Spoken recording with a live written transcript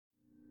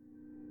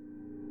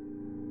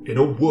In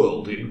a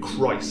world in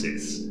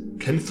crisis,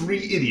 can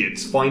three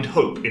idiots find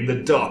hope in the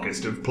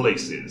darkest of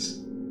places?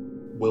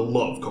 Will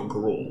love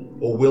conquer all,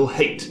 or will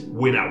hate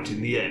win out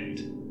in the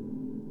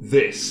end?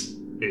 This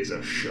is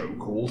a show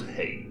called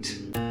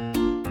Hate.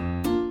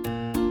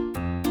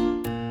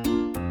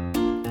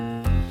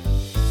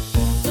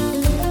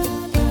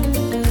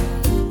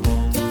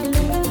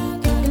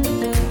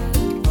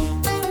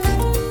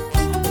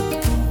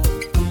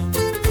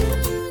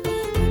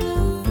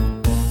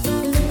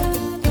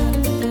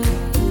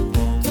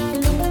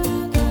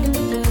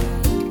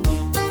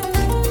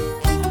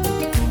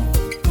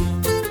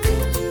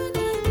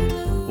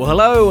 Well,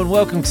 hello and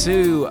welcome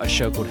to a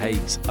show called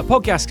Hate, a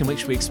podcast in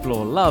which we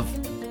explore love,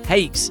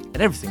 hate,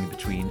 and everything in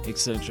between in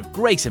search of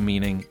greater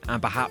meaning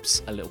and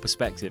perhaps a little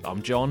perspective.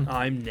 I'm John.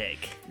 I'm Nick.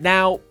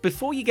 Now,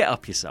 before you get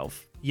up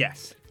yourself...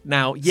 Yes.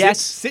 Now, yes...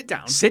 Sit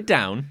down. Sit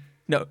down.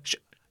 No,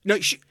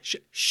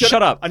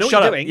 shut up. I know what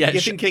you're doing. Yeah,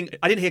 you're thinking,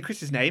 I didn't hear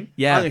Chris's name.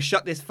 Yeah. I'm going to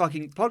shut this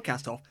fucking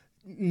podcast off.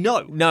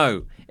 No.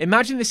 No.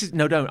 Imagine this is...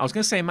 No, don't. I was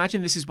going to say,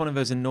 imagine this is one of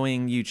those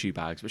annoying YouTube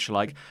ads which are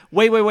like,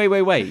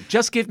 wait.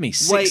 Just give me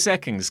 6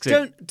 seconds.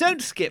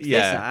 Don't skip this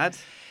ad.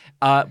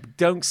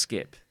 Don't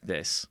skip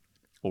this.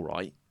 All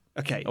right.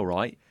 Okay. All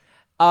right.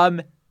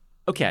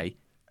 Okay.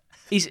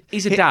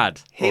 He's a dad.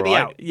 Hear me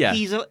right? out. Yeah.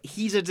 He's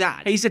a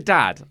dad. He's a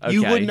dad. Okay.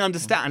 You wouldn't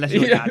understand unless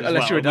you're a dad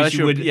as well, which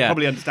you would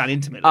probably understand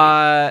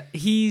intimately.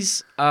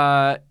 He's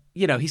got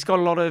a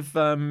lot of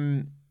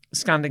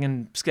standing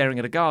and staring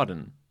at a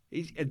garden.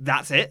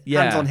 That's it.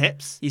 Yeah. Hands on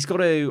hips. He's got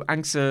to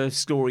answer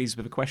stories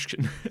with a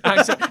question.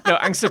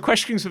 answer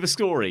questions with a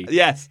story.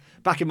 Yes.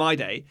 Back in my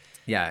day.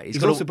 Yeah.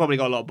 He's also probably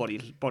got a lot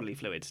of bodily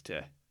fluids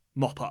to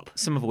mop up.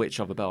 Some of which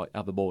are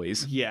the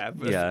boys. Yeah.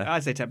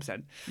 I'd say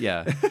 10%.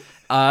 Yeah.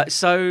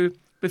 So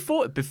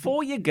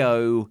before you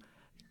go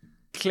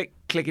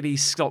clickety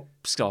stop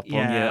on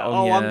your...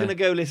 I'm going to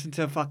go listen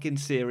to fucking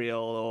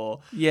Serial or...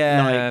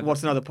 Yeah. Like,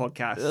 what's another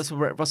podcast?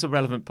 What's a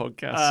relevant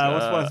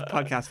podcast? What's a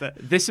podcast that...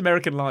 This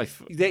American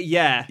Life.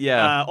 Yeah.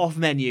 Off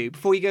menu.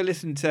 Before you go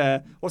listen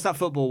to... What's that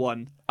football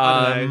one?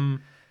 I don't know.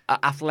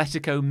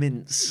 Atletico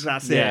Mints.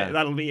 That's it.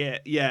 That'll be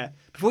it. Yeah.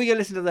 Before you go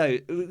listen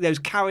to those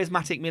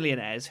charismatic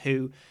millionaires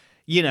who...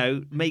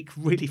 make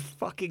really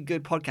fucking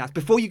good podcasts.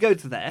 Before you go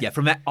to there... Yeah,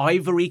 from that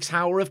ivory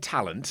tower of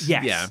talent.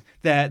 Yes.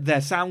 Yeah.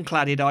 Their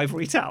sound-cladded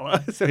ivory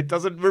tower, so it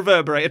doesn't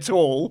reverberate at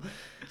all,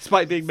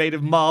 despite being made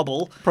of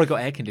marble. Probably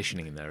got air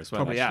conditioning in there as well,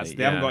 Probably actually. has.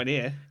 They haven't got in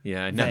here.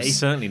 Yeah, no,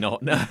 certainly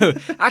not. No.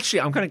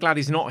 Actually, I'm kind of glad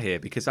he's not here,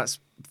 because that's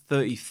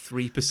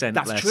 33%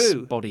 that's less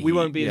true. body heat. We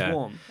won't be as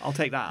warm. I'll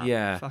take that.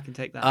 Yeah. Fucking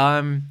take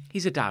that.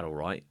 He's a dad, all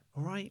right.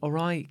 All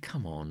right.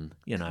 Come on,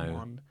 Come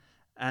on.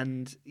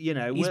 And,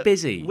 he's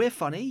busy. We're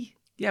funny.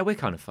 Yeah, we're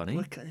kind of funny.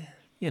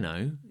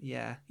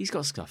 Yeah. He's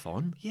got stuff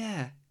on.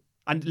 Yeah.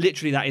 And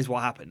literally that is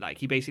what happened. Like,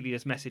 he basically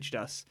just messaged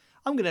us,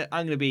 I'm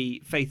gonna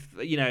be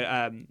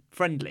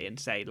friendly and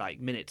say like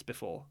minutes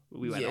before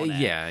we went on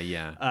air.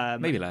 Yeah.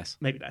 Maybe less.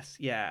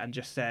 Yeah, and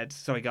just said,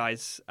 sorry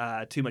guys,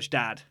 too much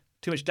dad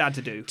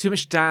to do. Too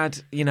much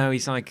dad.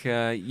 He's like,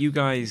 you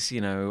guys,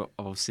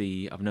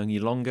 obviously I've known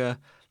you longer,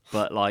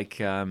 but like,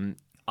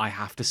 I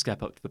have to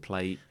step up to the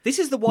plate. This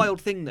is the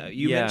wild thing, though.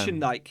 You mentioned,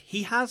 like,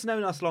 he has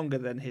known us longer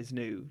than his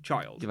new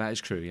child. Yeah, that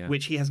is true, yeah.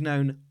 Which he has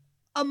known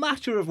a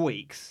matter of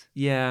weeks.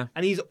 Yeah.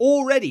 And he's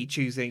already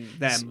choosing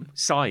them.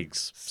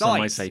 Sides. Some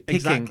might say.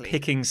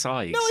 Picking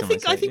sides. No,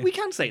 I think we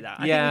can say that.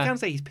 I think we can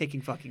say he's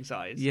picking fucking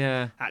sides.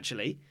 Yeah.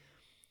 Actually.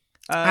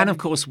 And, of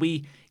course,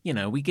 we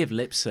give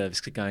lip service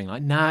to going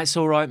like, nah, it's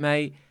all right,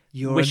 mate.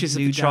 Your wishes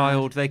of the dad.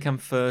 Child, they come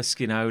first,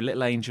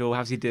 little angel,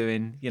 how's he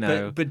doing,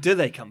 But do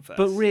they come first?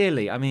 But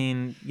really, I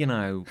mean,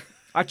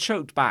 I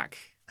choked back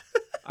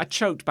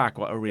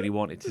what I really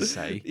wanted to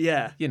say.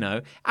 Yeah.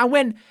 And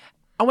when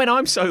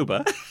I'm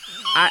sober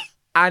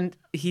and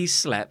he's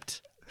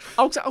slept,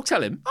 I'll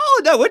tell him.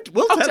 Oh, no, we'll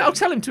tell him. I'll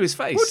tell him to his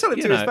face. We'll tell him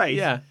to his face.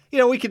 Yeah.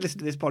 We can listen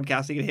to this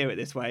podcast, he can hear it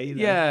this way.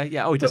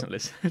 Yeah. Oh, he doesn't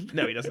listen.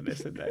 No, he doesn't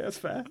listen. No, that's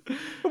fair.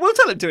 But we'll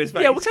tell him to his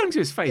face. Yeah, we'll tell him to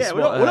his face. Yeah,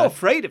 we're not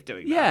afraid of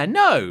doing that. Yeah,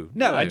 no.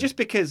 And just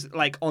because,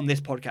 like, on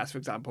this podcast, for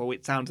example,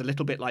 it sounds a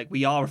little bit like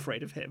we are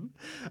afraid of him.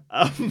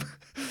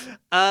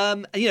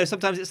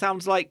 Sometimes it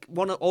sounds like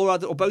one or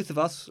other, or both of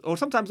us, or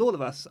sometimes all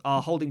of us,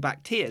 are holding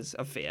back tears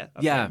of fear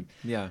of him.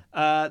 Yeah.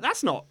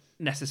 That's not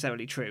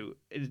necessarily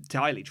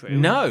entirely true.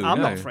 No,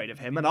 I'm not afraid of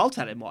him, and I'll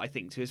tell him what I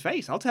think to his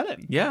face. I'll tell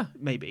him. Yeah.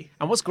 Maybe.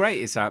 And what's great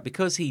is that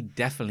because he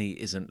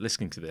definitely isn't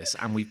listening to this,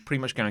 and we've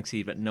pretty much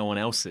guaranteed that no one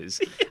else is,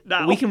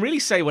 we can really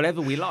say whatever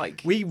we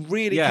like. We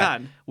really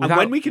can. And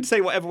when we can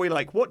say whatever we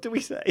like, what do we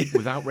say?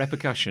 Without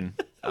repercussion.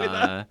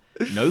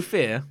 No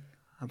fear.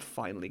 I'm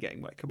finally getting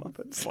my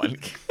comeuppance.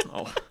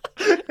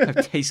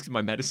 I've tasted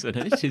my medicine,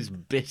 and it is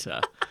bitter.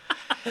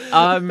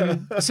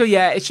 So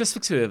yeah, it's just for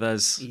two of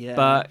us. Yeah.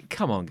 But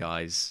come on,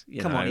 guys.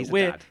 Come on, he's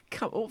a dad.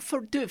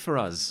 Do it for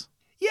us.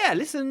 Yeah,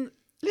 listen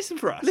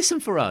for us. Listen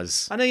for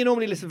us. I know you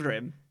normally listen for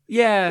him.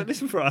 Yeah. But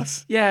listen for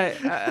us.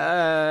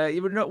 Yeah.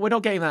 We're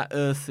not getting that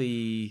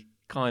earthy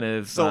kind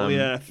of salt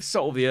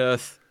of the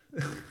earth,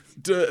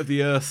 dirt of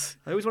the earth.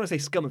 I always want to say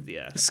scum of the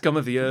earth. Scum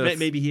of the earth.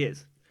 Maybe he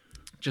is.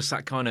 just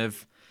that kind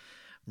of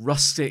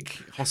rustic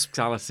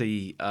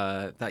hospitality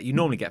that you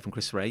normally get from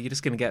Chris Ray. You're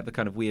just going to get the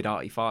kind of weird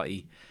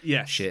arty-farty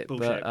shit.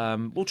 Bullshit.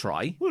 But we'll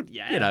try. Well,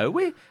 yeah. You know,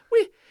 we're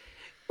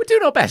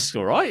doing our best,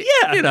 all right?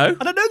 Yeah. You know.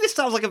 And I know this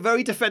sounds like a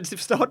very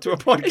defensive start to a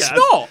podcast. It's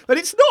not. But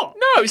it's not.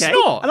 No, it's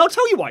not. And I'll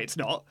tell you why it's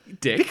not.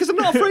 Dick. Because I'm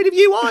not afraid of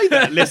you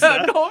either, listener.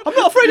 I'm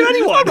not afraid of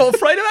anyone. I'm not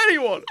afraid of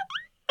anyone.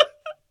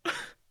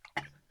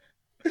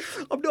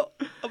 I'm not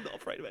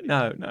afraid of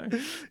anyone. No.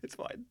 It's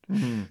fine.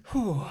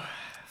 Mm-hmm.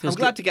 I'm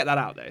glad to get that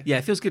out, though. Yeah,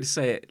 it feels good to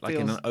say it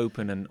in an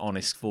open and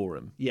honest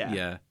forum.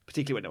 Yeah.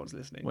 Particularly when no one's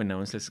listening. When no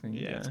one's listening.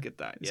 Yeah, it's good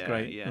that. It's yeah,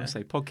 great. Yeah. I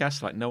say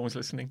podcast like no one's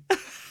listening.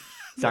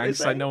 Thanks,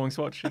 like no one's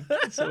watching.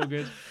 It's all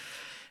good.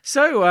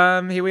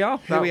 So here we are.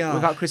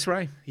 Without Chris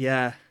Ray.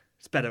 Yeah.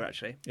 It's better,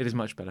 actually. It is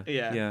much better.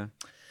 Yeah.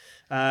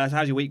 So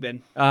how's your week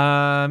been?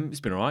 It's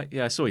been all right.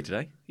 Yeah, I saw you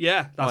today.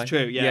 Yeah, that's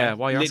true. Yeah. Yeah,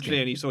 why are you Literally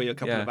asking? only saw you a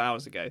couple of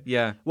hours ago.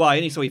 Yeah. Well, I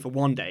only saw you for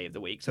one day of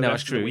the week. So no, the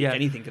that's rest of the true. week, Yeah.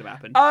 anything could have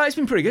happened. It's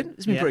been pretty good.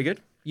 It's been pretty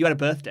good. You had a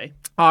birthday.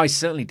 I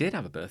certainly did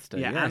have a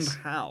birthday. Yeah, yes.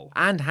 and how?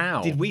 And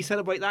how? Did we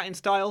celebrate that in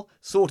style?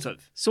 Sort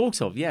of.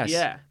 Sort of, yes.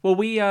 Yeah. Well,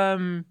 we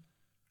went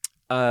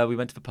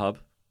to the pub.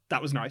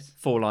 That was nice.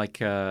 For like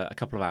a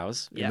couple of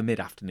hours in the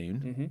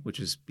mid-afternoon, which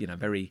was,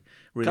 really...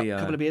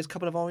 couple of beers,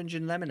 couple of orange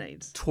and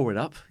lemonades. Tore it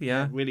up,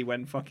 yeah. Really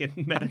went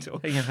fucking mental.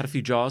 Had a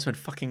few jars, went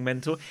fucking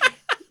mental.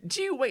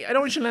 An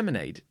orange and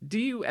lemonade, do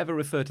you ever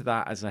refer to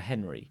that as a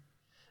Henry?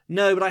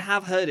 No, but I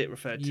have heard it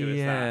referred to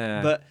as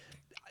that. But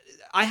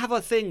I have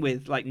a thing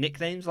with like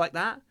nicknames like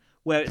that,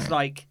 where it's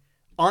like,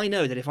 I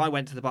know that if I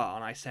went to the bar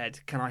and I said,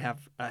 can I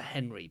have a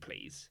Henry,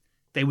 please?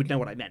 They would know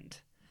what I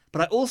meant.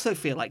 But I also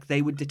feel like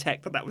they would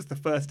detect that was the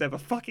first ever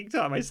fucking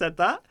time I said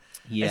that.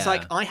 Yeah. It's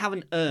like I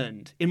haven't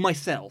earned in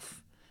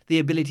myself the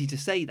ability to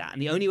say that.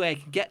 And the only way I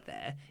can get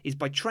there is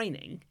by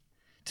training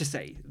to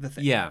say the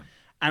thing. Yeah.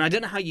 And I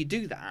don't know how you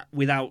do that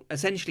without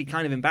essentially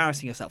kind of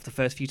embarrassing yourself the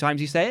first few times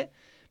you say it.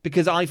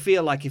 Because I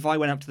feel like if I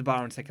went up to the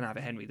bar and said, can I have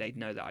a Henry, they'd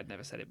know that I'd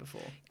never said it before.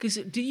 Because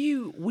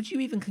would you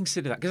even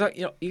consider that? Because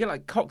you get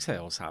like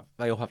cocktails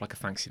they all have like a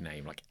fancy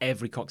name. Like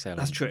every cocktail.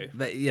 That's true.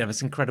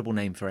 It's an incredible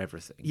name for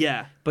everything.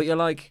 Yeah. But you're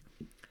like,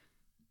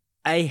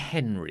 a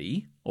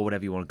Henry, or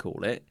whatever you want to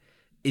call it,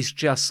 is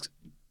just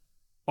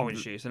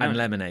orange juice and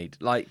lemonade.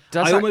 Like,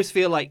 I almost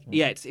feel like,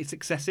 it's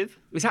excessive.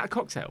 Is that a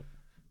cocktail?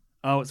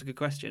 Oh, it's a good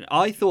question.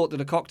 I thought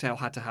that a cocktail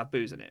had to have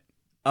booze in it.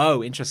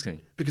 Oh,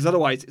 interesting. Because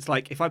otherwise, it's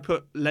like if I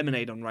put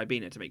lemonade on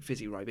Ribena to make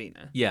fizzy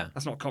Ribena,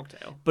 that's not a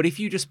cocktail. But if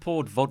you just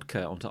poured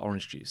vodka onto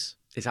orange juice,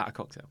 is that a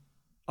cocktail?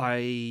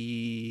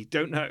 I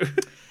don't know.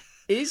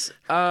 There's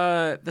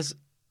a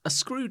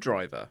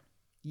screwdriver?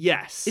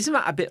 Yes. Isn't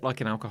that a bit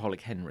like an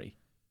alcoholic Henry?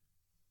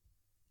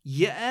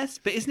 Yes,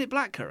 but isn't it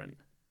blackcurrant?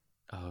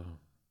 Oh.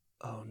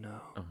 Oh no.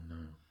 Oh no.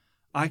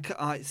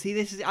 I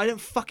see. I don't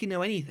fucking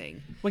know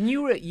anything. When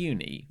you were at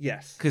uni,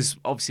 yes, because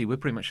obviously we're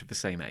pretty much of the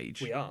same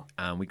age. We are,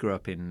 and we grew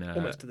up in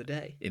almost to the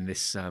day in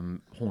this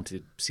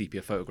haunted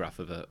sepia photograph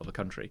of a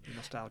country.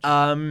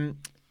 Nostalgia.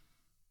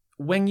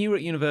 When you were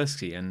at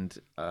university and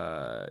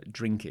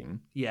drinking,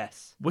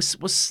 yes,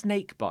 was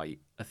snake bite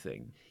a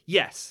thing?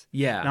 Yes.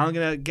 Yeah. Now I'm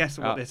gonna guess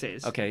what this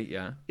is. Okay.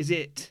 Yeah. Is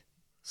it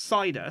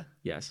cider?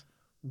 Yes.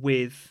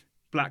 With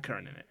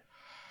blackcurrant in it.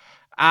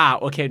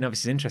 Okay. Now this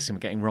is interesting. We're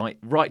getting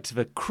right to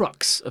the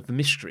crux of the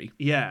mystery.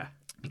 Yeah.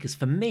 Because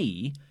for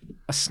me,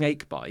 a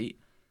snake bite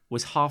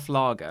was half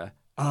lager,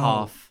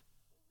 half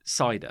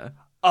cider.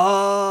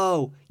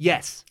 Oh,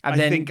 yes.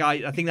 And I think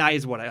that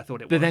is what I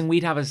thought it was. But then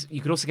we'd have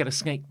you could also get a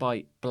snake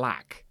bite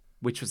black,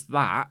 which was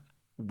that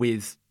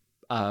with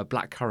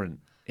blackcurrant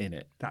in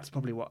it. That's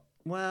probably what.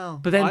 Well,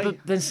 but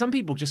then some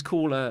people just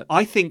call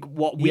I think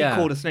what we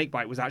called a snake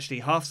bite was actually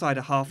half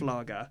cider, half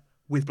lager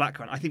with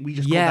blackcurrant. I think we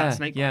just called that a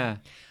snake bite. Yeah.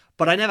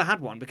 But I never had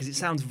one because it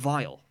sounds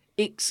vile.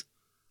 Is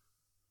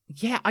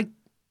it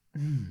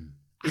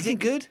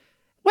good?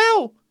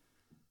 Well,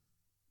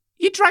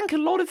 you drank a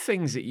lot of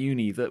things at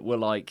uni that were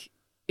like,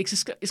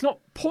 it's not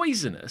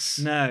poisonous.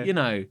 No.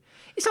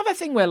 It's not that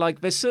thing where like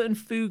there's certain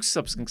food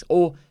substances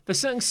or there's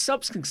certain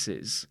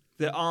substances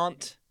that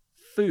aren't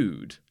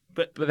food.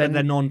 But then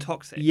they're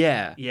non-toxic.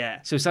 Yeah. Yeah.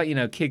 So it's like,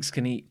 kids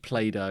can eat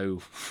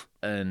Play-Doh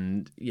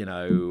and,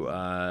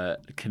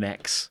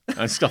 Connects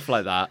and stuff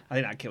like that. I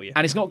think that'd kill you.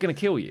 And it's not going to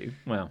kill you.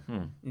 Well,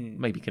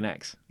 maybe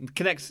Connects.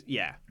 Connects,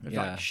 yeah. It's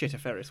like shit a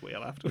Ferris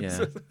wheel afterwards.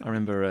 Yeah. I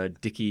remember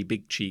Dickie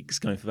Big Cheeks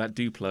going for that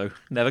Duplo.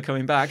 Never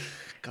coming back.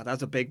 God,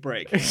 that's a big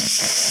break.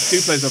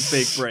 Duplo's a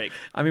big break.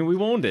 I mean, we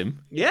warned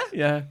him. Yeah?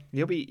 Yeah.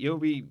 You'll be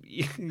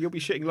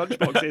shitting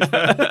lunchboxes.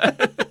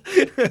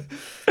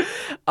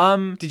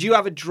 Did you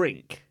have a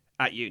drink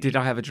at uni? Did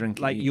I have a drink?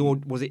 Like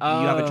you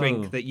have a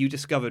drink that you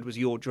discovered was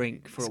your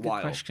drink for a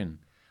while? Good question.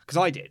 Because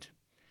I did,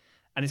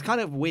 and it's kind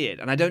of weird,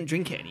 and I don't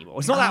drink it anymore.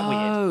 It's not that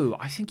weird. Oh,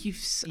 I think you've.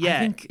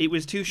 Yeah, it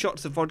was 2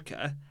 shots of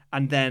vodka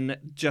and then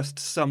just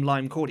some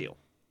lime cordial.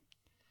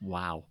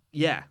 Wow.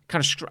 Yeah,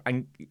 kind of.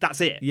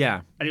 That's it.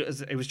 Yeah, and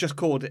it was just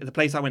called the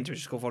place I went to was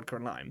just called Vodka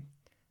and Lime,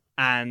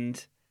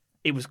 and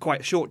it was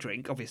quite a short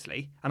drink,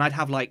 obviously, and I'd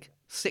have like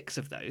 6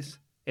 of those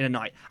in a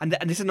night. And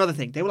this is another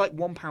thing. They were like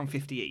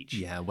 £1.50 each.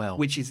 Yeah, well.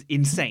 Which is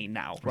insane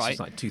now, right? This was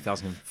like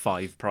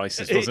 2005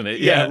 prices, wasn't it?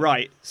 Yeah,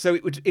 right. So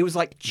it was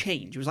like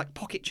change. It was like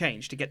pocket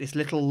change to get this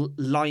little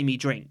limey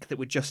drink that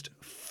would just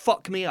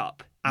fuck me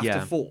up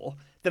after 4.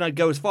 Then I'd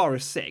go as far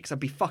as 6. I'd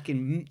be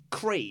fucking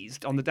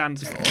crazed on the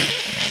dance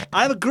floor.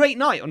 I have a great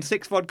night on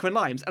 6 vodka and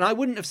limes, and I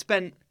wouldn't have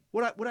spent...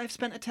 Would I have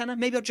spent a tenner?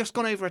 Maybe I've just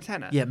gone over a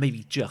tenner. Yeah,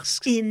 maybe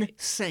just.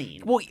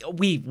 Insane. Well,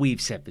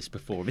 we've said this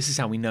before. This is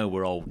how we know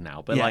we're old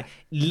now. But like,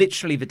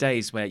 literally the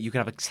days where you could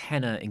have a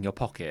tenner in your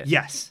pocket.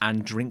 Yes.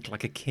 And drink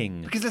like a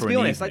king. Because let's be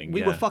honest, like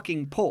we were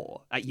fucking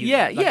poor at uni.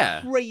 Yeah,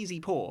 like, crazy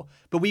poor.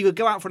 But we would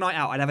go out for a night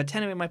out. I'd have a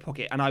tenner in my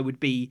pocket, and I would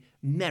be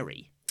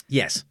merry.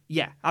 Yes.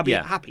 Yeah, I'd be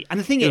happy. And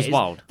the thing is,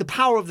 wild. The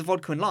power of the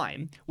vodka and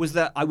lime was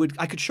that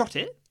I could shot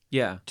it.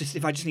 Yeah. Just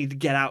if I just need to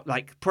get out,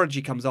 like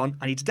Prodigy comes on,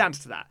 I need to dance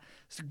to that.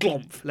 So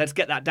glomp, let's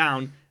get that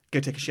down,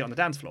 go take a shit on the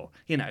dance floor,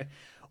 you know.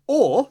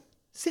 Or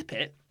sip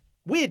it.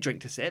 Weird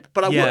drink to sip,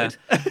 but I would.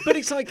 But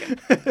it's like,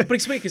 but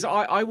it's weird because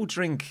I will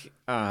drink,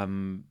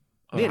 nearly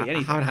anything.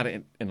 I haven't had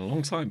it in a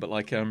long time, but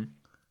like,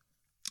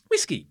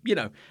 whiskey, you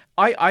know.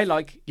 I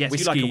like yes,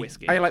 whiskey. You like a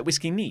whiskey. I like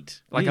whiskey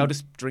neat. Like I'll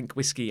just drink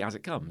whiskey as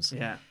it comes.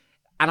 Yeah.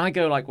 And I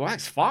go like, well,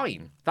 that's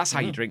fine. That's how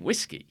you drink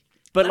whiskey.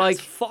 But That's like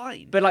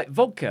fine. But like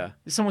vodka,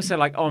 someone said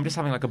like, oh, I'm just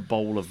having like a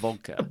bowl of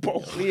vodka. A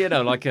bowl. You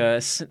know, like I'm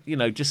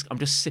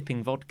just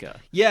sipping vodka.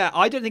 Yeah,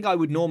 I don't think I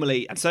would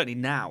normally, and certainly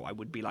now I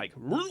would be like,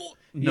 no.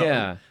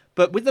 Yeah.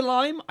 But with the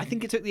lime, I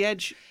think it took the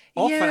edge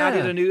off and Yeah.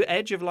 added a new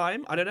edge of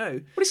lime. I don't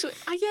know. But it's,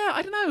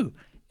 I don't know.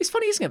 It's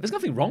funny, isn't it? There's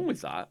nothing wrong with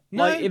that.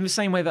 No. Like in the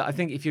same way that I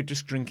think if you're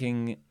just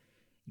drink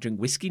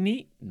whiskey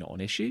neat, not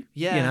an issue.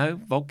 Yeah. You know,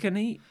 vodka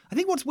neat. I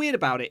think what's weird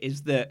about it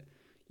is that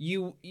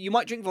you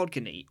might drink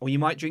vodka neat, or you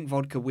might drink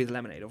vodka with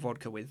lemonade, or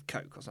vodka with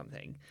Coke or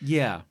something.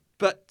 Yeah.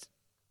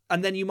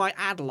 And then you might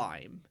add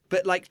lime.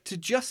 But like to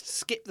just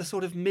skip the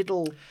sort of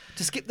middle,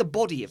 to skip the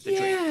body of the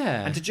drink,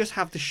 and to just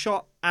have the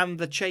shot and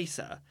the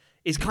chaser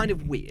is kind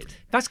of weird.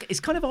 It's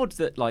kind of odd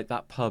that like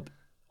that pub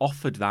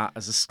offered that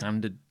as a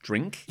standard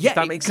drink. Yeah, if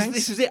that makes sense.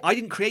 This was it. I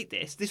didn't create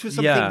this. This was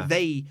something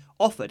they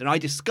offered, and I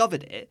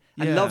discovered it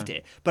and loved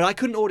it. But I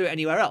couldn't order it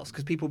anywhere else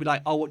because people would be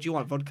like, "Oh, what do you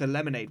want? Vodka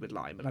lemonade with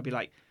lime?" And I'd be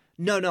like,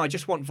 "No, I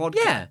just want vodka."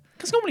 Yeah,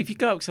 because normally if you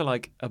go out to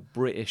like a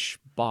British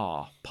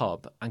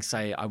pub and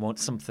say I want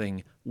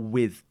something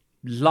with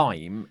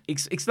lime,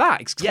 it's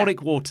that. It's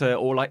tonic water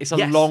or like it's a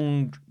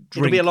long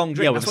drink. It'll be a long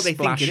drink. Yeah, That's what they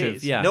think it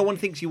is. Yeah. No one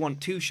thinks you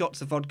want 2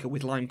 shots of vodka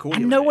with lime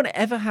cordial. And no one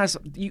ever has.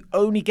 You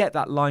only get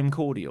that lime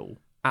cordial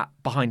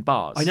behind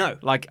bars. I know.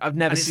 Like I've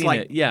never seen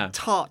like it. Yeah.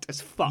 Tart as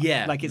fuck.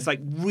 Yeah. Like it's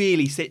like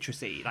really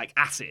citrusy, like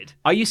acid.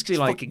 I used to It's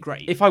like fucking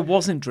great. if I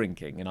wasn't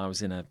drinking and I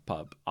was in a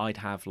pub, I'd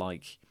have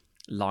like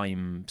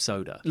lime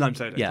soda. Lime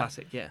soda,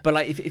 classic, yeah. But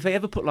like if they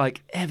ever put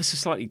like ever so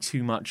slightly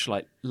too much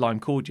like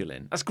lime cordial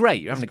in, that's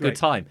great. You're having a good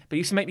time. But it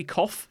used to make me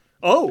cough.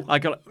 Oh. I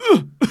go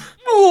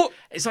like,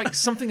 it's like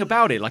something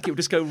about it. Like it would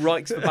just go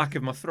right to the back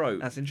of my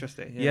throat. That's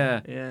interesting. Yeah.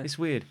 It's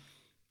weird.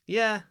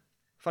 Yeah.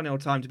 Funny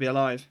old time to be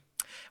alive.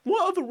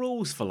 What are the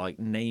rules for like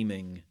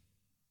naming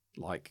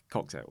like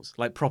cocktails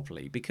like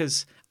properly?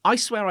 Because I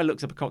swear I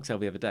looked up a cocktail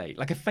the other day,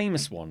 like a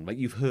famous one like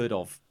you've heard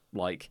of,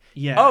 like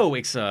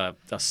it's a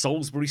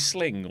Salisbury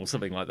Sling or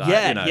something like that.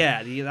 Yeah, you know?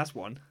 yeah, that's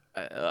one.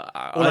 Or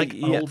like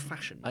an old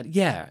fashioned.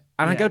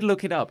 I go to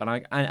look it up,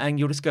 and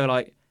you'll just go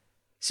like,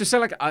 so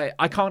like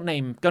I can't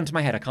name, gun to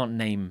my head, I can't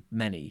name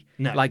many.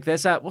 No. Like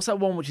there's what's that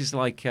one which is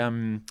like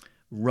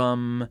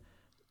rum,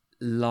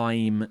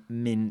 lime,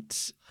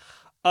 mint.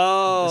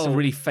 Oh, it's a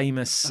really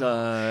famous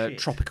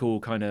tropical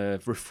kind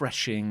of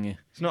refreshing.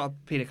 It's not a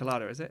pina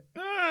colada, is it?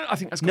 I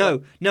think that's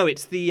no.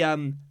 It's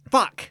the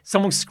fuck.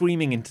 Someone's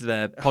screaming into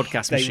their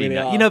podcast machine.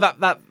 Really now. You know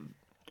that.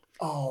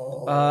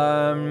 Oh.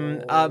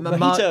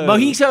 Mojito.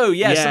 Mojito.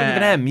 Yeah, something with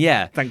an M.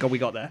 Yeah. Thank God we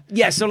got there.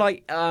 Yeah. So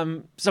like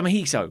so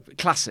mojito,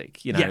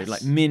 classic. You know, Yes.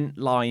 like mint,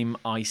 lime,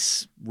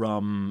 ice,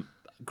 rum.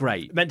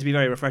 Great. Meant to be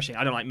very refreshing.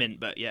 I don't like mint,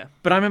 but yeah.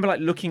 But I remember like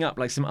looking up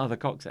like some other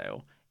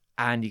cocktail.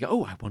 And you go,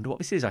 oh, I wonder what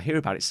this is. I hear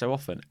about it so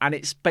often. And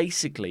it's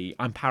basically,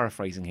 I'm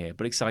paraphrasing here,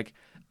 but it's like,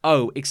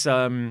 oh, it's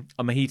a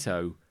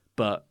mojito,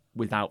 but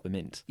without the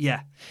mint.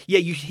 Yeah. Yeah,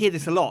 you hear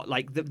this a lot.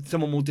 Like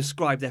someone will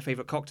describe their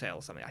favourite cocktail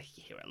or something. I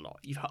hear it a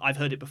lot. I've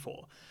heard it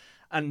before.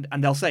 And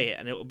they'll say it,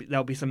 and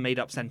there'll be some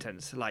made-up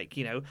sentence, like,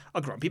 you know, a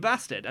grumpy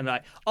bastard. And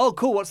like, oh,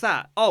 cool, what's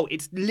that? Oh,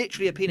 it's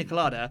literally a pina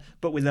colada,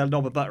 but with a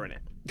knob of butter in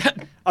it.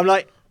 I'm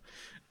like...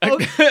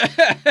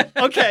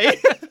 okay,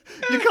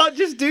 you can't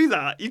just do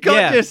that. You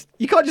can't just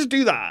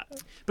do that.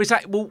 But it's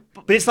like, well,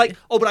 but it's like,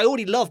 oh, but I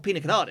already love pina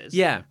coladas.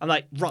 Yeah, I'm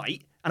like,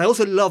 right, and I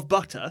also love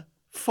butter.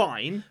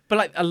 Fine, but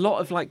like a lot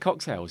of like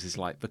cocktails is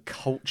like the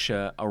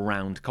culture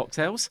around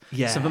cocktails.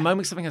 Yeah. So the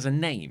moment something has a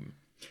name,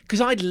 because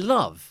I'd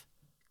love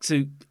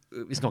to.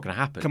 It's not going to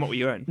happen. Come up with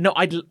your own. No,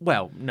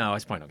 no,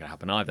 it's probably not going to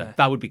happen either. Yeah.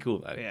 That would be cool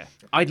though. Yeah.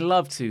 I'd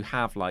love to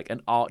have like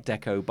an Art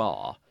Deco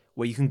bar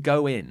where you can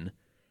go in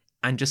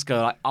and just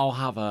go like, I'll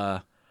have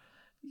a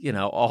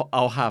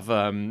I'll have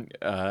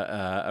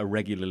a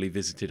regularly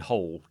visited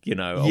hole,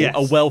 Yes.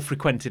 a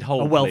well-frequented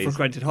hole. A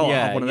well-frequented hole. I'll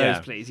have one of those,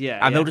 please.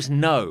 Yeah. And they'll just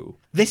know.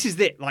 This is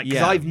it. Like, because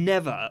Yeah. I've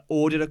never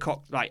ordered a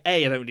cocktail. Like,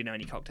 I don't really know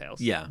any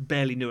cocktails. Yeah.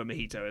 Barely knew a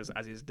mojito,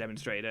 as is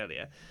demonstrated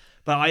earlier.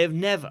 But I have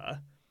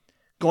never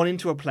gone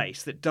into a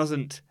place that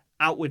doesn't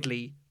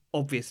outwardly,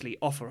 obviously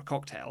offer a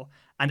cocktail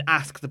and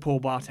ask the poor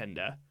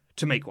bartender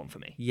to make one for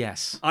me.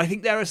 Yes. I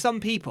think there are some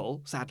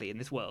people, sadly, in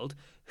this world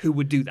who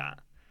would do that.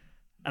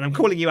 And I'm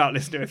calling you out,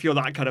 listener, if you're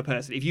that kind of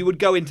person. If you would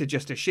go into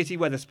just a shitty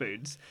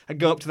Weatherspoons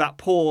and go up to that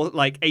poor,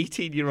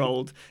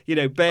 18-year-old,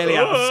 barely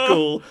out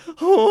of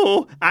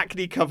school,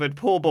 acne-covered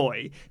poor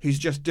boy who's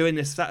just doing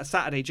this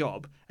Saturday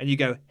job, and you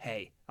go,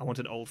 hey, I want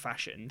an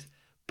old-fashioned,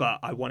 but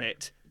I want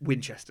it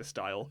Winchester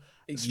style,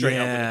 straight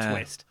up with a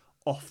twist,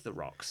 off the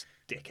rocks,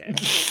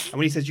 dickhead. And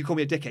when he says, you call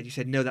me a dickhead, you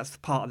said, no, that's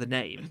part of the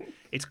name.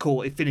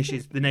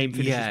 The name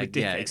finishes with dickhead.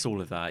 Yeah, it's all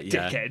of that,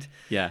 yeah. Dickhead.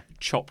 Yeah,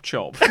 chop.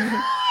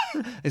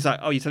 It's like,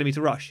 oh, you're telling me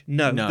to rush?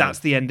 No, that's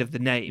the end of the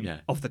name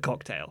of the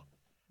cocktail.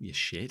 You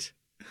shit.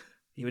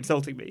 You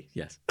insulting me?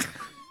 Yes.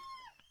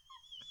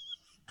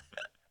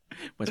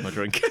 Where's my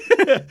drink?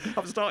 I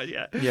haven't started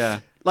yet. Yeah.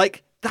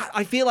 Like, that.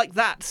 I feel like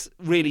that's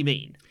really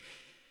mean.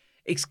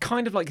 It's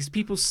kind of like, as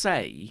people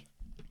say,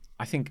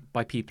 I think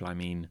by people I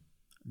mean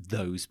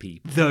those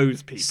people.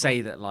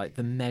 Say that, like,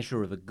 the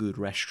measure of a good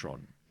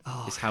restaurant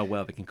is how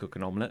well they can cook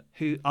an omelette.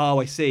 Oh,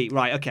 I see.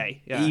 Right,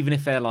 okay. Yeah. Even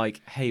if they're like,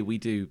 hey, we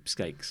do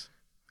steaks.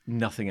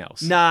 Nothing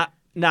else. Nah,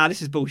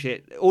 this is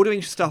bullshit.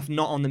 Ordering stuff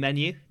not on the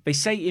menu. They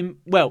say in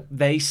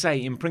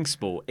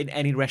principle, in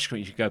any restaurant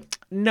you should go,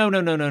 no.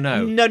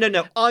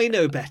 No, I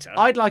know better.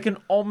 I'd like an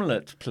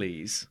omelette,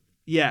 please.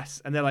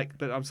 Yes. And they're like,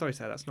 but I'm sorry,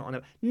 sir, that's not on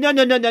a... No.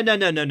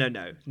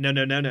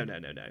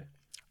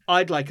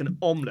 I'd like an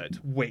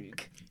omelette.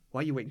 Wink. Why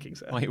are you winking,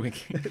 sir? Why are you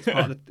winking?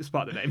 It's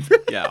part of the name.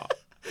 Yeah.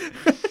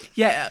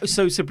 Yeah,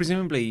 so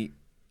presumably...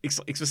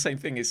 It's the same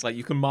thing. It's like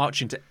you can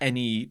march into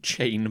any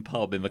chain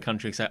pub in the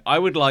country and say, I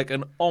would like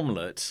an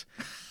omelette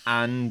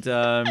and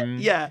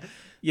a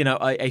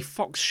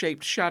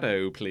fox-shaped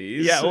shadow,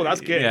 please. Yeah, oh,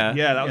 that's good. Yeah,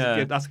 that was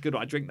good. That's a good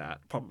one. I drink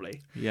that,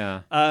 probably.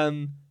 Yeah.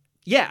 And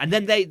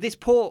then this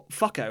poor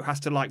fucko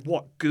has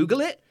to Google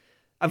it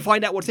and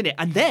find out what's in it.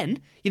 And then,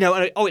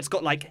 it's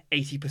got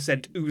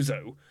 80%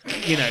 ouzo,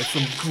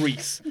 from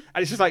Greece.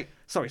 And it's just like,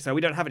 sorry, sir,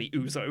 we don't have any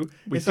ouzo.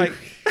 We do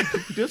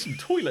have some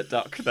toilet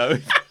duck, though.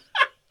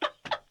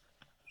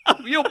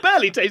 You'll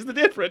barely taste the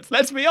difference.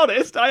 Let's be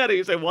honest. I had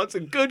ouzo once,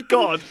 and good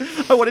God,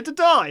 I wanted to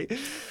die.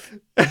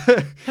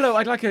 Hello,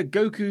 I'd like a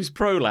Goku's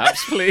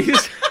prolapse,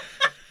 please.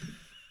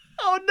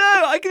 Oh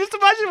no, I can just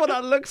imagine what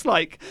that looks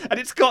like. And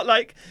it's got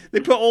they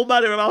put all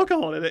manner of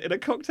alcohol in it in a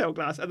cocktail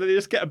glass, and then they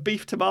just get a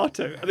beef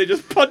tomato, and they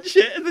just punch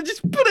it, and then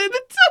just put it in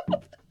the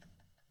top.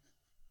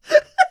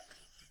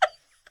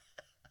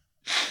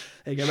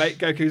 There you go, mate.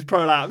 Goku's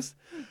prolapse.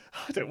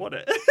 I don't want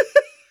it.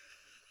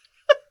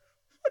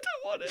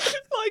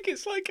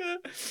 It's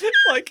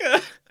like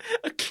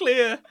a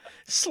clear,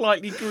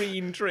 slightly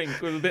green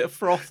drink with a bit of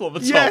froth on the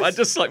top and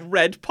just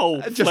red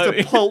pulp. Just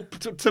a pulp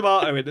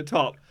tomato in the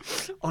top.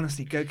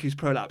 Honestly, Goku's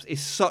prolapse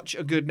is such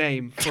a good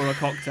name for a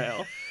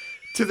cocktail,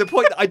 to the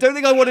point that I don't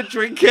think I want to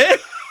drink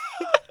it.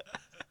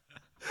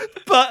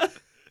 But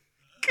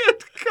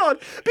good God,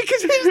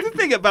 because here's the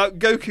thing about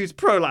Goku's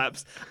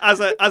prolapse as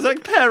a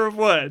pair of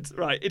words,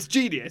 right? It's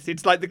genius.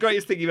 It's like the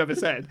greatest thing you've ever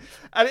said,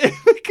 and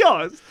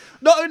because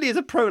not only is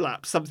a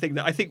prolapse something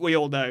that I think we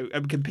all know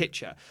and can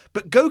picture,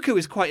 but Goku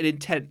is quite an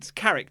intense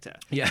character.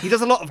 Yeah, he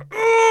does a lot of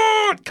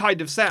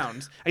kind of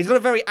sounds, and he's got a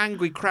very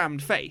angry,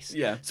 crammed face.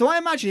 Yeah. So I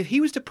imagine if he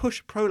was to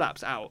push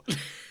prolapse out,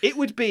 it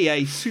would be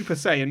a Super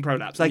Saiyan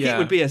prolapse. It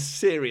would be a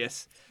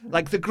serious,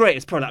 the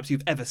greatest prolapse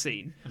you've ever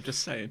seen. I'm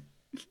just saying.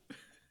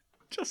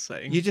 Just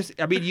saying.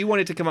 You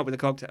wanted to come up with a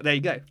cocktail. There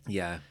you go.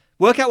 Yeah.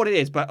 Work out what it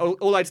is, but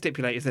all I'd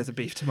stipulate is there's a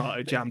beef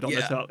tomato jammed on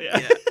the top.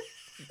 Yeah.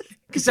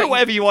 Put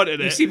whatever you want in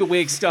it. You see the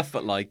weird stuff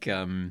that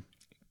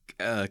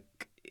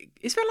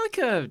is there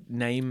a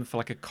name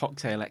for a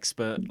cocktail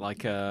expert,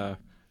 a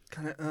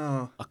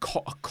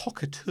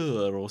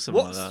cockateur or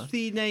something like that? What's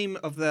the name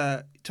of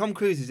the... Tom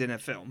Cruise is in a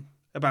film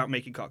about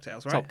making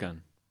cocktails, right? Top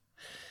Gun.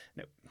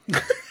 No.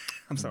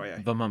 I'm sorry.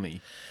 The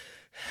Mummy.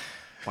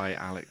 By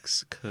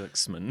Alex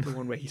Kurtzman. The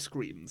one where he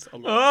screams a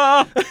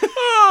lot.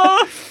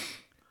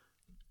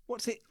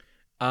 What's it?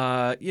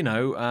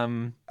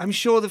 I'm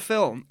sure the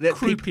film.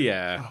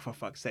 Croupier. Oh, for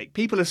fuck's sake.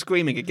 People are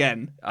screaming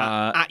again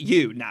at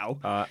you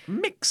now.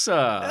 Mixer.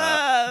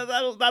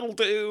 That'll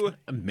do.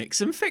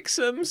 Mix 'em, fix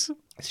 'ems.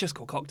 It's just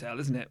called Cocktail,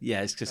 isn't it?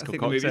 Yeah, it's just I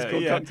called think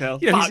Cocktail.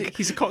 The movie's called Cocktail.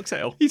 He's a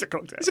cocktail. He's a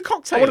cocktail. He's a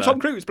cocktail. I want a Tom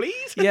Cruise,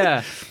 please.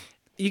 Yeah.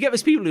 You get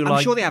those people who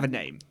I'm sure they have a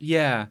name.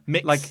 Yeah.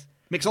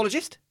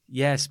 Mixologist?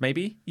 Yes,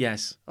 maybe.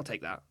 Yes. I'll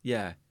take that.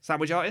 Yeah.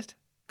 Sandwich artist?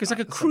 Because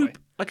a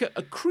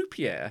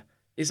croupier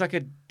is like a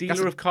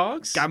dealer of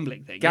cards.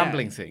 Gambling thing.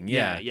 Gambling thing,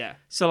 yeah. Yeah.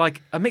 So a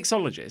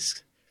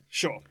mixologist.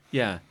 Sure.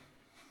 Yeah.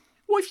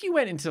 What if you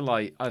went into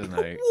like, I don't know.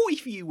 What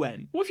if you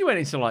went? What if you went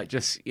into like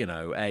just,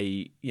 Oh,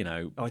 I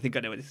think I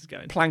know where this is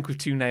going. plank with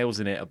 2 nails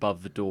in it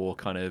above the door,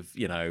 kind of,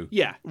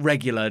 Yeah.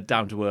 regular,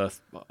 down to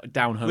earth,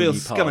 down home. Real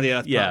scum of the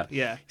earth. Yeah. Pub.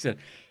 Yeah. He said,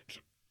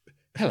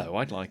 "Hello,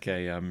 I'd like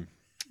a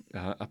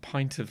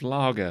pint of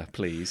lager,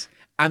 please."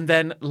 And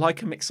then,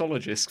 like a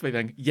mixologist, they're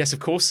going, "Yes, of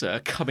course, sir,"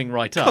 coming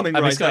right up. Coming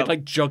and right this guy up.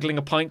 like juggling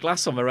a pint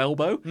glass on their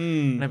elbow.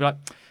 And they'd be like,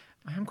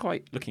 "I am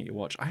quite looking at your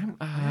watch. I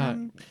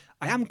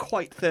am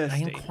quite I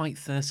thirsty. am quite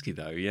thirsty,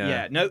 though. Yeah.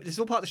 Yeah. No, this is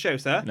all part of the show,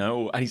 sir.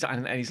 No, and he's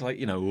like,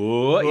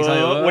 "Whoa." He's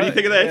like, What do you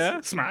think of this?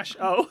 Yeah. Smash.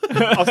 Oh,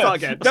 I'll start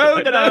again. No,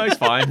 it's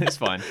fine. It's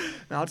fine.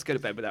 No, I'll just go to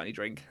bed without any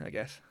drink, I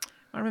guess.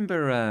 I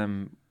remember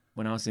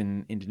when I was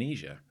in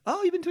Indonesia.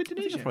 Oh, you've been to I think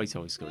Indonesia? I've probably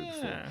told this story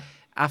before. Yeah.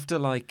 After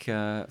like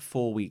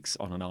 4 weeks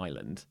on an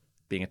island,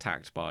 being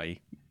attacked by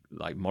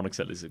like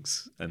monitor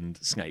lizards and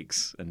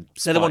snakes and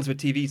They're the ones with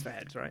TVs for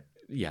heads, right?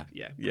 yeah,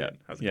 Yeah. yeah,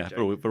 That was a yeah. good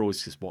joke. We're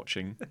always just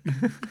watching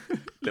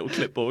little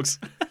clipboards.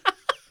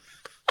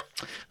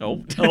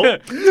 Oh, no.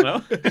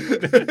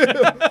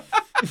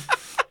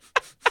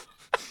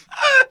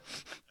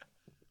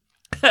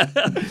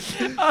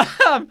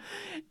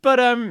 But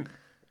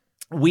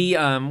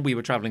we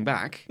were traveling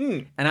back,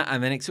 and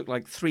then it took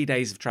like 3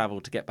 days of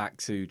travel to get back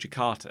to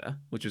Jakarta,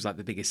 which was like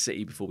the biggest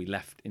city before we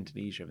left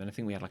Indonesia. And then I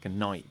think we had like a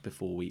night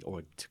before or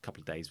a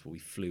couple of days before we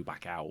flew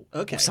back out,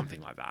 Okay. or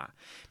something like that.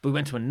 But we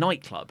went to a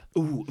nightclub,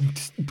 Ooh.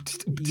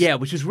 yeah,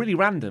 which was really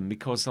random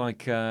because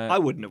like I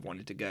wouldn't have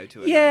wanted to go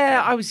to it.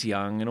 yeah, I was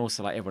young, and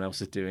also like everyone else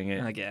was doing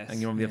it, I guess,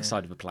 and you're on the other yeah.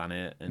 side of the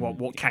planet. And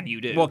What can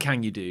you do? What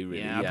can you do,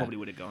 really? Yeah, I probably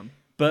would have gone.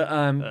 But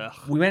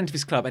we went to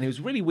this club, and it was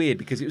really weird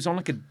because it was on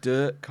like a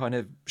dirt kind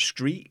of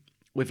street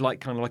with like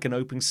kind of like an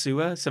open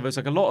sewer. So there was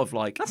like a lot of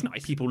like That's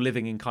nice. people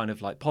living in kind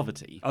of like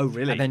poverty. Oh,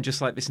 really? And then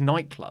just like this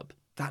nightclub.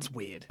 That's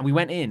weird. And we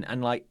went in,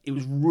 and like it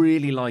was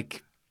really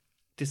like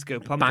Disco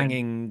pumping.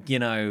 banging,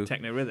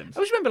 Techno rhythms. I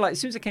always remember like as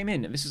soon as I came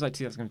in, and this was like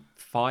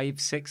 2005,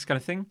 6 kind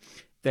of thing,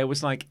 there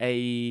was like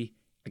I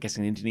guess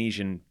an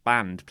Indonesian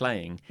band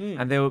playing,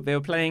 and they were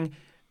playing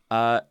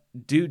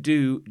Do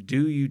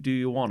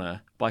You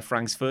Wanna by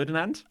Franz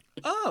Ferdinand.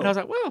 Oh. And I was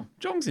like, well,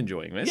 John's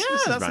enjoying this. Yeah,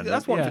 This is random.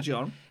 that's one Yeah. for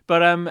John.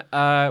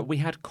 But we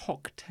had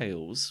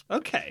cocktails,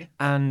 Okay.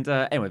 and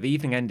anyway, the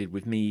evening ended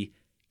with me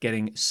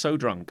getting so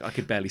drunk I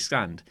could barely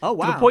stand. Oh,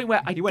 wow. To the point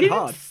where I You went didn't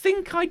hard.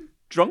 think I'd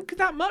drunk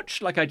that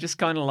much. Like I just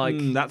kind of like,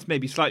 That's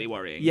maybe slightly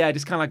worrying. yeah,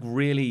 just kind of like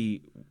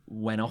really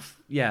went off.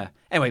 Yeah.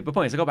 Anyway, the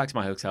point is, I got back to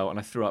my hotel and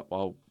I threw up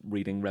while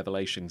reading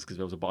Revelations because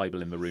there was a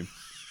Bible in the room.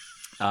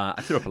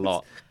 I threw up a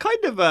lot.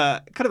 Kind of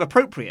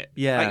appropriate.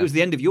 Yeah. Like, it was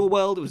the end of your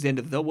world. It was the end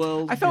of the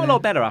world. I felt a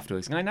lot better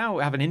afterwards, and I now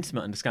have an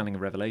intimate understanding of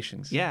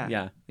Revelations. Yeah.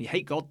 Yeah. You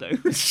hate God, though.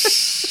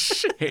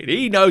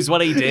 He knows what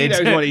he did.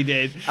 He knows what he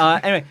did.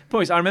 Anyway,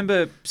 point is, I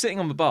remember sitting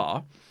on the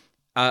bar,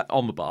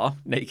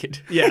 naked.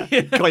 Yeah.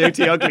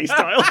 Coyote Ugly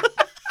style.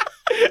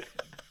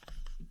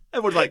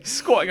 Everyone's like,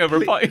 Squatting over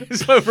a pint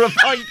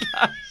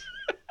glass.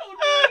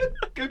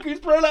 Goku's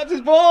prolapse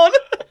is born.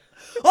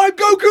 I'm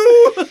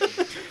Goku.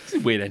 This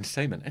is weird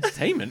entertainment.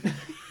 Entertainment?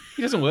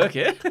 He doesn't work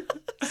here.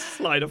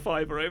 Slide a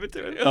fiver over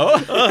to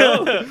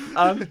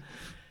him.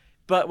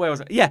 But where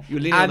was I? Yeah. You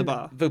were leaning on the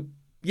and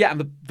bar.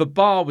 And the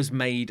bar was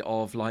made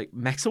of like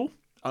metal.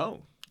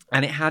 Oh.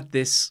 And it had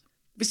this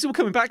is all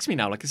coming back to me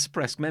now, like a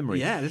suppressed memory.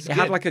 Yeah, this is It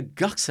had good. like a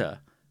gutter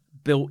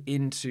built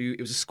into,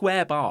 it was a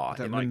square bar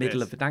in the like middle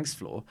this. of the dance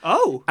floor.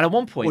 Oh. And at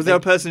one point, Was there a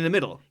person in the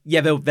middle?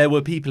 yeah, there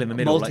were people in the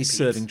middle, like multi-peats.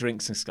 serving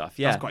drinks and stuff.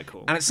 Yeah, That's quite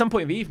cool. And at some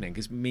point in the evening,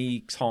 because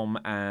me, Tom,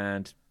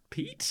 and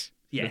Pete,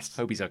 Yes.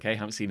 hope he's okay.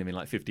 Haven't seen him in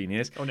like 15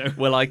 years. Oh, no.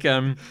 We're like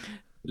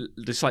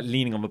just like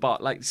leaning on the bar,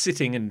 like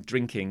sitting and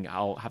drinking,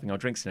 having our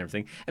drinks and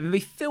everything. And then they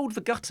filled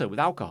the gutter with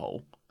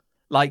alcohol.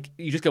 Like,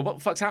 you just go, what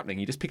the fuck's happening?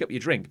 You just pick up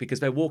your drink because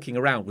they're walking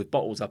around with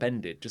bottles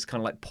upended, just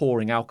kind of like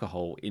pouring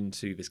alcohol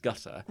into this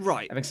gutter.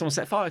 Right. And then someone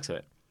set fire to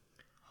it.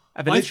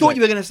 I thought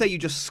you were going to say you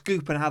just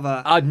scoop and have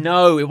a...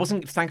 No, it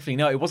wasn't, thankfully,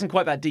 no. It wasn't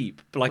quite that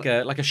deep, but like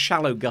a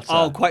shallow gutter.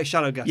 Oh, quite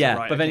shallow gutter, Yeah,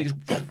 right. but then okay.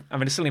 it just, I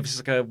mean, it's suddenly just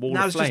like a wall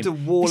Now of it's flame. just a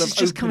wall this of is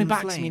just coming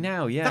open back to me flame.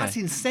 now, yeah. That's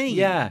insane.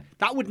 Yeah.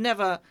 That would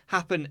never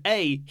happen,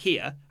 A,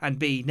 here, and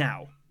B,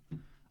 now.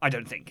 I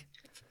don't think.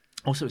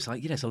 Also, it's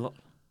like, there's a lot.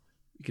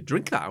 You could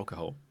drink that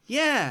alcohol.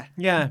 Yeah.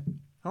 Yeah.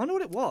 I wonder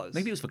what it was.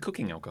 Maybe it was for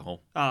cooking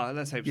alcohol. Oh,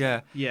 let's hope so.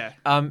 Yeah. Yeah.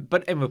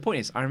 But anyway, the point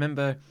is, I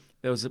remember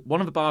there was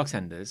one of the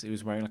bartenders who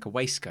was wearing like a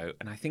waistcoat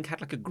and I think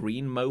had like a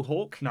green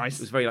mohawk. Nice.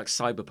 It was very like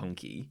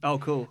cyberpunky. Oh,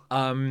 cool.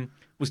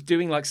 Was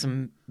doing like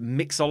some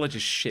mixologist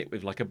shit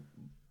with like a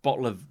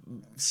bottle of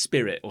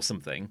spirit or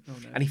something. Oh,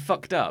 no. And he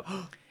fucked up.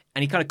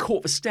 And he kind of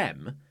caught the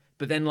stem,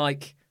 but then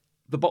like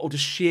the bottle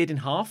just sheared in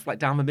half, like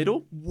down the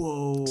middle.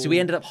 Whoa. So he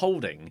ended up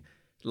holding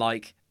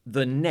like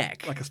the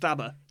neck. Like a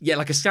stabber. Yeah,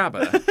 like a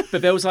stabber.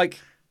 But there was like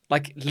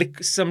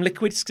some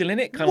liquid still in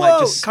it, kind of Whoa, like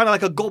just kind of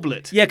like a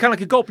goblet. yeah, kind of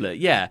like a goblet,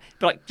 yeah,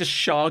 but like just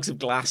shards of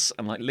glass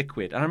and like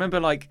liquid. And I remember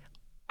like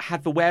I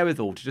had the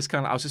wherewithal to just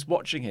kind of I was just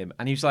watching him,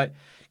 and he was like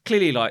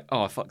clearly like,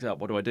 oh, I fucked up.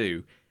 What do I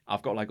do?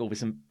 I've got like all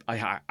this.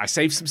 I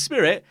saved some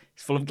spirit.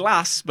 It's full of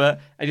glass, but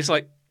I just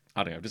like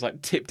I don't know, just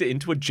like tipped it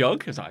into a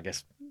jug. I was like, I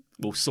guess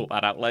we'll sort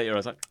that out later. I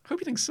was like, hope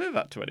you didn't serve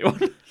that to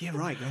anyone. Yeah,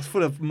 right. It's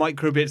full of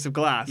micro bits of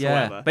glass or Yeah,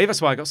 whatever. maybe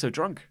that's why I got so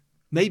drunk.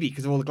 Maybe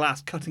because of all the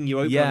glass cutting you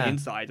open on Yeah. the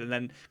inside. And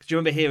then, because you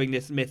remember hearing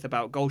this myth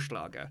about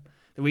Goldschlager?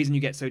 The reason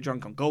you get so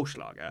drunk on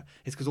Goldschlager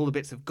is because all the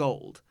bits of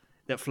gold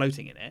that are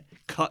floating in it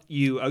cut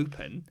you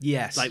open.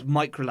 Yes. Like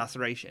micro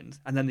lacerations.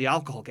 And then the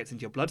alcohol gets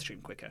into your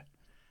bloodstream quicker.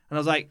 And I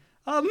was like,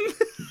 Yeah.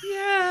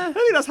 I don't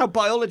think that's how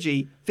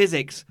biology,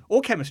 physics,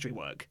 or chemistry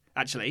work,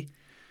 actually.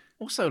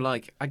 Also,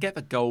 like, I get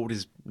that gold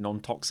is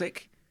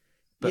non-toxic,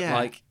 but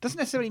like, doesn't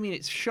necessarily mean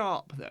it's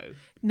sharp, though.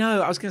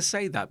 no, I was going to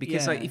say that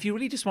because like, Yeah. if you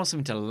really just want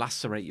something to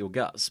lacerate your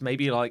guts,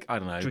 maybe like, I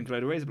don't know. Drink a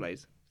load of razor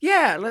blades.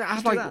 Yeah,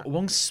 have do like that.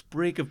 one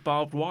sprig of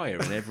barbed wire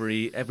in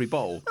every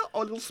bowl. Oh,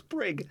 a little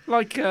sprig.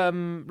 Like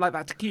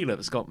that tequila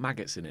that's got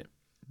maggots in it.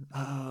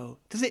 Oh.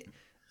 Does it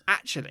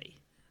actually?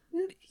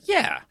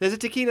 Yeah. There's a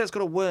tequila that's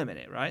got a worm in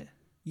it, right?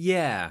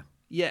 Yeah.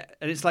 Yeah,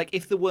 and it's like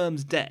if the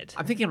worm's dead.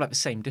 I'm thinking of like the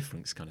same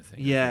difference kind of thing.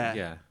 I Yeah. think.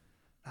 Yeah.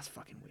 That's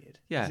fucking weird.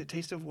 Yeah. Does it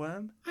taste of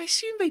worm? I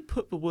assume they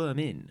put the worm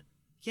in.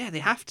 Yeah, they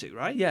have to,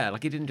 right? Yeah,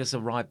 like it didn't just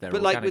arrive there.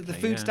 But like with the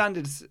organically, food yeah.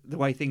 standards the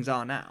way things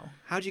are now,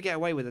 how do you get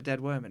away with a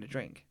dead worm in a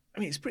drink? I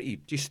mean, it's pretty.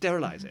 Do you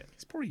sterilize it?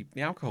 It's probably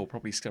the alcohol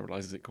probably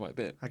sterilizes it quite a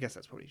bit. I guess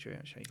that's probably true,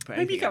 actually. Put Maybe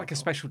you anything get in like a alcohol.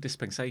 special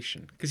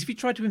dispensation because if you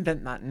tried to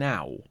invent that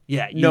now,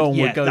 Yeah, no one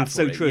would go that's for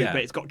so it, true. yeah.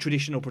 But it's got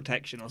traditional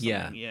protection or something.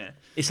 Yeah. Yeah.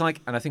 it's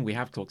like, and I think we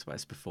have talked about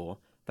this before.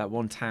 That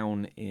one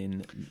town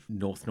in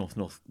North With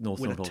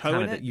a toe in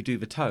Canada, it? you do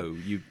the toe.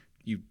 You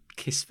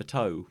kiss the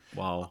toe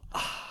while.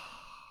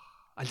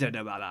 I don't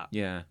know about that.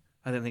 Yeah,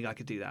 I don't think I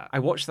could do that. I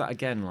watched that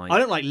again. Like I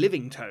don't like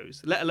living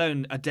toes, let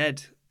alone a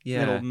dead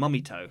Yeah. little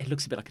mummy toe. it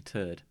looks a bit like a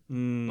turd,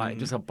 like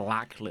just a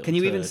black little. Can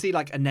you even turd. see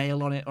like a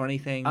nail on it or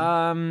anything?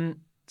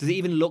 Does it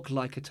even look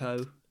like a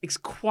toe? It's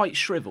quite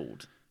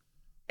shriveled.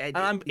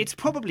 And it's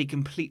probably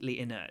completely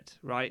inert,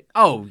 right?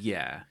 Oh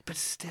yeah, But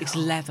still, it's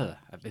leather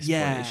at this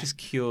Yeah. point. It's just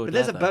cured. But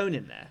there's a leather. bone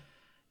in there.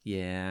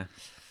 Yeah,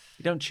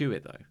 you don't chew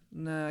it though.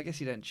 No, I guess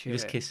you don't chew You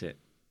just it. kiss it,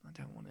 I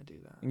don't want to do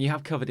that. and you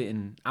have covered it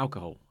in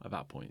alcohol at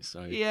that point.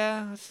 So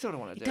Yeah, I still don't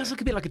want to do it does it.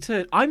 look a bit like a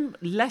turd. I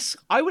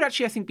would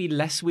actually, I think, be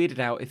less weirded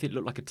out if it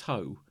looked like a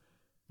toe.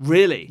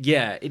 Really?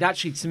 Yeah, it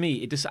actually, to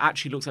me, it just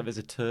actually looks like there's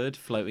a turd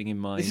floating in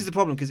my. This is the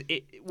problem because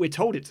we're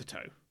told it's a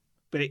toe,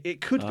 but it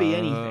could be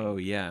anything, Oh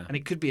yeah, and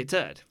it could be a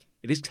turd.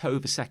 it is toe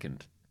the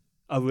second.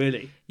 Oh,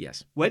 really?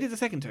 Yes, Where did the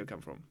second toe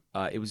come from?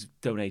 it was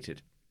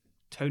donated.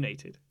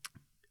 Tonated.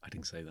 I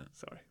didn't say that.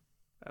 Sorry,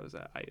 that was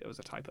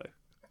a typo.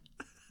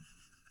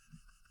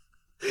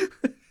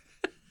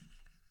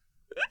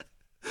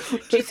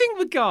 Do you think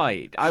the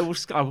guy? I will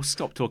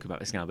stop talking about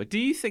this now. But do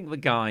you think the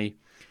guy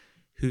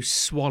who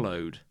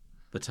swallowed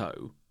the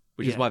toe,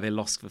 which is Yeah. why they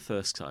lost the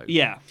first toe,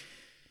 Yeah.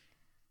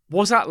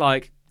 was that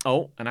like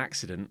an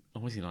accident,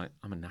 or was he like,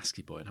 I'm a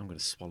nasty boy and I'm going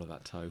to swallow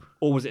that toe?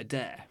 Or was it a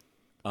dare?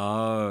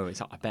 Oh,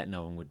 it's like, I bet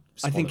no one would.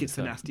 I think swallow it's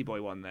the toe. nasty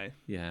boy one though.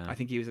 Yeah. I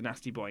think he was a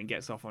nasty boy and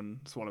gets off on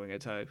swallowing a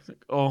toe.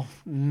 Oh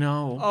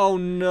no. Oh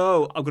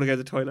no! I've got to go to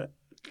the toilet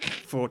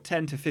for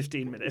 10 to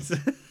 15 minutes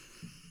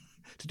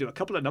to do a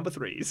couple of number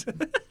threes.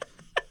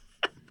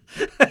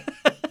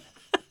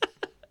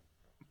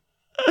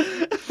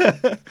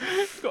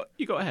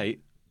 You got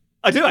hate.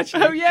 I do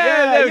actually. Oh,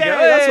 yeah, there we go.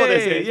 That's what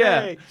this Hey, is.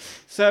 yeah. Yay.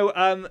 So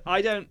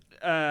I don't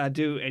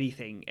do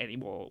anything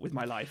anymore with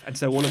my life, and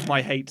so all of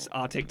my hates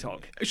are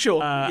TikTok. Sure.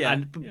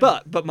 Yeah.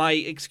 But my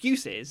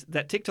excuse is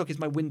that TikTok is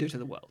my window to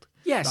the world.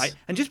 Yes. Right?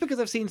 And just because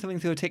I've seen something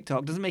through a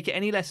TikTok doesn't make it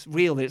any less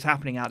real that it's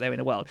happening out there in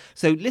the world.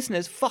 So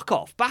listeners, fuck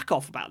off. Back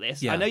off about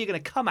this. Yeah. I know you're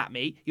going to come at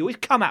me. You always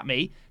come at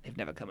me. They've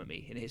never come at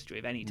me in the history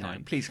of any No,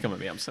 time. please come at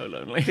me. I'm so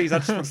lonely. Please, I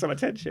just want some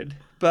attention.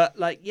 But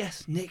like,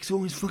 yes, Nick's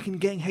always fucking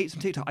getting hates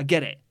on TikTok. I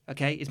get it.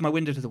 Okay, it's my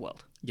window to the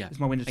world. Yeah. It's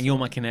my window. And you're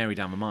my canary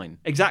down the mine.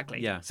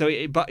 Exactly. Yeah. So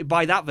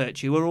by that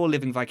virtue, we're all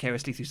living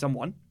vicariously through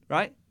someone,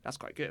 right? That's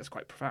quite good. That's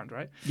quite profound,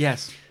 right?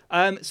 Yes.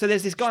 So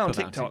there's this guy on put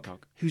that on TikTok,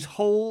 TikTok. whose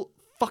whole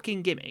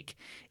fucking gimmick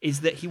is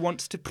that he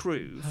wants to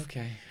prove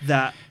Okay.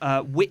 that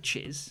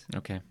witches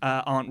Okay.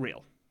 aren't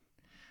real,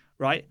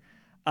 right?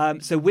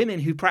 So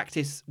women who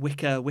practice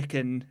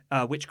Wiccan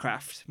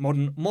witchcraft,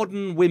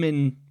 modern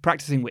women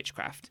practicing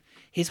witchcraft,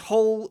 his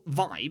whole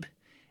vibe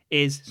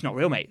is it's not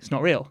real, mate. It's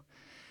not real.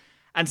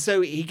 And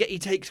so he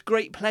takes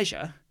great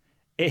pleasure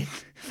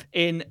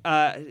in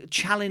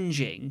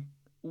challenging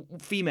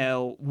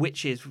female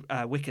witches,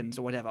 Wiccans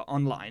or whatever,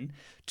 online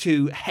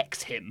to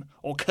hex him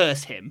or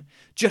curse him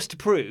just to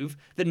prove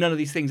that none of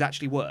these things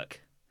actually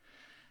work.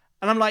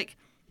 And I'm like,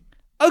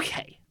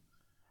 okay,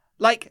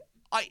 like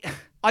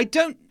I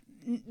don't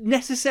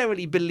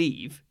necessarily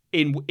believe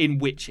in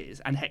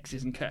witches and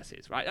hexes and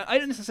curses, right? I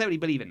don't necessarily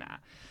believe in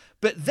that,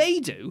 but they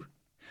do.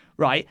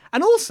 Right,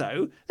 and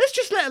also let's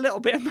just let a little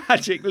bit of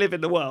magic live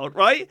in the world,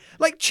 right?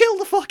 Like, chill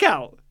the fuck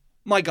out,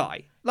 my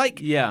guy. Like,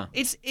 Yeah.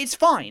 it's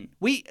fine.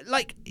 We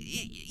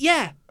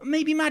yeah,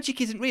 maybe magic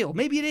isn't real,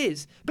 maybe it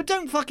is, but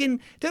don't fucking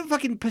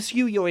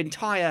pursue your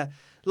entire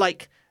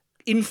like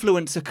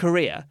influencer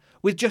career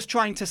with just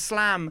trying to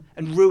slam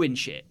and ruin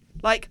shit.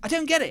 Like, I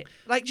don't get it.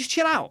 Like, just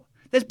chill out.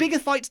 There's bigger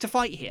fights to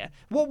fight here.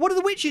 What are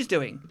the witches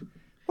doing?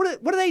 What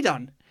have they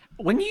done?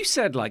 When you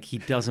said like he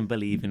doesn't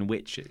believe in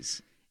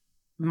witches,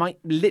 my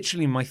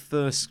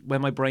first where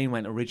my brain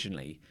went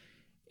originally,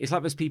 it's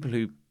like those people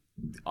who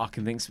are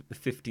convinced that the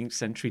 15th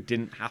century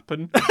didn't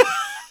happen.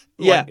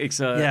 It's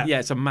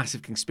a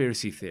massive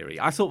conspiracy theory.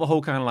 I thought the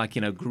whole kind of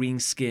like, green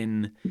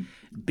skin,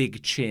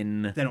 big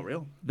chin. They're not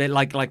real. They're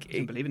like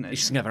don't believe in it. It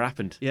just never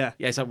happened. Yeah.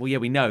 Yeah. It's like, well, yeah,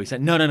 we know. It's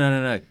like,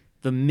 no.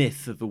 The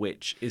myth of the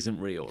witch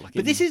isn't real.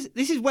 But this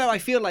is where I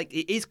feel like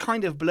it is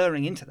kind of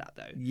blurring into that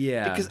though.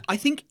 Yeah. Because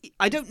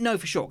I don't know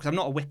for sure because I'm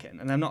not a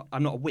Wiccan and I'm not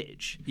a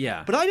witch.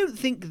 Yeah. But I don't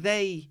think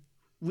they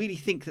really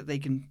think that they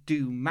can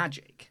do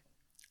magic.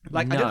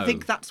 Like No. I don't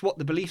think that's what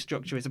the belief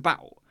structure is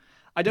about.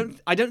 I don't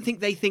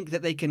think they think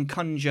that they can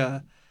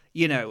conjure,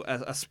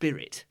 a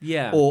spirit,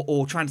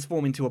 or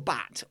transform into a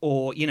bat,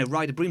 or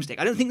ride a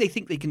broomstick. I don't think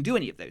they can do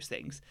any of those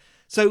things.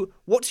 So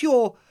what's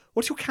your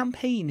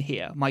campaign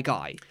here, my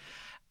guy?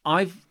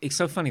 It's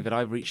so funny that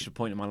I've reached a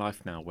point in my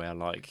life now where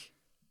like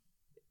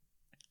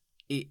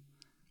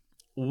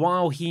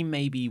while he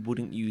maybe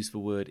wouldn't use the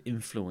word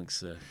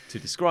influencer to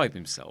describe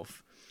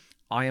himself,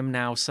 I am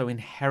now so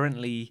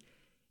inherently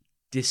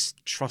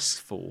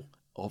distrustful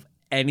of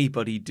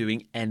anybody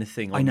doing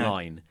anything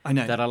online. I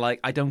know. That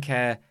I don't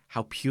care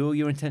how pure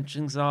your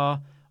intentions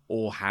are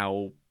or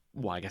how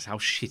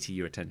shitty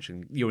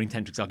your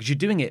intentions are because you're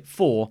doing it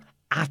for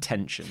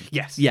attention.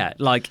 Yes. Yeah,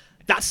 like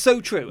that's so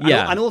true.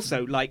 Yeah. And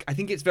also, like, I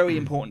think it's very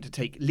important to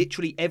take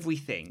literally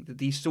everything that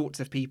these sorts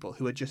of people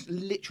who are just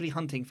literally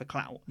hunting for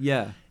clout,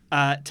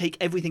 take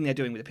everything they're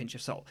doing with a pinch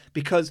of salt.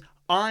 Because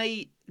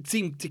I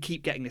seem to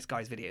keep getting this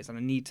guy's videos and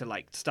I need to,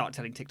 like, start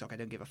telling TikTok I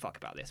don't give a fuck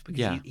about this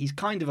because he's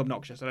kind of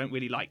obnoxious. I don't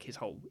really like his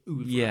whole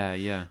oeuvre.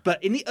 Yeah.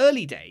 But in the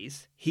early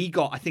days, he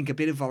got, I think, a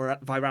bit of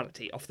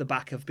virality off the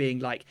back of being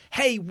like,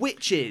 hey,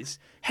 witches,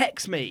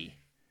 hex me.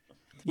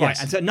 Yes.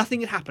 Right, and so nothing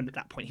had happened at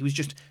that point. He was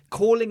just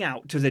calling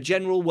out to the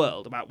general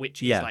world about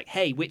witches, like,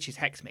 hey, witches,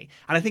 hex me.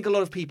 And I think a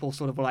lot of people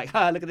sort of were like,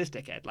 look at this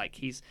dickhead. Like,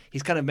 he's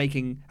kind of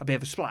making a bit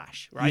of a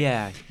splash, right?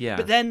 Yeah.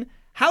 But then,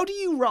 how do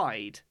you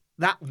ride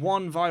that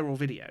one viral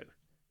video,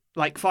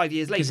 like 5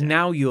 years later? Because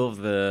now you're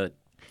the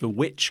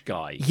witch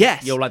guy.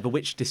 Yes. You're like the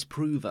witch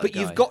disprover But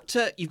guy. you've got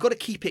to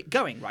keep it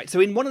going, right?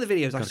 So in one of the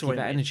videos I saw keep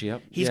that energy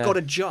up. He's got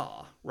a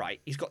jar, right?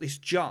 He's got this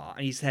jar,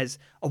 and he says,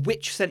 a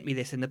witch sent me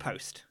this in the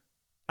post.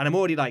 And I'm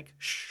already like,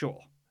 sure.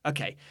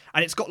 Okay.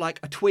 And it's got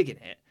like a twig in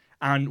it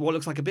and what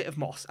looks like a bit of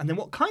moss and then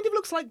what kind of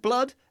looks like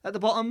blood at the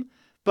bottom,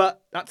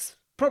 but that's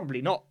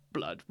probably not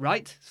blood,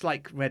 right? It's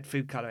like red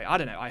food coloring. I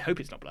don't know. I hope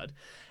it's not blood.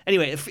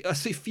 Anyway, a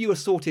few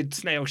assorted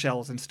snail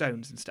shells and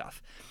stones and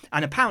stuff.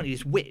 And apparently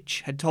this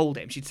witch had told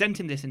him, she'd sent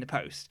him this in the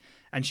post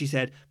and she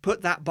said,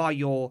 put that by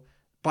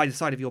the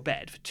side of your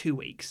bed for 2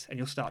 weeks and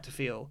you'll start to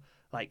feel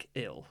like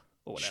ill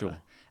or whatever. Sure.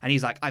 And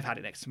he's like, I've had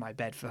it next to my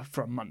bed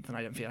for a month and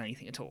I don't feel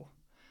anything at all.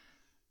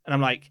 And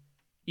I'm like,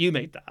 you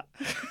made that.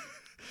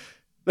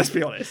 Let's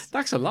be honest.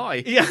 That's a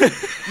lie. Yeah.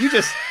 You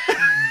just...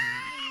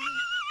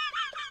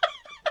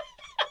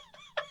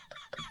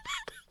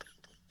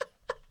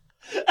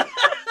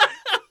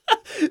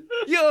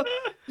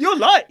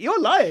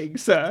 You're lying,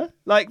 sir.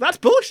 Like, that's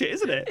bullshit,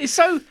 isn't it? It's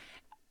so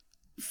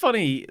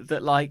funny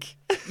that like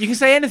you can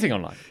say anything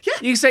online. Yeah.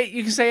 You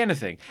can say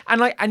anything.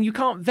 And you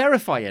can't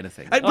verify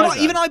anything. But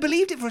even I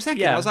believed it for a second.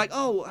 Yeah. I was like,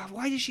 oh,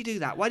 why did she do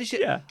that? Why did she...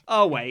 Yeah.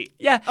 Oh, wait.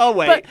 Yeah. Oh,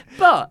 wait.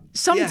 But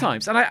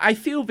sometimes, and I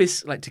feel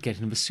this, like, to get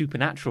into the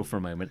supernatural for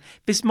a moment,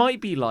 this might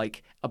be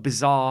like a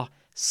bizarre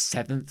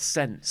seventh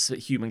sense that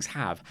humans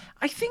have.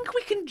 I think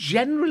we can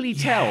generally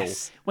tell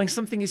when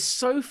something is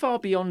so far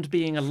beyond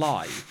being a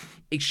lie,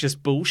 it's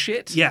just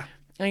bullshit. Yeah.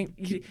 I mean,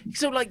 you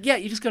just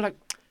go like,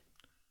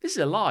 this is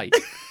a lie.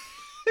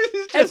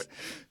 It's just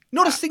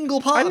not a single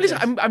part of it.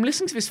 I'm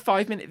listening to this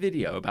 5-minute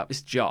video about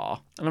this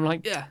jar, and I'm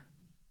like, Yeah.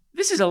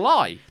 this is a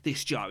lie.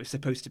 This jar is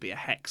supposed to be a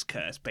hex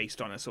curse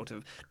based on a sort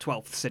of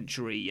 12th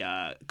century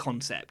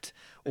concept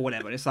or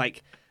whatever. And it's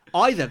like,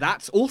 either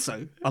that's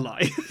also a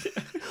lie,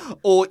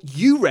 or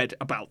you read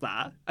about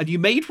that and you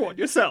made one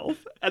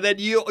yourself, and then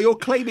you're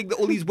claiming that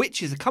all these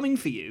witches are coming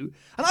for you,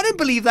 and I don't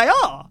believe they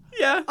are.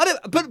 Yeah. I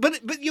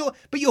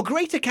don't. But your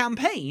greater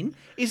campaign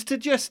is to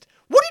just,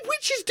 what did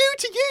witches do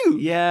to you?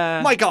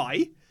 Yeah. My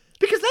guy.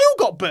 Because they all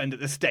got burned at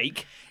the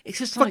stake. It's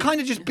just for kind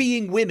of just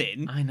being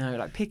women. I know,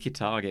 like, pick your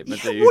target, my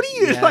dude. What are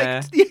you,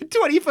 like,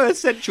 21st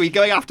century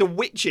going after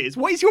witches?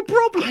 What is your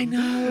problem? I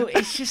know.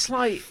 It's just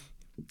like,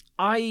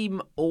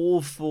 I'm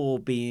all for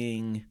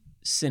being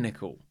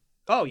cynical.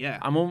 Oh, yeah.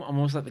 I'm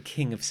almost like the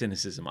king of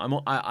cynicism.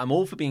 I'm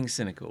all for being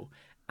cynical.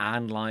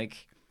 And,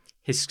 like,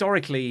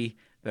 historically,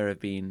 there have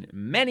been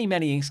many,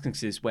 many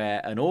instances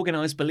where an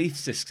organized belief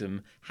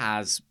system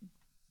has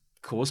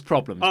caused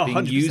problems, being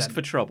 100%. used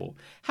for trouble.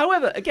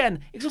 However,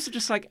 again, it's also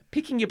just like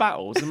picking your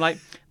battles. And like,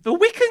 the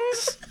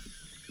Wiccans,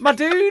 my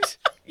dude,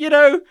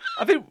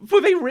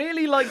 were they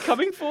really like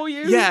coming for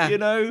you?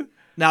 Yeah.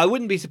 Now, I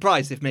wouldn't be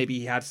surprised if maybe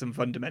he had some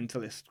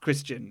fundamentalist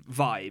Christian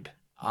vibe to him.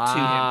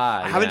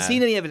 I haven't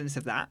seen any evidence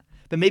of that,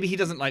 but maybe he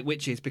doesn't like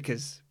witches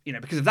because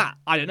of that.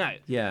 I don't know.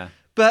 Yeah.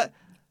 But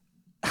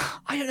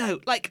I don't know.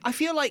 Like, I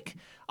feel like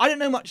I don't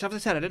know much. As I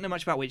said, I don't know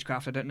much about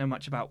witchcraft. I don't know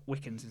much about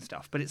Wiccans and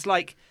stuff. But it's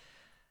like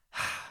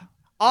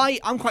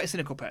I'm quite a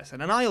cynical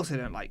person, and I also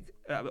don't like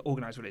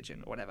organised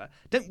religion or whatever.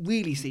 Don't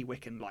really see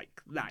Wiccan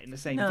like that in the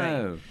same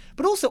vein.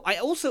 But also, I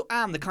also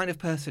am the kind of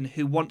person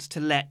who wants to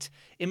let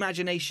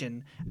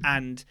imagination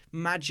and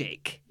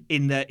magic,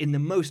 in the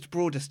most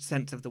broadest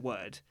sense of the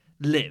word,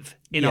 live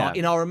in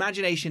our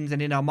imaginations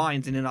and in our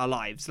minds and in our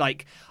lives.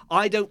 Like,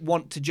 I don't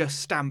want to just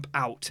stamp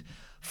out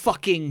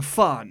fucking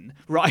fun,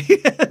 right?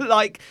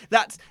 Like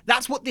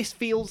that's what this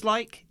feels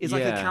like. Is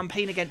like a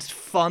campaign against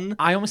fun.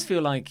 I almost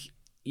feel like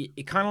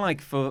it kind of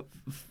like for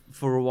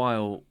a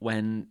while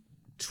when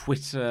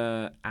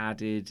Twitter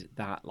added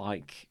that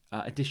like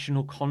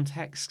additional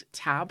context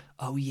tab.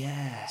 Oh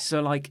yeah.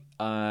 So like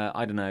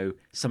I don't know,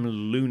 some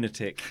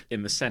lunatic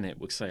in the Senate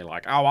would say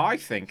like, "Oh, I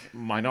think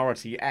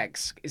Minority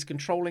X is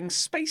controlling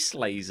space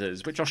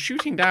lasers, which are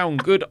shooting down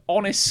good,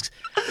 honest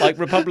like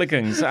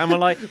Republicans." And we're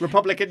like,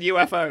 Republican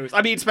UFOs.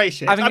 I mean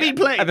spaceships. I mean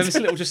planes. And then this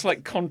little just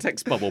like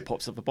context bubble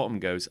pops up the bottom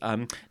and goes,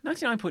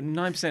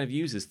 99.9% of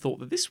users thought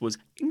that this was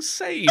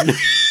insane.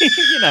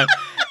 You know,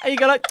 and you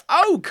go like,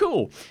 "Oh,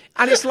 cool."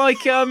 And it's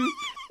like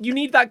you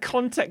need that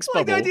context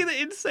bubble. The idea that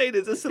insane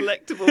is a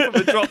selectable from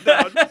a drop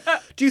down.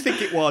 Do you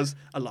think it was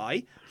a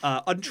lie,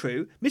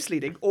 untrue,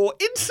 misleading, or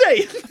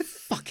insane?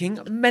 Fucking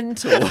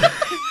mental.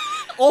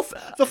 Off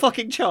the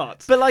fucking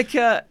charts. But like,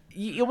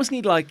 you almost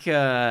need like,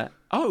 a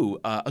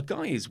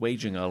guy is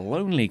waging a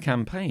lonely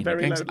campaign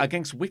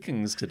against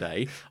Wiccans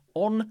today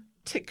on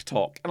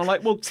TikTok, and I'm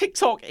like, well,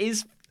 TikTok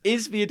is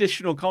the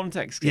additional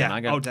context. Yeah. And I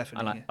go,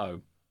 definitely. I'm like,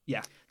 oh.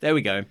 Yeah. There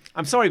we go.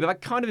 I'm sorry, but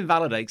that kind of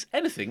invalidates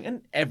anything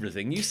and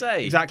everything you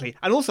say. Exactly.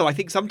 And also, I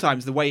think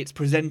sometimes the way it's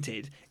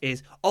presented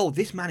is, oh,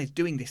 this man is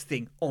doing this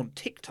thing on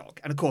TikTok.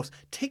 And of course,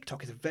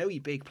 TikTok is a very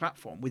big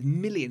platform with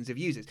millions of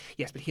users.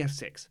 Yes, but he has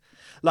 6.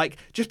 Like,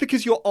 just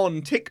because you're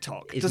on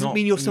TikTok doesn't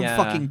mean you're some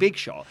fucking big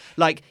shot.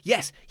 Like,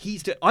 yes,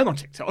 I'm on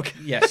TikTok.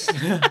 Yes.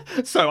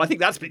 So I think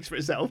that speaks for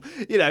itself,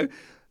 you know.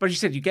 But as you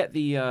said, you get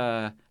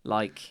the,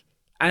 like...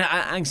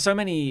 And so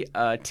many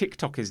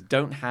TikTokers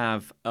don't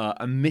have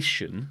a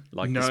mission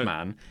like this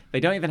man. They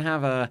don't even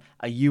have a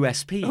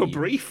USP. A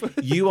brief.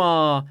 You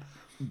are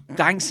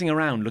dancing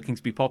around looking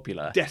to be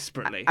popular.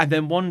 Desperately. And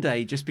then one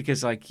day, just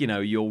because, like, you know,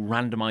 your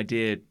random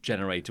idea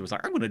generator was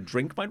like, I'm going to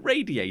drink my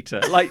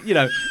radiator. Like, you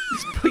know,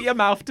 just put your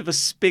mouth to the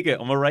spigot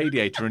on a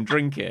radiator and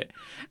drink it.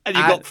 And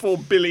you got 4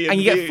 billion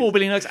And you views. get 4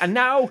 billion likes. And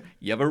now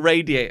you have a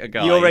radiator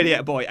guy. You're a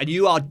radiator boy. And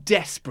you are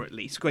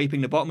desperately scraping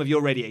the bottom of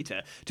your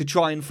radiator to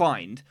try and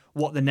find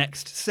what the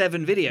next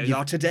 7 videos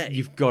are today.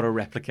 You've got to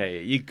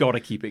replicate it. You've got to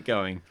keep it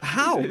going.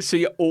 How? So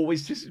you're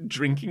always just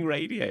drinking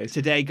radiators.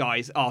 Today,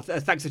 guys,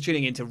 thanks for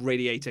tuning in to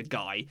Radiator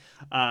Guy.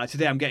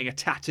 Today I'm getting a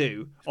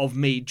tattoo of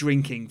me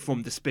drinking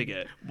from the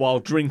spigot. While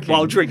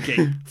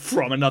drinking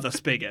from another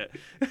spigot.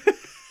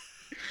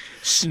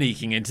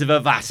 Sneaking into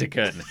the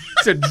Vatican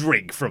to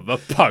drink from the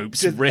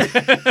Pope's radiator.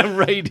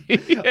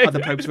 Are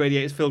the Pope's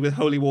radiators filled with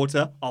holy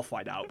water? I'll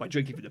find out by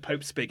drinking from the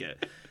Pope's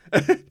spigot.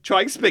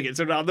 Trying spigots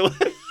around the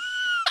world.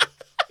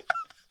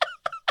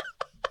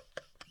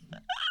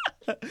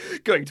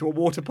 Going to a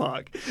water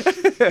park.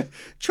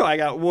 Trying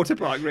out water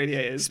park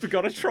radiators. We've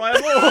got to try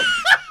them all.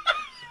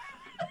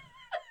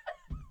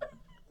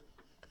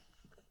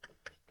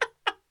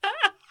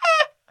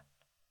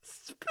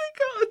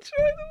 Spigotta,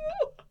 try them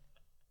all.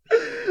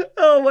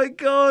 Oh my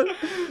god.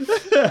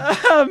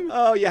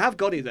 Oh, you have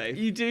got it though.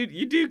 You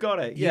do got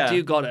it. Yeah. You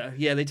do got it.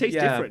 Yeah, they taste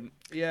different.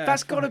 Yeah.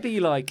 That's got to be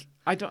like,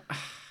 I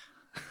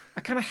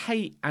kind of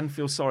hate and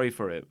feel sorry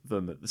for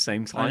them at the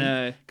same time. I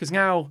know. Because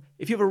now,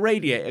 if you have a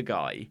radiator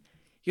guy,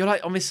 you're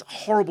like on this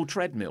horrible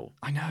treadmill.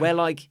 I know. Where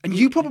like, and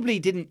you probably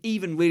didn't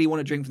even really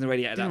want to drink from the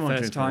radiator that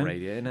first time.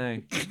 Radiator,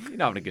 no. You're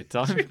not having a good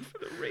time. Drink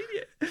from the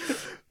radiator.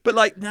 But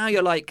like now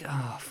you're like,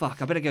 oh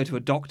fuck, I better go to a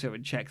doctor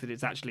and check that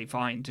it's actually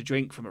fine to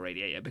drink from a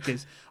radiator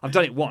because I've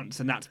done it once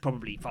and that's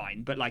probably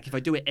fine. But like if I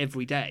do it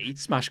every day,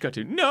 smash cut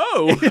to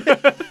no.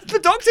 The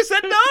doctor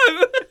said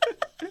no.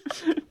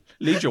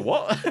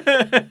 Legionnaires?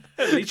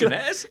 You're gonna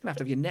have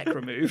to have your neck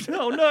removed.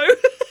 Oh no.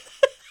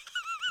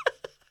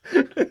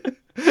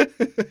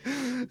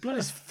 Blood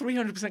is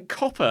 300%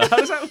 copper. How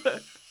does that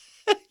work?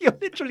 You're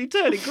literally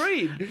turning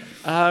green.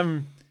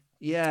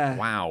 Yeah.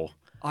 Wow.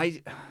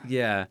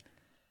 Yeah.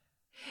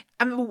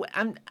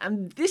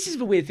 And this is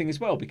the weird thing as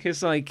well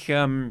because like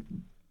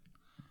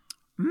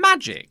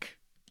magic.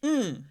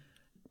 Yes,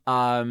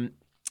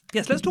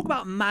 let's talk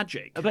about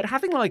magic. But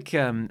having like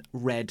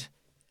read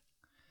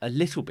a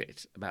little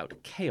bit about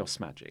chaos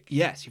magic.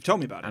 Yes, you've told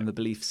me about it. And the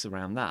beliefs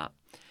around that.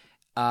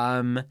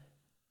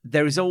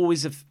 There is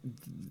always a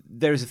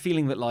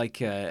feeling that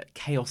like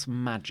chaos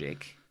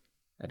magic.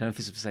 I don't know if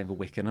it's the same for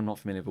Wiccan. I'm not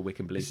familiar with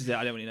Wiccan beliefs. This is it.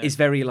 I don't really know. It's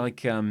very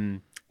like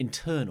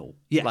internal.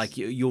 Yes. Like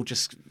you're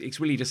just. It's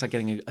really just like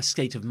getting a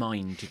state of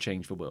mind to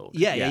change the world.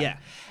 Yeah.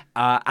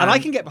 And I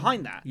can get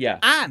behind that. Yeah.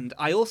 And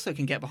I also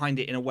can get behind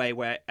it in a way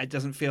where it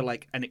doesn't feel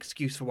like an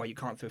excuse for why you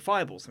can't throw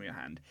fireballs from your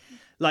hand.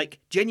 Like,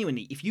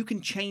 genuinely, if you can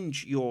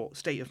change your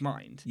state of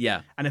mind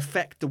Yeah. and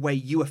affect the way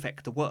you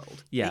affect the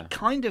world, Yeah. it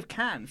kind of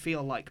can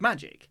feel like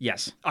magic.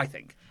 Yes. I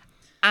think.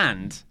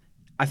 And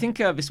I think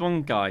this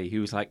one guy who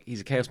was like,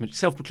 he's a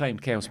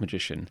self-proclaimed chaos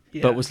magician,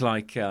 Yeah. but was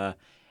like,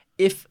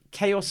 if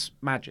chaos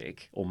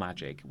magic or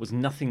magic was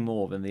nothing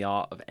more than the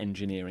art of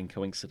engineering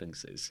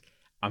coincidences,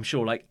 I'm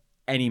sure like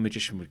any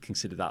magician would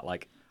consider that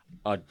like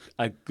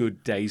a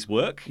good day's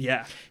work.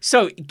 Yeah.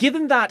 So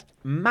given that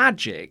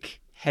magic,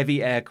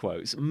 heavy air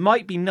quotes,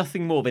 might be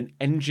nothing more than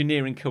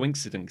engineering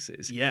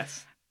coincidences,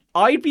 Yes.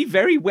 I'd be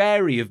very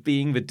wary of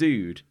being the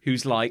dude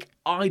who's like,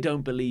 I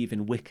don't believe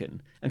in Wiccan.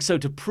 And so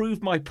to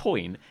prove my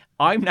point,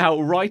 I'm now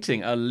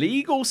writing a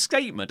legal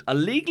statement, a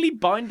legally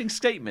binding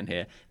statement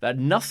here, that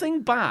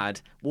nothing bad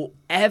will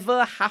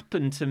ever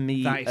happen to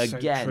me That is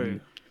again. so true.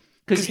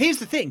 Because here's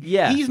the thing.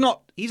 Yeah. He's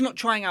not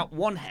trying out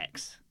one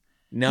hex.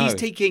 No. He's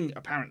taking,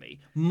 apparently,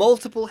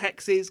 multiple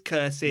hexes,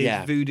 curses,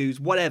 Yeah. voodoos,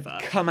 whatever.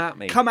 Come at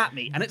me. Come at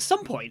me. And at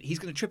some point, he's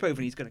going to trip over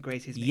and he's going to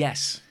graze his knee.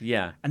 Yes.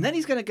 Yeah. And then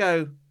he's going to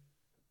go,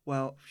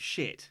 well,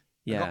 shit.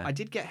 Yeah. I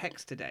did get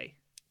hexed today.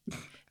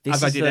 This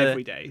as I is did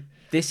every day.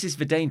 This is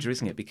the danger,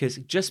 isn't it? Because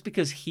just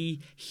because he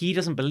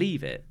doesn't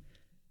believe it,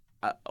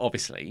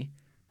 obviously,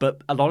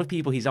 but a lot of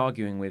people he's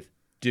arguing with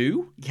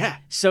do. Yeah.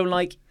 So,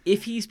 like,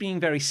 if he's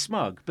being very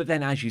smug, but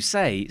then, as you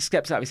say,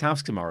 steps out of his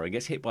house tomorrow,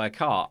 gets hit by a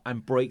car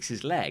and breaks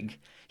his leg,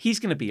 he's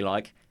going to be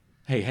like,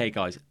 hey,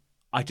 guys,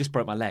 I just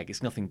broke my leg.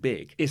 It's nothing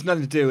big. It's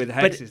nothing to do with the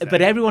hexes.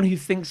 But everyone who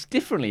thinks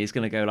differently is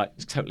going to go like,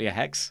 it's totally a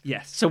hex.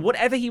 Yes. So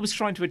whatever he was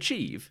trying to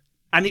achieve.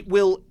 And it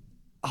will...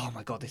 Oh,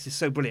 my God, this is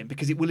so brilliant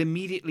because it will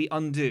immediately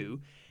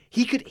undo...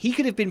 He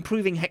could have been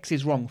proving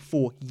hexes wrong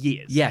for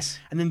years. Yes.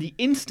 And then the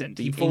instant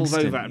he falls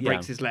over and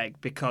breaks his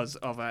leg because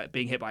of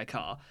being hit by a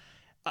car,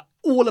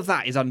 all of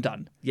that is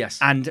undone. Yes.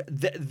 And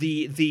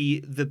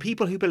the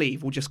people who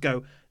believe will just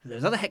go,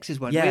 those other hexes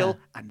weren't real,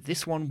 and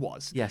this one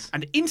was. Yes.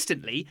 And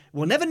instantly,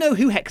 we'll never know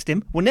who hexed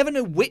him. We'll never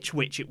know which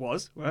witch it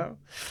was. Well,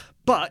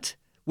 but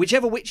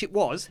whichever witch it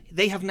was,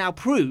 they have now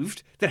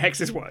proved that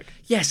hexes work.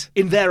 Yes.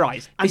 In their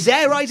eyes. And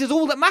their eyes is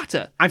all that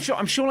matter. I'm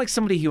sure like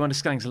somebody who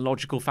understands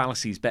logical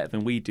fallacies better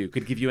than we do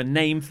could give you a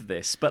name for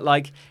this. But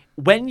like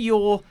when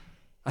you're...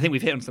 I think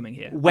we've hit on something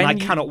here. And I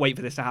cannot wait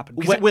for this to happen.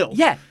 Because it will.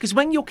 Yeah, because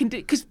when you're...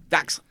 Because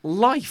that's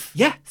life.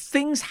 Yeah.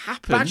 Things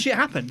happen. Bad shit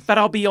happens. That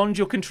are beyond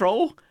your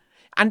control.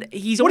 And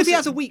he's What if he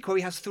has a week where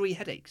he has 3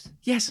 headaches?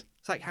 Yes.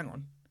 It's like, hang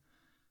on.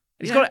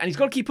 And he's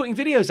got to keep putting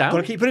videos out. Got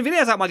to keep putting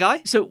videos out, my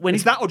guy. So when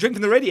it's that or drink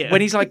from the radiator.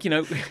 When he's like,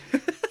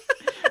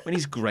 when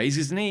he's grazed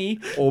his knee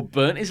or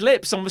burnt his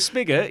lips on the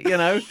spigot,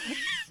 turn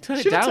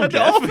it down,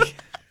 Jeff.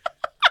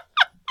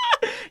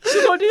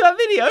 Still got to do that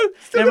video.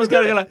 Everyone's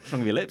going to go like, what's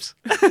wrong with your lips?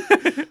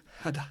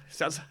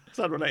 Sounds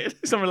unrelated.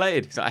 It's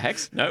unrelated. Is that a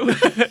hex? No.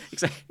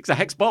 It's a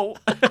hex bolt.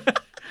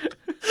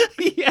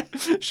 Yeah.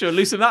 Sure,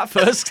 loosen that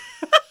first.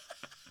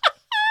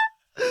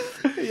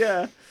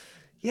 Yeah.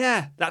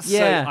 Yeah. That's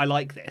so... I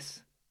like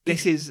this.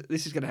 This is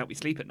going to help me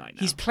sleep at night now.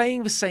 He's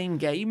playing the same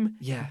game,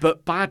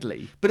 but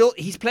badly. But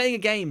he's playing a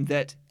game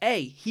that,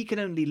 A, he can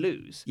only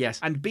lose. Yes.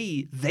 And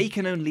B, they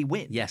can only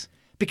win. Yes.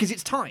 Because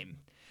it's time.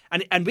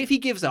 And if he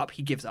gives up,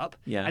 he gives up.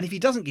 Yeah. And if he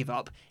doesn't give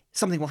up,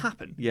 something will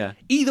happen. Yeah.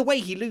 Either way,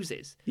 he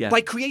loses. Yeah.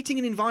 By creating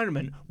an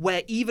environment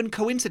where even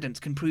coincidence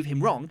can prove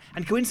him wrong,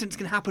 and coincidence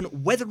can happen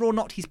whether or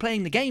not he's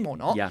playing the game or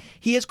not,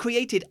 he has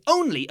created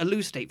only a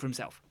lose state for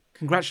himself.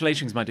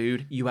 Congratulations, my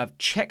dude. You have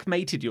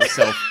checkmated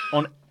yourself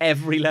on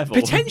every level.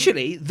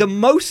 Potentially the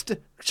most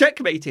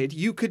checkmated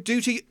you could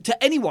do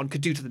to anyone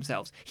could do to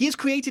themselves. He has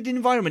created an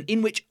environment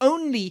in which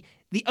the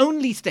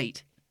only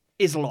state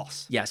is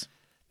loss. Yes.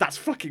 That's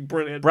fucking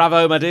brilliant.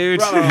 Bravo, my dude.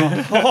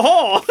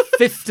 Bravo.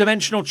 Fifth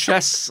dimensional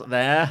chess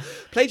there.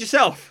 Played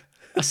yourself.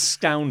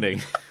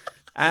 Astounding.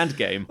 And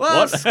game.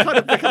 Well, what? That's kind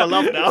of become a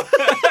love now.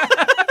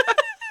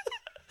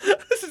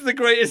 This is the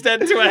greatest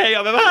end to a hate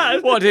I've ever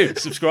had. What do?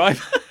 Subscribe.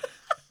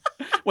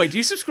 Wait, do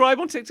you subscribe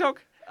on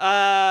TikTok?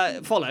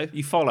 Follow.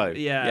 You follow?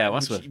 Yeah. Yeah, well,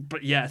 that's worth.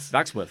 But yes.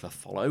 That's worth a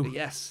follow.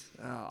 Yes.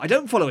 I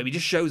don't follow him. He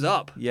just shows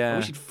up. Yeah. I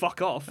wish he'd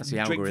fuck off. That's the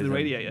and drink algorithm. from the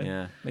radiator.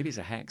 Yeah. Maybe it's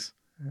a hex.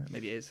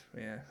 Maybe it is.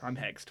 Yeah. I'm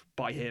hexed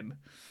by him.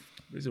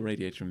 There's a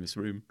radiator in this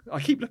room.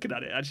 I keep looking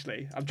at it,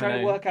 actually. I'm trying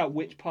to work out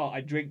which part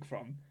I drink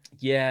from.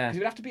 Yeah. Because it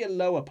would have to be a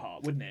lower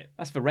part, wouldn't it?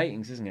 That's for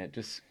ratings, isn't it?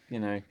 Just,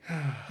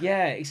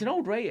 Yeah, it's an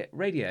old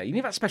radio. You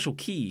need that special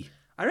key.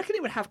 I reckon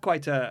it would have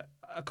quite a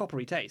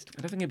coppery taste.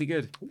 I don't think it'd be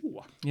good.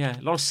 Ooh. Yeah,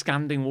 a lot of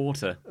standing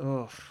water.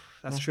 Oh,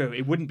 that's true.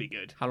 It wouldn't be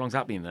good. How long's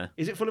that been there?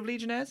 Is it full of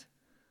Legionnaires?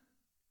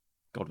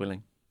 God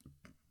willing.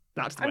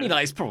 That's the I mean,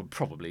 that is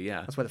probably,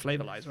 yeah. That's where the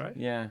flavour lies, right?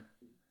 Yeah.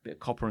 Bit of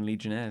copper and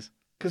Legionnaires.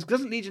 Because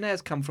doesn't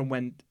Legionnaires come from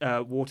when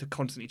water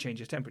constantly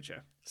changes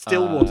temperature?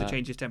 Still water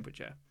changes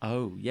temperature.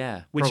 Oh,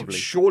 yeah. Which probably.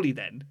 surely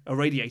then, a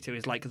radiator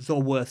is like the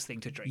worst thing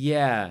to drink.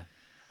 Yeah.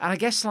 And I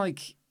guess,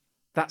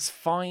 that's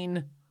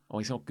fine. Oh,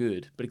 it's not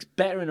good. But it's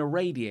better in a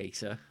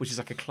radiator, which is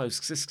like a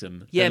closed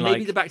system. Yeah, than,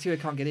 maybe the bacteria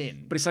can't get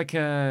in. But it's like,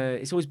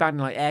 it's always bad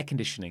in air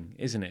conditioning,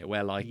 isn't it?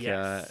 Where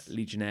Yes.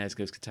 Legionnaires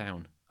goes to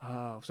town.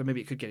 Oh, so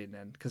maybe it could get in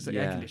then, because the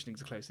air conditioning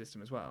is a closed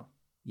system as well.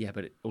 Yeah,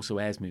 but it also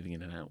air's moving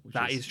in and out.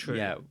 That is true.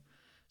 Yeah.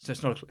 So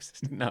it's not a closed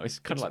system. No, it's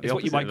kind of like the It's opposite.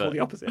 what you might call of the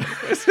it.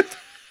 opposite.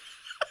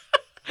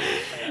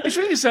 It's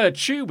really just a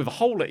tube with a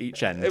hole at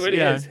each end. It really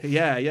is.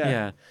 Yeah.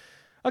 Yeah.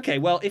 Okay,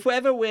 well, if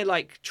ever we're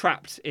like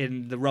trapped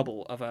in the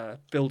rubble of a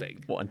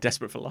building, What, and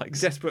desperate for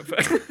likes? desperate for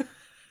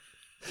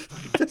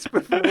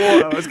desperate for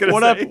water, I was going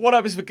to say. What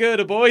up is for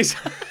Gerda, boys?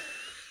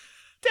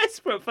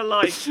 Desperate for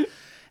life.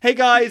 Hey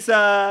guys,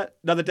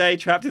 another day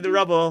trapped in the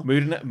rubble.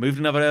 Moved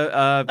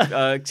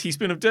another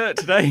teaspoon of dirt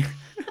today.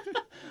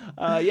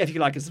 Yeah, if you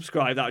could like and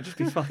subscribe, that would just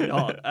be fucking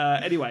hot.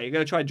 Anyway, you're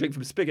going to try and drink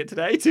from Spigot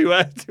today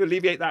to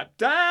alleviate that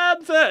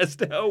damn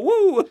thirst.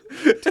 Woo!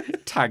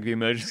 Tag the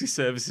emergency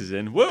services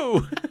in.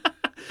 Woo!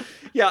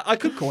 Yeah, I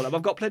could call them.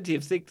 I've got plenty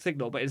of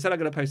signal, but instead I'm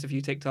going to post a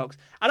few TikToks.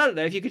 And I don't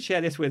know if you could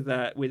share this with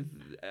ER.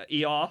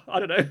 I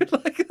don't know.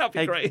 Like, that'd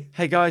be great.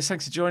 Hey guys,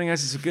 thanks for joining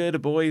us. It's Spigotta,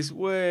 boys.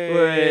 Way.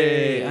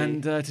 Way.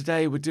 And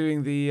today we're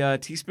doing the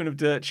teaspoon of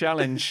dirt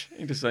challenge.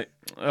 You just like,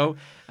 and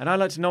I'd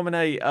like to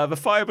nominate the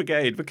fire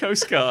brigade, the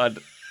Coast Guard,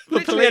 the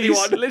Literally police,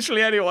 anyone.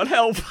 literally anyone.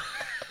 Help!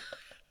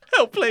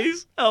 Help,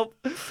 please! Help!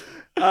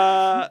 Get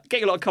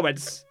a lot of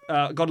comments.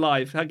 Gone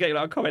live. Get a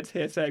lot of comments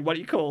here saying, why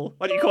don't you call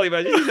the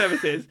emergency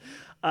services?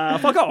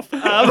 Fuck off.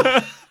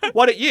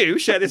 Why don't you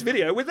share this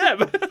video with them?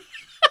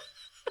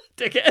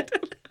 Dickhead.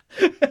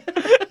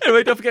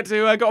 Anyway, don't forget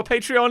to got a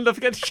Patreon. Don't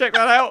forget to check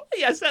that out.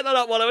 Yeah, set that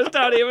up while I was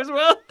down here as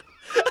well.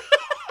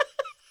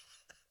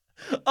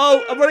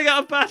 Oh, I'm running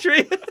out of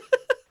battery.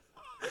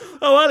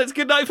 Oh, well, it's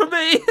good night for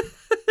me.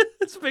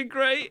 It's been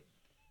great.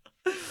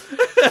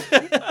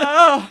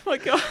 Oh my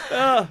god.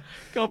 Oh,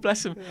 God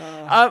bless him.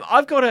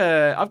 I've got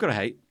a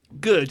hate.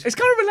 Good. It's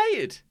kind of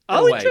related. in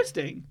Oh, a way.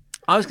 interesting.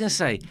 I was going to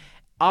say,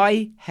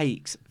 I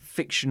hate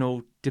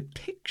fictional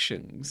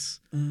depictions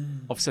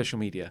of social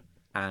media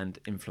and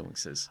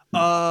influencers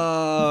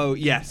Oh,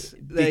 yes.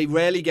 They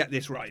rarely get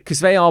this right. because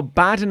they are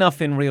bad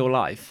enough in real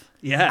life.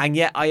 Yeah. And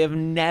yet I have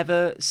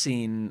never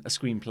seen a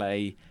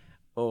screenplay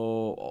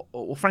or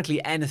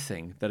frankly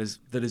anything that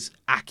has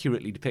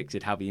accurately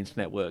depicted how the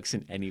internet works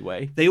in any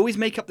way. They always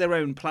make up their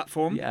own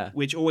platform, Yeah.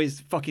 which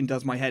always fucking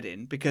does my head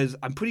in because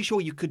I'm pretty sure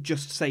you could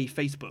just say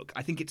Facebook.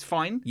 I think it's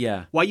fine.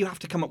 Yeah. Why you have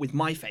to come up with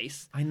my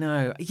face? I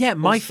know. Yeah,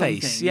 my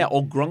face. something. Yeah,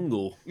 or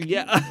Grungle.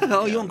 Yeah.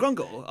 Oh, you're on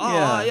Grungle. Oh,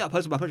 Yeah. yeah.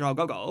 Post my picture on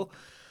Grungle.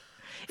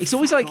 It's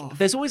always like off.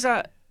 there's always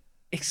a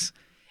it's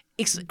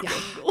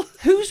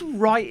who's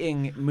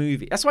writing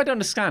movie? That's what I don't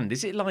understand.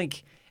 Is it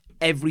like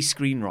every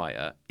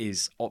screenwriter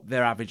is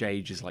their average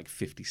age is like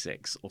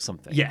 56 or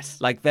something? Yes.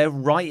 Like they're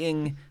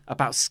writing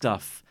about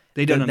stuff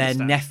They don't that their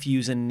understand.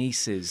 nephews and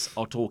nieces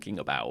are talking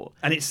about.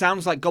 And it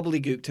sounds like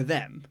gobbledygook to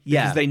them because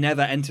Yeah. they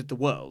never entered the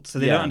world, so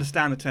they Yeah. don't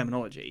understand the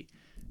terminology.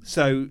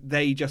 So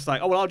they just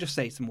like, oh well, I'll just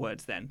say some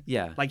words then.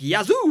 Yeah. Like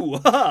Yazoo.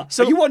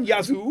 So you want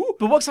Yazoo?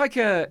 But what's like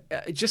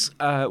let's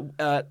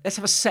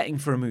have a setting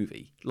for a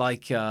movie,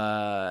 like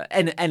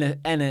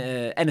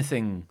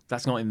anything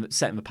that's not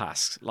set in the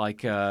past, like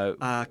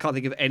Can't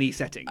think of any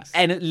settings.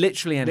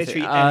 literally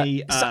anything.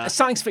 Literally any,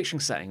 science fiction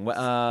setting.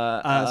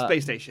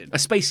 Space station. A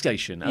space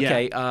station.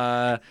 Okay.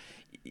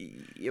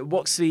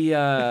 What's the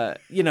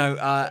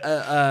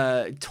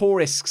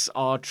tourists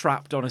are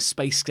trapped on a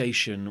space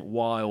station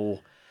while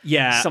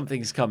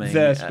something's coming.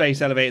 The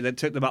space elevator that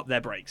took them up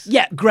their brakes.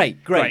 Yeah, great.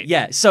 Right.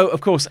 Yeah. So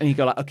of course, and you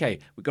go like, okay,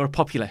 we've got a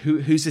popular.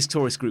 Who's this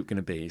tourist group going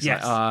to be? It's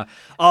Yes. like,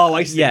 Oh,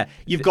 I see. yeah.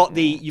 You've got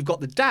the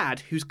dad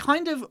who's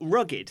kind of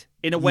rugged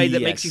in a way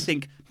that makes you Yes.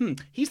 think,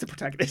 he's the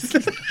protagonist.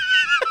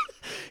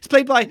 It's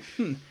played by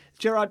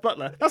Gerard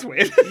Butler. That's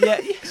weird.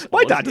 Yeah.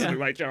 My dad doesn't look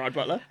like Gerard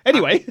Butler.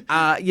 Anyway.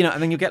 and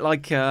then you get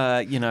like,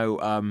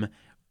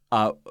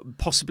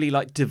 possibly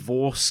like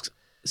divorced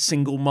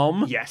single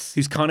mom. Yes.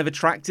 Who's kind of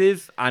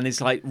attractive and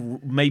is like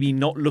maybe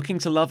not looking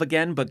to love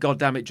again, but God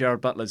damn it, Gerard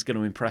Butler's going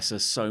to impress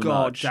us so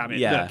God much. damn it.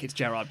 Yeah. Look, it's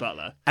Gerard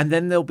Butler. And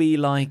then there'll be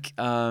like,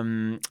 I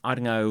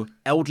don't know,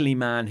 elderly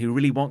man who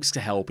really wants to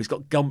help. He's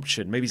got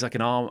gumption. Maybe he's like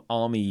an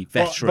army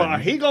veteran.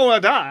 But he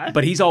gonna die.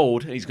 But he's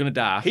old and he's going to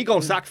die. He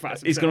gonna sacrifice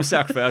himself. He's going to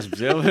sacrifice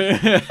himself.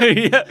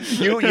 Yeah.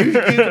 You can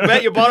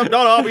bet your bottom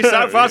dollar I'll be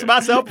sacrificing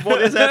myself before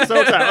this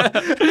episode's out.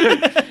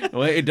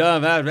 Well, he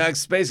done that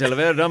space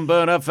elevator done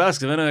burn up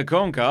faster than a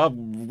corn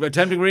cob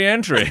attempting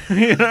re-entry.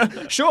 You know?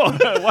 Sure.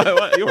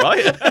 What, you're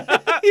right.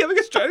 You having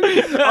a stroke?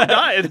 I'm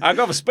dying. I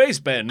got a space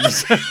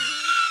bends. Where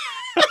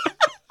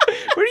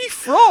are you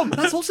from?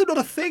 That's also not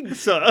a thing,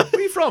 sir. Where are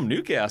you from?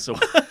 Newcastle.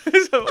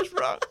 So what's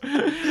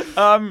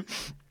wrong?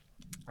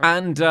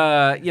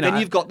 Then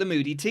you've got the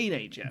moody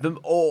teenager. I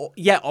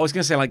was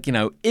going to say like,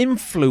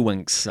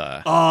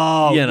 influencer.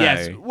 Oh, you know.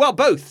 yes. Well,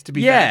 both, to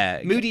be Yeah.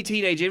 fair. Moody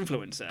teenage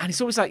influencer. And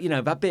it's always like,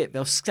 that bit,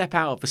 they'll step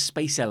out of the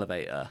space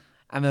elevator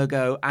and they'll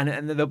go,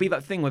 and there'll be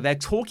that thing where they're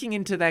talking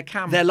into their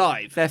camera. They're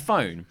live. Their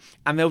phone.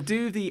 And they'll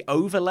do the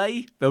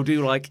overlay. They'll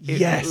do like...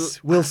 Yes,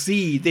 we'll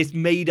see this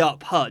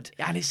made-up HUD.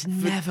 And it's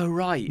never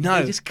right. No.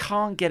 They just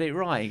can't get it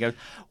right. He goes,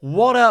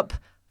 what up,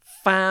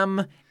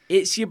 fam?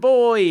 it's your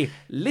boy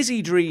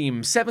Lizzie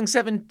Dream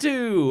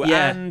 772,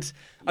 and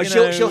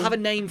she'll have a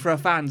name for her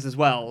fans as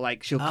well.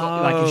 Like she'll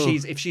like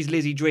if she's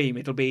Lizzie Dream,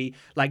 it'll be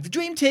like the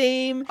Dream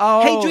Team.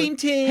 Hey Dream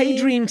Team. Hey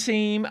Dream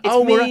Team.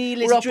 It's me,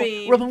 Lizzie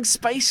Dream. We're up on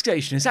Space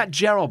Station. Is that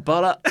Gerard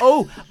Butler?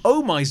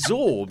 Oh my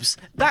Zorbs.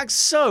 That's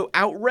so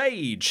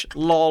outrage.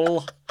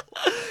 Lol.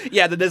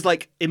 Yeah, then there's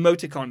like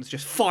emoticons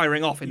just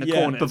firing off in the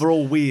corners. But they're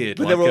all weird.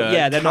 But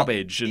like they're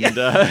cabbage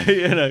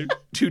and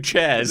 2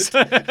 chairs. Two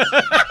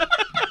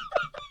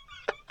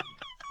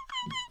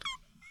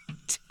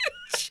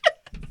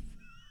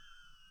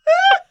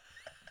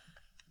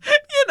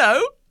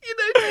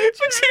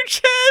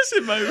chairs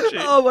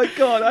emoji. Oh my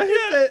god!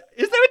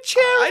 Is there a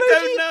chair emoji? I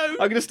don't know.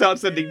 I'm gonna start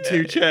sending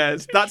 2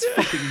 chairs. That's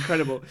fucking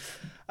incredible.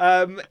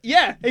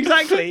 Yeah,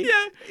 exactly.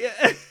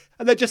 Yeah.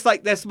 And they're just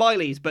like they're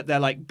smileys, but they're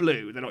like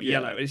blue. They're not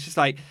yellow. It's just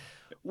like,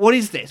 what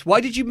is this? Why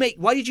did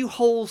you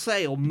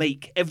wholesale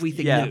make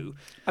everything new?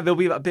 And there'll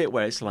be that bit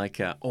where it's like,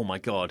 oh my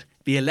god,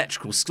 the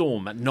electrical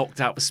storm that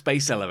knocked out the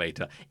space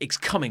elevator, it's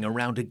coming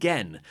around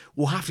again.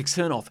 We'll have to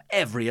turn off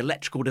every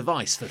electrical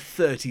device for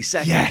 30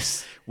 seconds.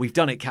 Yes. We've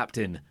done it,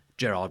 Captain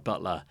Gerard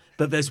Butler.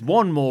 But there's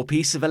one more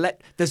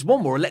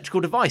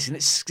electrical device and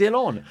it's still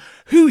on.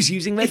 Who's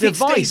using their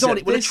device? If it stays on,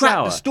 it will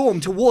attract the storm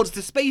towards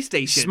the space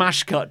station.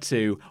 Smash cut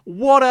to,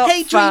 what up,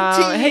 Hey Dream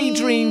Team! Hey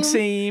Dream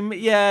Team.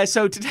 Yeah,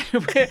 so today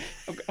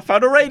I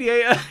found a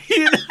radiator.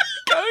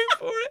 Going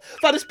for it.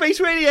 Found a space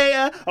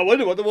radiator. I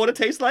wonder what the water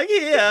tastes like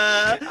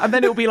here. And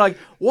then it'll be like,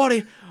 what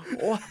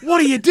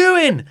are you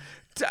doing?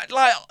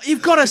 Like,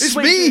 you've got to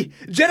switch. It's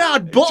me,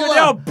 Gerard Butler.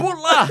 Gerard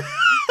Butler.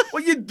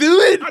 What are you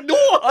doing? I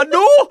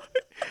know.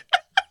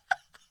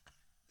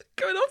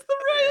 Going off the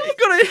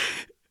rails.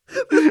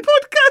 The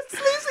podcast's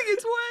losing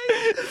its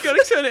way. You've got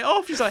to turn it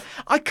off. He's like,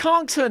 I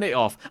can't turn it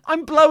off.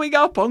 I'm blowing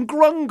up on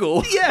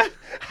Grungle. Yeah.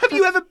 Have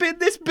you ever been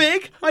this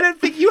big? I don't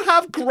think you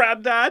have,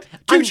 Grandad.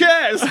 2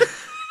 chairs.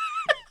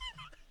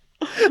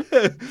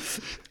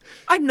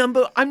 I'm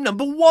number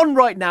 1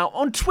 right now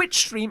on Twitch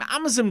stream,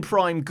 Amazon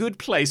Prime, Good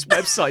Place,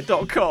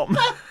 website.com.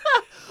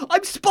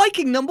 I'm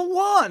spiking number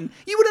 1.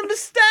 You would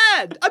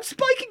understand. I'm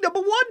spiking number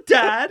 1,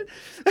 Dad.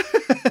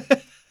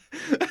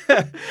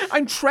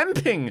 I'm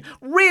tremping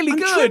really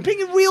good. I'm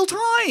tremping in real time.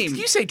 Did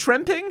you say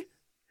tremping?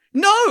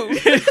 No.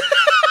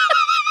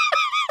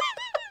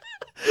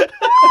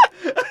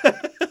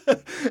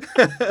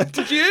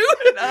 Did you?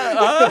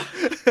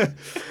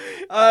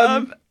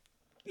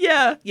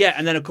 Yeah,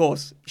 and then of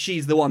course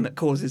she's the one that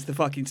causes the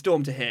fucking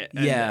storm to hit,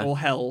 and all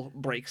hell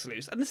breaks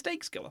loose, and the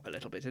stakes go up a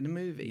little bit in the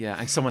movie. Yeah,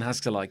 and someone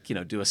has to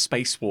do a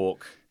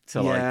spacewalk to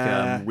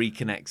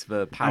reconnect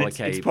the power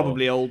cable. It's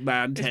probably old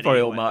man Teddy. It's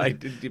probably old man,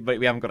 but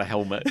we haven't got a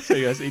helmet, so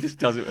he just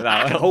does it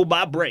without. I can hold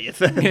my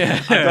breath.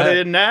 Yeah. I got it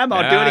in there.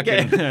 I'll do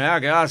it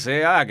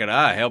again.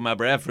 I held my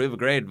breath through the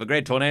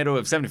great tornado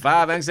of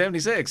 75 and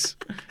 76.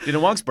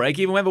 Didn't once break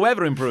even when the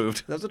weather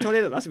improved. That was a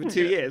tornado that lasted for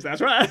 2 years. That's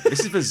right.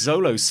 This is the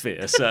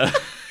Zolosphere, sir.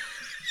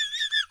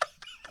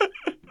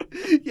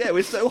 Yeah,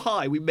 we're so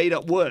high, we made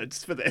up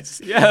words for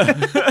this. Yeah.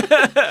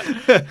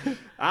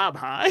 I'm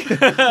high.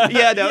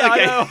 Yeah, no,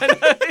 okay. I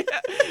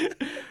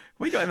know.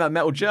 We got in that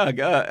metal jug.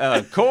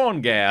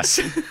 Corn gas.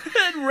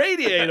 And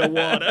radiator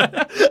water.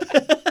 How'd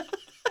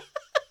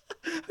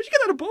you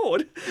get that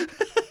aboard?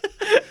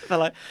 They're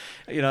like,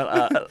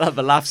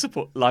 the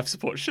life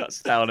support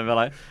shuts down, and they're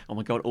like, oh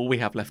my god, all we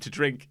have left to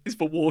drink is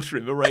the water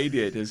in the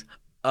radiators.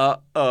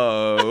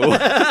 Uh-oh.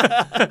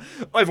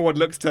 Everyone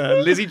looks to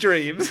Lizzie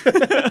Dreams.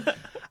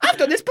 I've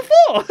done this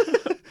before.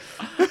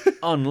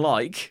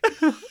 Unlike.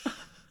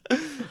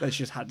 Then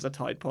she just hands a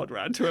Tide Pod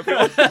round to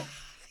everyone.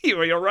 Here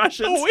are your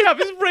rations. All we have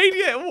is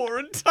radiator water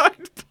and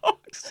Tide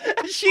Pods.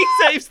 She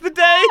saves the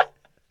day.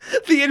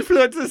 The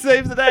influencer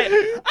saves the day. I had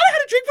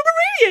a drink from a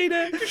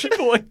radiator. She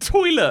bought a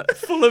toilet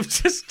full of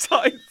just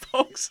Tide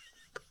Pods.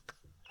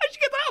 How'd you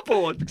get that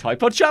aboard? Tide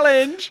Pod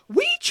Challenge.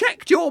 We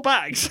checked your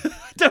bags.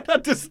 I don't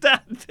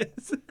understand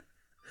this.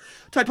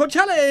 Tide Pod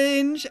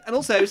Challenge. And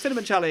also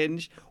Cinnamon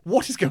Challenge.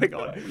 What is going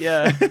on?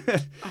 Yeah.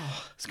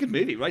 It's a good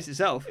movie. Writes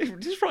itself. It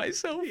just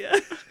writes itself. Yeah.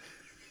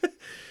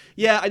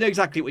 Yeah, I know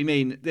exactly what you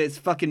mean. There's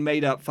fucking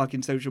made up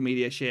fucking social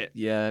media shit.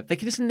 Yeah. They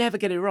can just never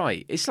get it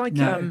right. It's like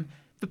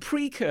the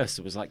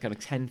precursor was like kind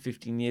of 10,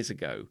 15 years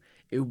ago.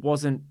 It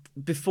wasn't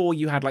before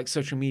you had like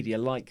social media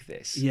like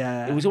this.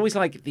 Yeah. It was always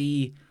like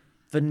the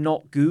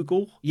not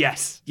Google.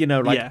 Yes.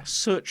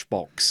 Search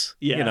box.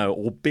 Yeah.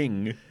 Or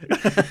Bing.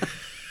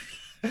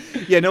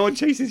 Yeah, no one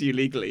chases you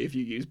legally if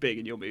you use Bing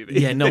in your movie.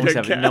 Yeah, no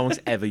one's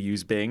ever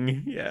used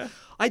Bing. Yeah.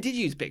 I did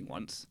use Bing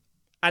once,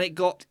 and it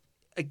got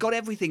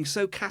everything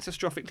so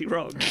catastrophically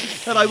wrong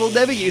that I will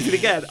never use it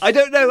again. I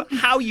don't know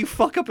how you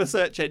fuck up a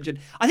search engine.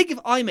 I think if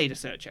I made a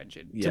search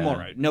engine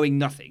tomorrow, knowing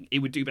nothing, it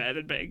would do better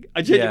than Bing.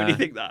 I genuinely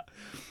think that.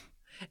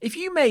 If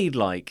you made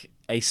like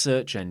a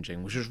search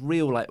engine which was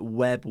real like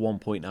Web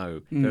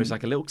 1.0, there was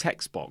like a little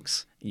text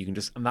box. You can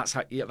just, and that's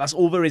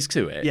all there is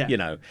to it.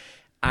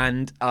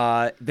 And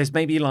there's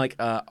maybe like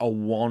a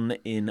 1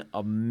 in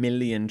a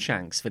million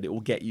chance that it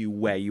will get you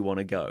where you want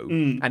to go.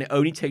 And it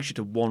only takes you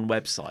to one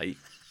website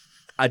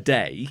a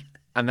day.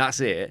 and that's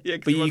it. Yeah,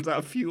 because it runs out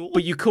of fuel.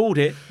 But you called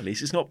it, at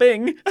least it's not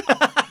Bing.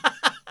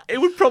 It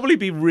would probably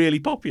be really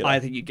popular. I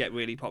think you'd get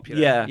really popular.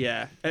 Yeah.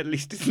 Yeah. At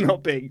least it's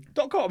not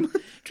Bing.com. Do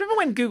you remember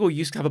when Google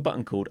used to have a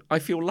button called I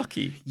Feel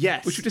Lucky?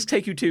 Yes. Which would just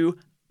take you to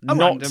a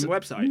random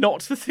website.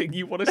 Not the thing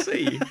you want to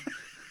see.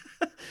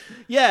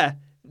 Yeah.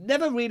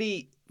 Never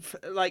really,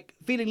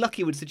 feeling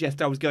lucky would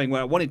suggest I was going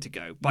where I wanted to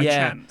go by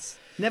chance.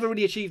 Never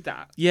really achieved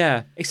that.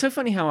 Yeah. It's so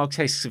funny how our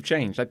tastes have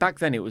changed. Like back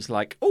then it was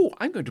like, oh,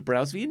 I'm going to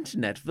browse the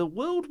internet, the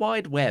World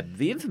Wide Web,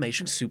 the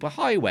information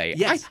superhighway.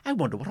 Yes. I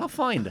wonder what I'll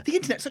find. The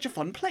internet's such a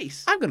fun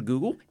place. I'm going to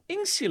Google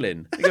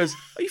insulin. He goes,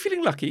 are you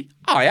feeling lucky?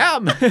 I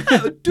am.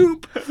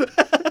 Dupe.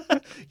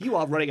 You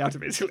are running out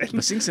of insulin.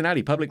 The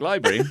Cincinnati Public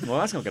Library. Well,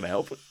 that's not going to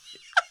help.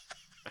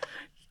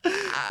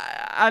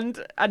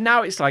 And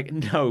now it's like,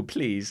 no,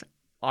 please.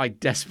 I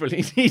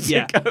desperately need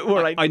to go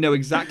where I know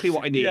exactly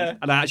what I need,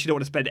 and I actually don't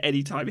want to spend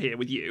any time here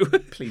with you.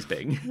 Please,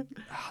 Bing.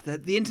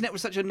 The internet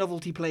was such a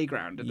novelty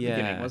playground at the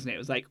beginning, wasn't it? It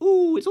was like,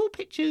 ooh, it's all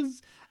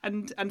pictures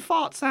and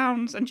fart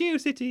sounds and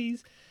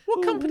GeoCities.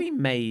 What company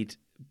made...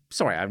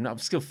 Sorry, I'm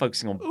still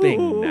focusing on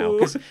Bing now,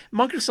 because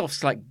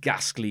Microsoft's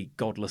ghastly,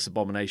 godless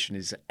abomination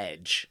is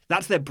Edge.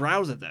 That's their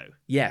browser, though.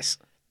 Yes.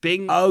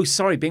 Bing. Oh,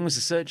 sorry, Bing was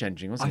the search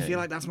engine, wasn't it? I feel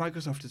like that's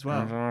Microsoft as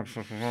well.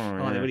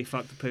 They really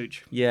fucked the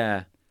pooch.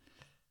 Yeah.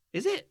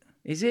 Is it?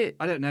 Is it?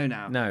 I don't know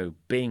now. No,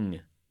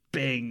 Bing.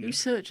 Bing. Who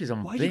searches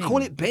on Why Bing? do you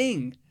call it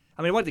Bing?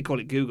 I mean, why did they call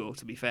it Google,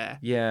 to be fair?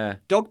 Yeah.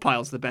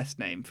 Dogpile's the best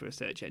name for a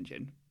search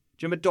engine. Do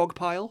you remember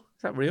Dogpile?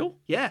 Is that real?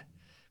 Yeah.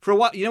 For a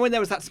while, you know when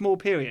there was that small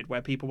period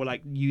where people were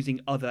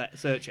using other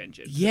search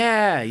engines?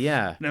 Yeah,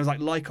 yeah. And there was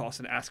Lycos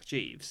and Ask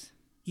Jeeves.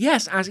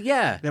 Yes,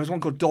 There was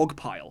one called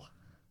Dogpile.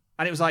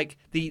 And it was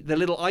the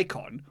little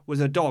icon was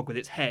a dog with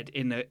its head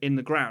in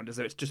the ground, as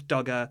though it's just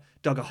dug a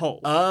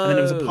hole. Oh. And then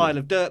there was a pile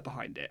of dirt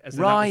behind it, as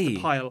though that was the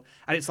Right. pile.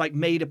 And it's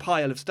made a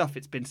pile of stuff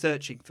it's been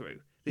searching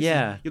through.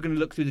 Yeah. You're going to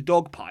look through the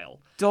dog pile.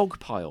 Dog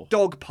pile.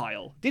 Dog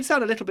pile. Did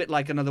sound a little bit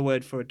like another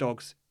word for a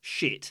dog's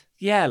shit.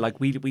 Yeah,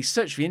 we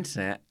searched the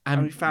internet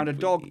And we found a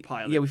dog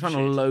pile. Yeah, of we found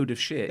shit. a load of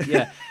shit.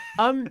 Yeah.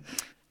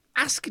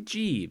 Ask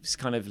Jeeves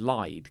kind of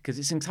lied because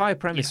its entire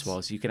premise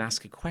was you can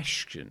ask a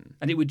question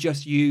and it would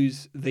just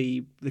use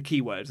the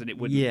keywords and it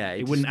wouldn't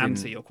it wouldn't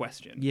answer your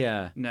question.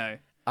 Yeah. No.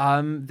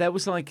 There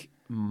was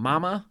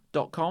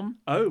mama.com.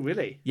 Oh,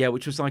 really? Yeah,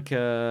 which was it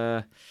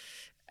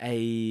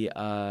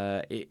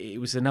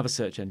was another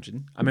search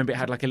engine. I remember it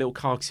had a little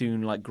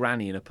cartoon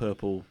granny in a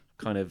purple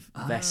kind of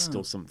vest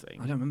or something.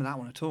 I don't remember that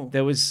one at all.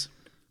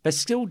 There's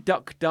still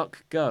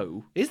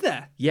DuckDuckGo. Is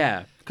there?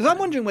 Yeah. Because I'm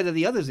wondering whether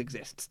the others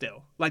exist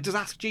still. Does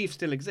Ask Jeeves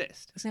still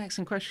exist? That's an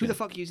excellent question. Who the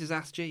fuck uses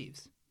Ask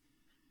Jeeves?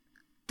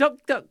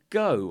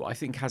 DuckDuckGo, I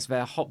think, has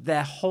their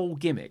whole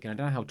gimmick, and I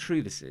don't know how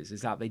true this is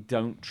that they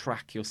don't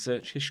track your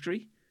search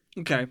history.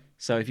 Okay.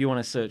 So if you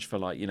want to search for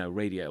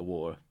radiator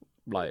water,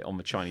 on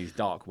the Chinese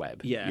dark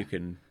web, you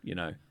can,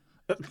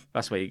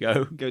 that's where you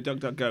go. Go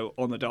DuckDuckGo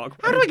on the dark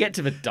web. How do I get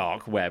to the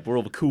dark web where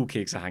all the cool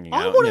kids are hanging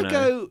out? I want to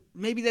go.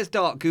 Maybe there's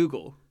dark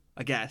Google.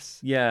 I guess.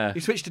 Yeah.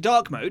 You switch to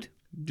dark mode.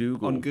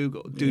 Dougal. On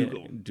Google.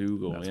 Dougal. Yeah,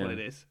 Dougal. That's what it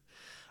is.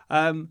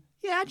 How do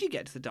you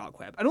get to the dark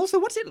web? And also,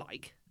 what's it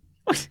like?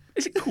 Is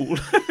it cool?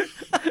 Have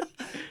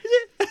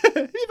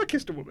you ever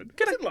kissed a woman?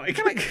 What's it like?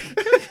 Can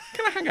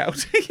I hang out?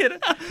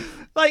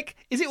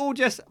 Is it all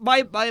just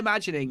my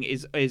imagining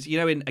is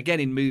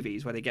in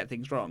movies where they get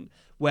things wrong,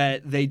 where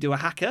they do a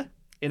hacker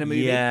in a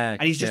movie,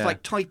 and he's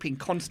just typing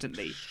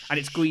constantly, and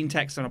it's green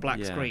text on a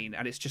black screen,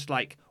 and it's just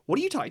what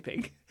are you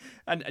typing?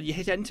 And you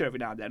hit enter every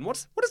now and then.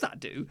 What does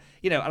that do?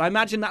 And I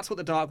imagine that's what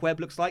the dark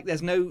web looks like.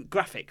 There's no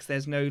graphics.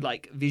 There's no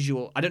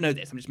visual. I don't know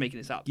this. I'm just making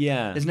this up.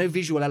 Yeah. There's no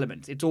visual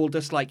elements. It's all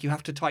just you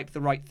have to type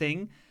the right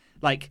thing.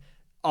 If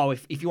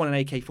you want an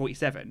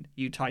AK-47,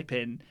 you type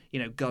in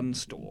gun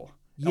store.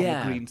 Yeah. On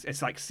the green, it's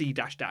C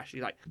 --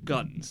 you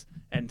guns,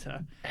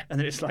 enter, and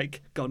then it's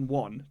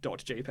gun1.jpg,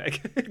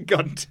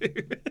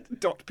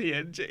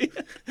 gun2.png.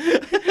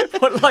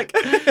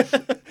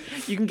 But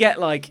you can get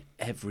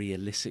every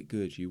illicit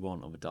good you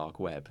want on the dark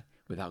web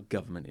without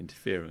government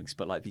interference,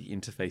 but the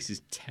interface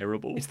is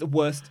terrible. It's the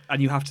worst,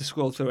 and you have to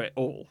scroll through it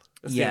all.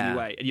 That's the only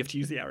way, and you have to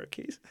use the arrow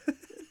keys.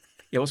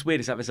 Yeah, what's weird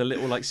is that there's a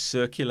little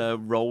circular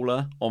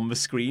roller on the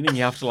screen, and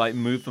you have to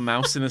move the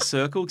mouse in a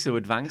circle to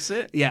advance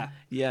it. Yeah,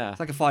 yeah. It's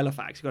like a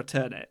filofax. You've got to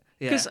turn it.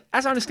 Because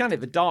as I understand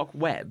it, the dark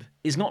web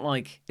is not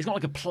it's not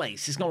like a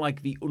place. It's not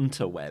like the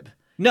unterweb.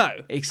 No,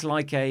 it's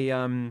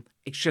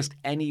it's just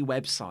any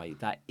website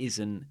that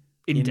isn't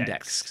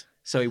indexed.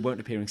 So it won't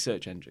appear in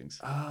search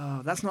engines.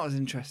 Oh, that's not as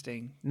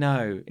interesting.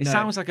 No. It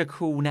sounds like a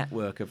cool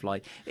network of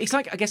it's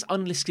I guess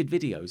unlisted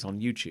videos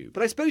on YouTube.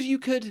 But I suppose you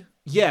could.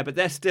 Yeah, but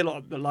they're still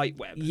on the light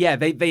web. Yeah,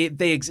 but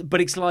it's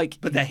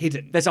But they're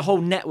hidden. There's a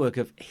whole network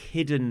of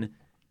hidden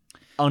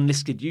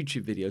unlisted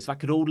YouTube videos that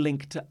could all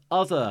link to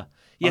other.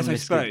 Yes, I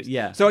suppose.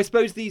 Yeah. So I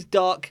suppose these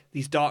dark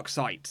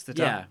sites that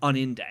are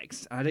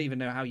unindexed. I don't even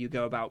know how you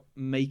go about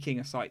making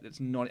a site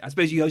that's not. I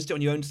suppose you host it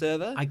on your own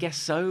server. I guess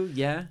so.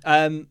 Yeah.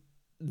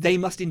 They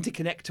must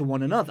interconnect to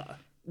one another.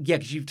 Yeah,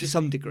 because to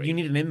some degree you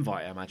need an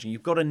invite. I imagine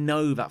you've got to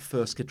know that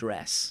first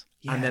address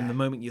And then the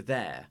moment you're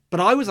there...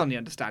 But I was on the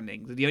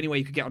understanding that the only way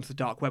you could get onto the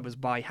dark web was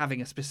by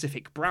having a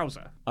specific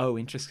browser. Oh,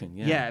 interesting,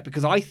 yeah. Yeah,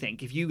 because I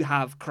think if you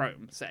have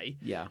Chrome, say,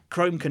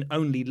 Chrome can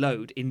only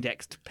load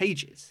indexed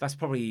pages. That's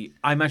probably...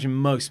 I imagine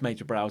most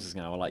major browsers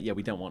now are like, yeah,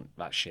 we don't want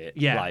that shit.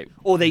 Yeah, like...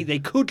 or they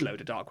could load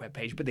a dark web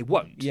page, but they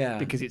won't. Yeah.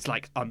 Because it's,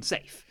 like,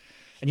 unsafe.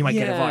 And you might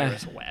get a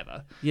virus or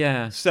whatever.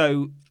 Yeah.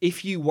 So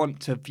if you want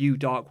to view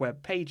dark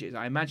web pages,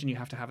 I imagine you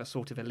have to have a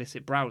sort of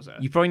illicit browser.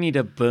 You probably need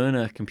a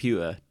burner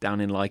computer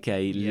down in like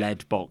a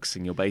lead box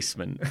in your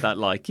basement that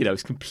like, you know,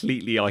 is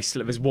completely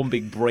isolated. There's one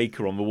big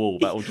breaker on the wall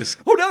that'll just...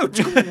 Oh no!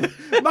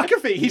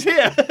 McAfee, he's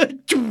here!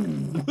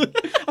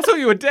 I thought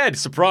you were dead.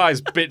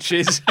 Surprise,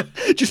 bitches.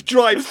 Just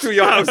drives through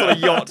your house on a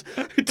yacht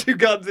with 2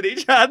 guns in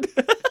each hand.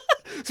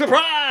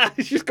 Surprise!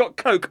 He's just got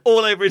coke all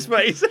over his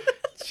face.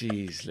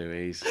 Jeez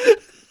Louise.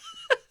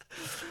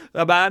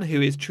 A man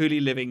who is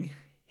truly living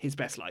his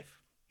best life.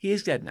 He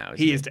is dead now, isn't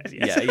He is dead,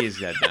 yes. Yeah, he is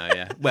dead now,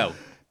 yeah. Well,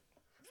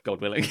 God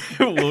willing.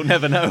 We'll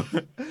never know.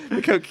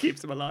 The coke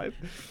keeps him alive.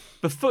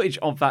 The footage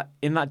of that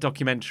in that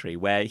documentary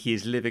where he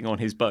is living on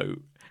his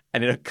boat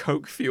and in a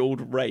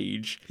coke-fueled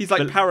rage... He's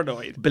like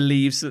paranoid.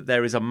 ...believes that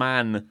there is a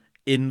man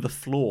in the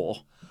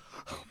floor.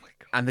 Oh my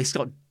God. And they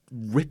start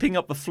ripping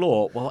up the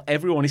floor while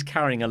everyone is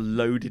carrying a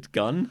loaded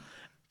gun.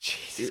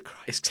 Jesus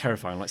Christ. It's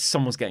terrifying. Like,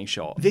 someone's getting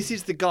shot. This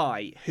is the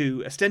guy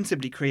who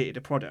ostensibly created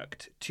a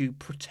product to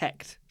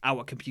protect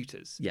our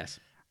computers. Yes.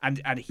 And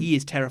he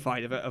is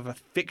terrified of a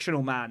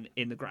fictional man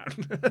in the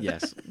ground.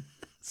 Yes.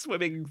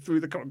 Swimming through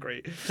the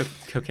concrete.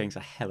 Cocaine's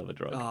a hell of a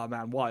drug. Oh,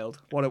 man, wild.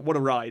 What a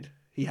ride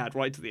he had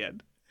right to the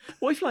end.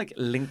 What if, like,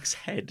 Link's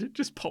head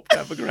just popped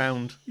out of the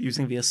ground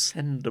using the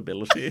ascend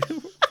ability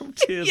from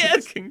Tears of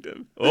the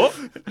Kingdom?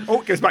 Oh,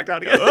 it goes back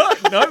down again.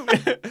 No.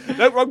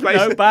 No, wrong place.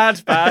 No, bad.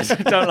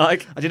 Don't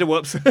like. I did a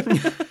whoops.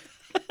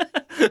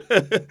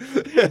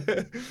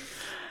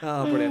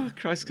 Oh, brilliant.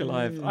 Christ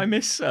alive. I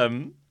miss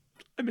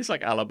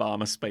like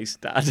Alabama Space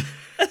Dad.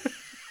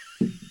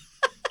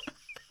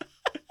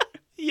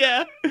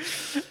 Yeah.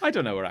 I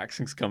don't know where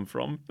accents come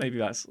from. Maybe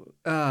that's...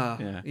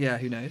 yeah,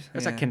 who knows?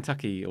 It's like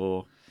Kentucky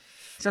or...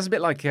 It sounds a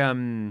bit like...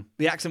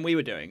 the accent we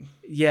were doing.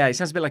 Yeah, it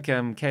sounds a bit like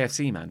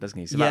KFC man, doesn't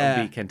he? So that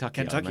would be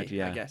Kentucky.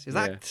 I guess. Is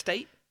that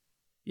state?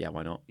 Yeah,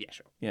 why not? Yeah,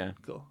 sure. Yeah.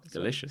 Cool. It's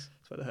delicious.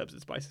 That's where the herbs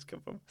and spices come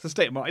from. It's a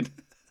state of mind.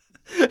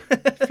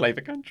 Flavour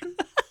country.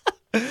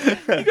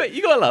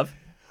 You got a love.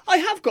 I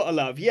have got a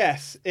love,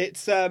 yes.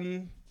 It's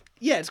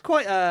it's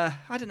quite I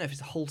don't know if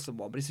it's a wholesome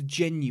one, but it's a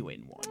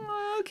genuine one.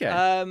 Okay.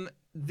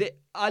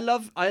 I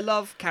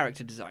love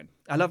character design.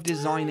 I love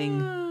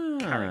designing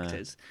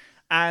characters.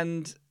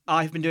 And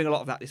I've been doing a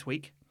lot of that this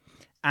week.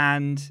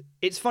 And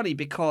it's funny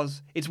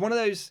because it's one of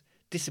those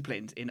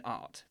disciplines in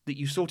art that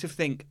you sort of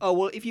think, oh,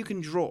 well, if you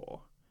can draw,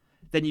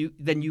 then you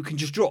can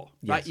just draw,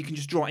 right? Yes. You can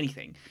just draw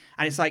anything.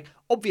 And it's like,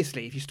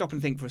 obviously, if you stop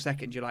and think for a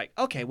second, you're like,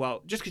 okay,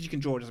 well, just because you can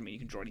draw doesn't mean you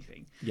can draw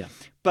anything. Yeah.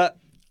 But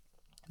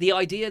the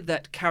idea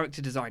that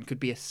character design could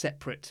be a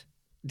separate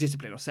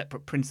discipline or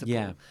separate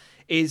principle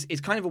is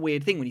kind of a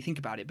weird thing when you think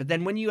about it. But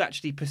then when you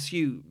actually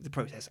pursue the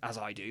process, as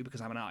I do,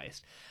 because I'm an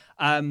artist,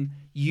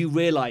 you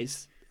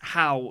realise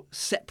how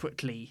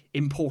separately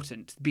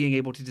important being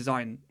able to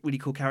design really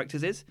cool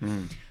characters is.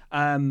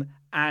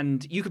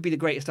 And you could be the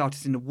greatest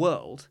artist in the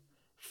world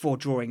for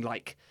drawing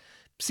like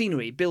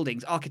scenery,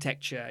 buildings,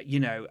 architecture,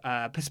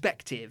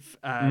 perspective,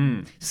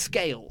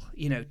 scale,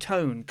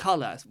 tone,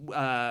 color,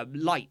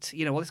 light,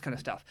 all this kind of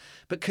stuff.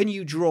 But can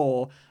you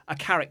draw a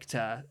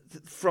character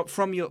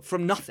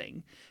from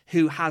nothing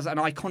who has an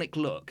iconic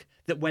look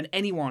that when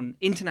anyone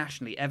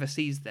internationally ever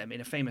sees them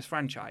in a famous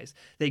franchise,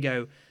 they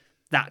go,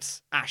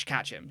 that's Ash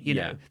Ketchum,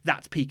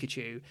 that's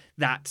Pikachu,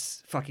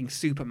 that's fucking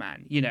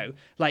Superman,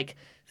 like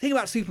think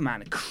about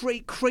Superman,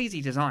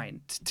 crazy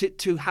design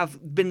to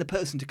have been the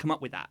person to come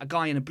up with that, a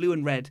guy in a blue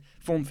and red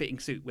form-fitting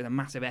suit with a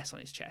massive S on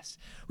his chest.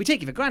 We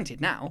take it for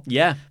granted now.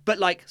 Yeah. But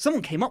like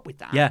someone came up with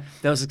that. Yeah,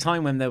 there was a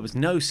time when there was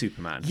no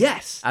Superman.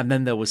 Yes. And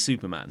then there was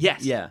Superman.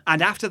 Yes. Yeah.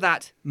 And after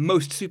that,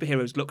 most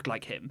superheroes looked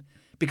like him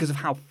because of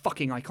how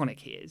fucking iconic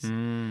he is,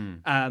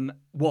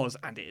 was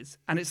and is.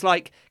 And it's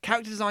like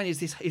character design is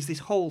this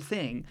whole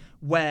thing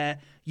where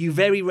you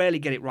very rarely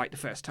get it right the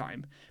first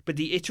time, but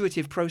the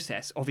iterative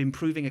process of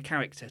improving a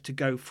character to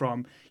go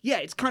from,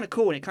 it's kind of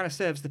cool and it kind of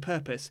serves the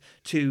purpose,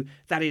 to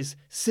that is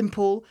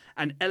simple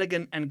and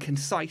elegant and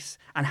concise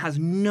and has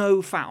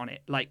no fat on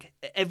it. Like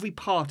every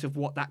part of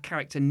what that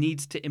character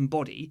needs to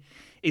embody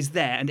is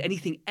there, and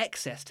anything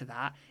excess to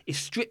that is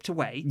stripped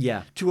away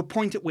to a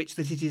point at which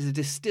that it is a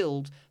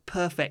distilled,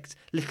 perfect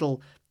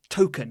little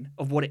token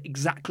of what it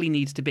exactly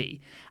needs to be.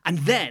 And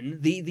then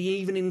the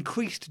even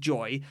increased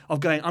joy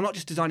of going, I'm not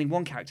just designing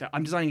one character,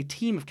 I'm designing a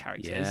team of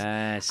characters.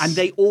 Yes. And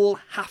they all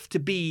have to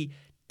be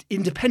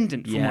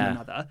independent from one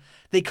another.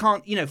 They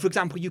can't, for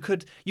example, you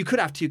could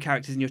have two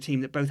characters in your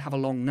team that both have a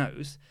long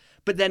nose,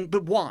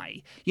 But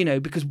why?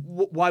 Because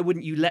why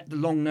wouldn't you let the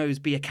long nose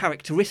be a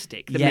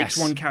characteristic that makes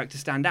one character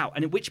stand out?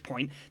 And at which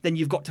point, then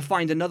you've got to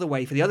find another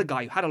way for the other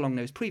guy who had a long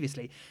nose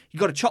previously.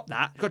 You've got to chop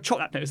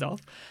that nose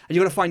off, and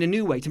you've got to find a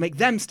new way to make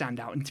them stand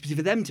out and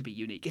for them to be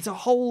unique. It's a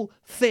whole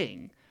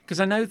thing. Because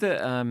I know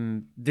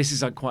that this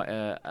is like quite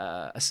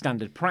a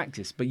standard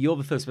practice, but you're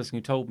the first person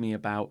who told me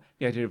about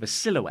the idea of a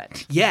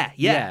silhouette.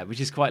 Yeah. Which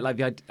is quite like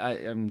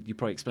you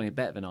probably explain it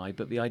better than I,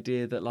 but the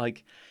idea that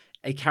like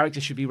a character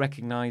should be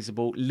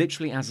recognizable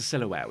literally as a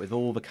silhouette with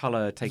all the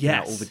color taken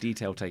out, all the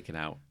detail taken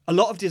out. A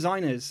lot of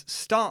designers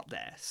start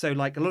there. So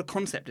like a lot of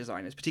concept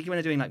designers, particularly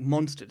when they're doing like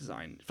monster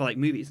design for like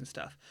movies and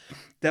stuff,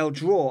 they'll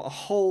draw a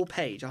whole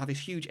page. I'll have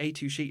this huge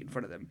A2 sheet in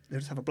front of them.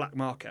 They'll just have a black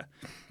marker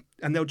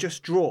and they'll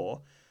just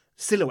draw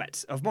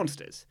silhouettes of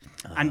monsters.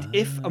 And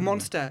if a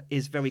monster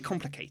is very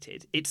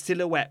complicated, its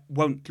silhouette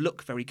won't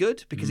look very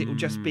good because it will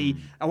just be,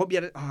 I won't be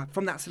able to,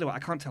 from that silhouette, I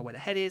can't tell where the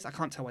head is, I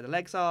can't tell where the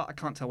legs are, I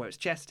can't tell where its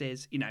chest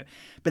is,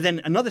 But then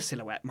another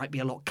silhouette might be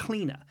a lot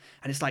cleaner.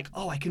 And it's like,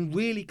 I can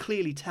really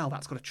clearly tell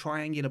that's got a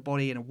triangular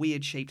body and a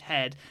weird shaped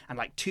head and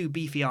like 2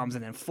 beefy arms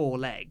and then 4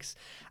 legs.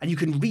 And you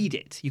can read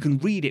it. You can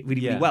read it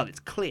really, really well.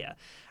 It's clear.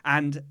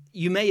 And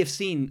you may have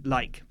seen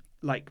like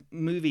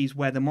movies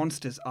where the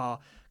monsters are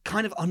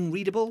kind of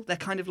unreadable. They're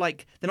kind of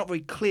like, they're not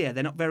very clear.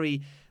 They're not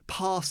very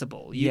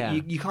passable.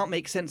 You can't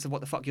make sense of what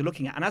the fuck you're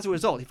looking at. And as a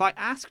result, if I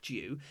asked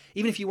you,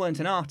 even if you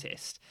weren't an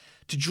artist,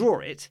 to draw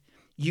it,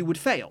 you would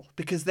fail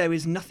because there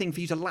is nothing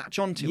for you to latch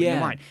onto in your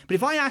mind. But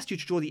if I asked you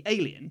to draw the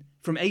alien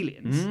from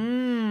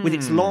Aliens with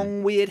its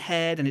long, weird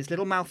head and its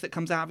little mouth that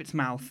comes out of its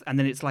mouth and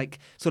then its like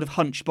sort of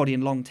hunched body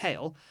and long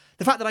tail,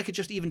 the fact that I could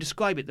just even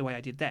describe it the way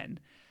I did then,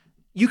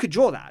 you could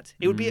draw that.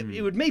 It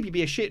would maybe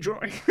be a shit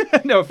drawing.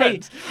 No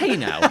offense. Hey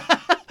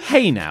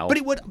now.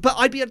 But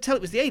I'd be able to tell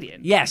it was the alien.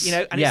 Yes.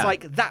 It's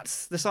like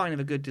that's the sign of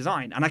a good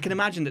design. And I can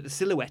imagine that the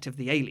silhouette of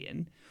the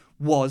alien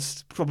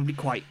was probably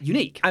quite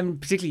unique.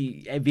 And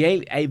particularly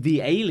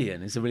the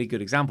alien is a really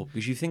good example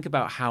because you think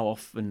about how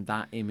often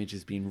that image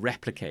has been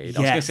replicated.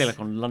 I was going to say like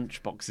on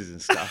lunchboxes and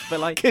stuff,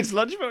 but like kids'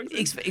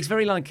 lunchboxes. It's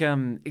very like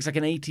it's like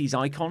an 80s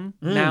icon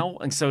now,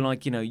 and so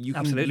like you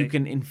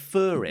can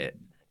infer it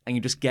and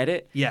you just get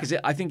it. Yeah. Because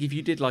I think if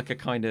you did like a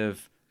kind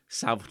of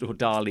Salvador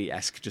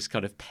Dali-esque just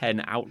kind of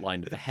pen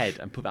outline of the head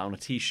and put that on a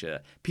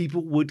T-shirt,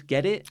 people would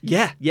get it.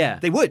 Yeah.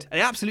 They would. They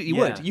absolutely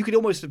would. You could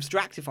almost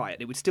abstractify it.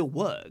 It would still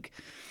work,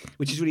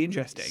 which is really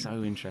interesting.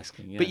 So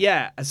interesting,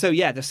 yeah. But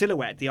the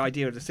silhouette, the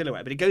idea of the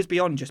silhouette, but it goes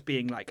beyond just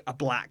being like a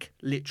black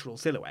literal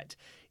silhouette.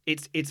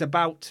 It's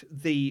about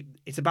the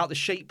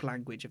shape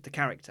language of the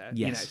character.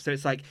 Yes. So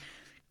it's like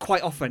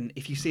quite often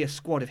if you see a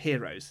squad of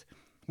heroes,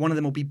 one of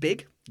them will be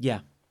big. Yeah.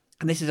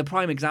 And this is a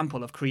prime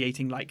example of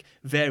creating like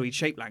varied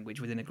shape language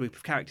within a group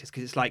of characters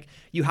because it's like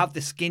you have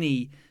the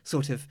skinny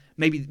sort of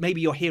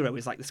maybe your hero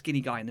is like the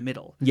skinny guy in the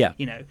middle. Yeah.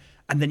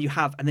 And then you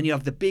have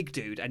the big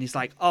dude and he's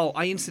like, oh,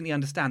 I instantly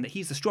understand that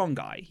he's the strong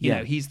guy.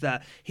 He's the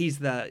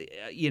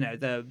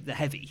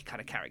heavy kind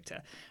of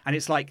character. And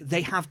it's like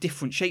they have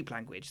different shape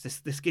language.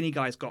 The skinny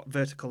guy's got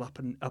vertical up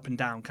and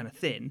down kind of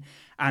thin,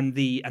 and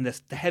the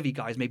heavy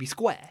guy's maybe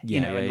square,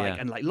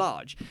 and like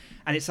large.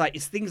 And it's like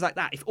it's things like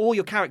that. If all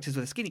your characters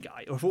were the skinny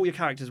guy, or if all your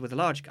characters were the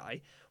large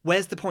guy,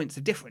 where's the points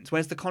of difference?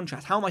 Where's the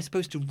contrast? How am I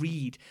supposed to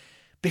read?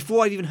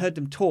 Before I've even heard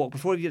them talk,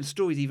 before the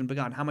story's even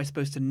begun, how am I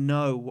supposed to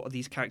know what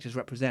these characters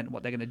represent,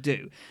 what they're going to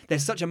do?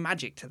 There's such a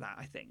magic to that,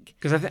 I think.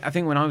 Because I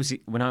think when I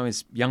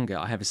was younger,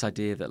 I had this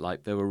idea that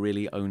like there were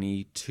really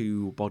only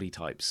 2 body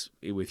types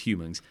with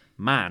humans: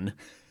 man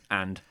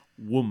and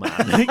woman.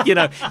 Like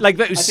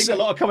that was. I think a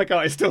lot of comic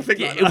artists still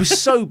think like that. It was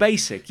so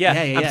basic, yeah.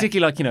 Yeah. And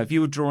particularly like if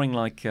you were drawing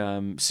like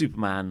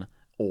Superman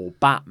or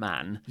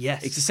Batman,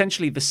 yes, it's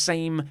essentially the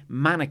same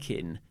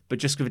mannequin but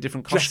just with a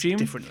different costume.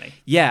 Just differently.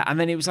 Yeah, and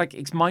then it was like,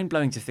 it's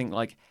mind-blowing to think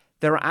like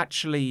there are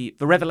actually,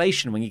 the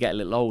revelation when you get a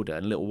little older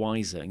and a little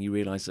wiser and you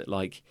realise that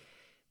like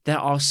there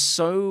are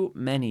so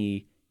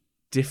many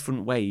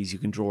different ways you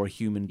can draw a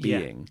human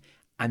being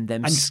and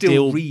then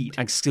still read.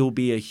 And still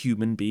be a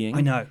human being.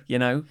 I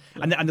know.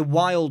 And the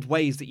wild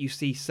ways that you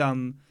see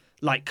some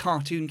like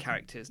cartoon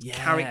characters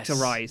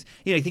characterize.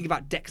 You think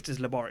about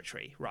Dexter's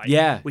Laboratory, right?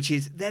 Yeah. Which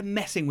is, they're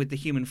messing with the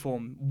human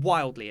form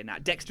wildly in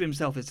that. Dexter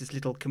himself is this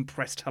little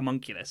compressed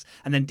homunculus.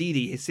 And then Dee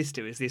Dee, his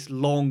sister, is this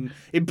long,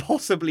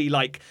 impossibly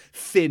like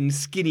thin,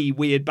 skinny,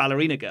 weird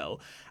ballerina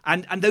girl.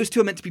 And those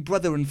two are meant to be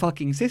brother and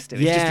fucking sister.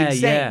 It's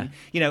just insane.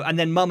 And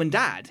then mum and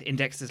dad in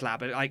Dexter's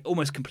Lab are like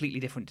almost completely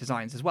different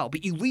designs as well.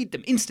 But you read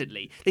them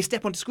instantly. They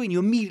step onto screen. You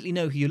immediately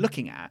know who you're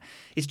looking at.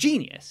 It's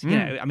genius.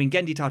 I mean,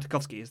 Genndy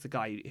Tartakovsky is the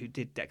guy who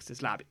did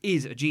Dexter's Lab,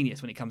 is a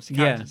genius when it comes to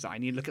character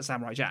design. You look at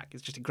Samurai Jack.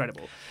 It's just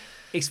incredible.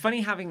 It's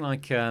funny having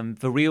like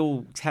the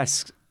real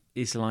test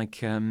is like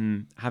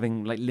having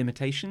like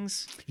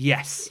limitations.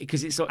 Yes.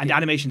 Because it's and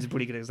animation's a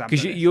pretty good example.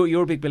 Because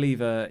you're a big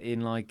believer in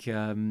like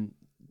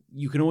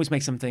you can always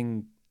make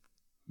something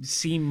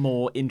seem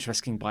more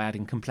interesting by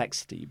adding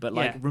complexity, but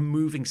like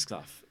removing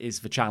stuff is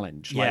the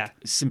challenge. Like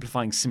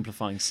simplifying.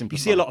 You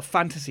see a lot of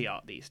fantasy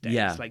art these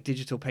days, like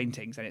digital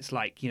paintings, and it's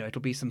like,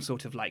 it'll be some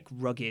sort of like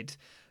rugged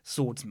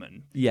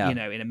swordsman, Yeah. you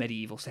know, in a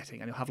medieval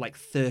setting, and he'll have like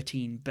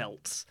 13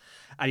 belts,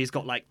 and he's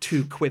got like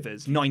 2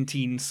 quivers,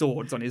 19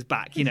 swords on his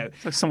back, you know.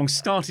 It's like someone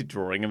started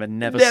drawing and then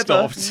never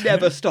stopped.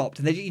 Never stopped.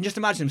 And you can just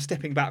imagine him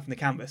stepping back from the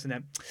canvas and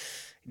then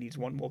he needs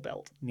one more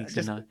belt.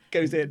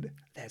 Goes in.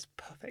 There's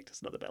perfect.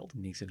 It's another belt.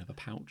 Needs another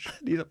pouch.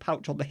 Needs a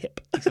pouch on the hip.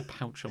 Needs a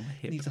pouch on the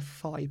hip. Needs a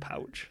thigh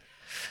pouch.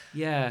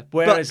 Yeah.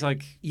 Whereas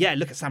look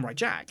at Samurai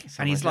Jack.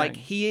 And he's like,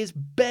 he is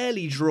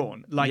barely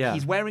drawn. Like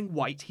he's wearing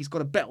white. He's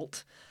got a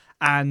belt,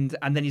 and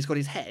then he's got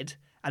his head,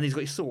 and he's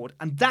got his sword,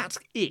 and that's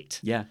it.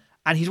 Yeah.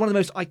 And he's one of the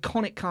most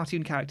iconic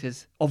cartoon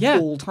characters of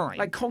all time.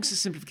 Like Cogs'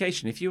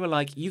 simplification. If you were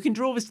like, you can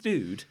draw this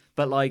dude,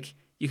 but like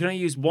you can only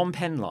use one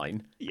pen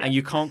line and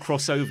you can't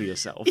cross over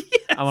yourself. Yes.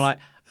 And we're like,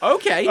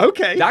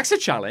 okay, that's a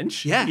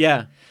challenge.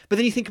 Yeah. But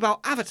then you think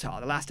about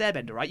Avatar, The Last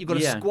Airbender, right? You've got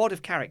a squad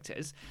of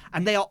characters,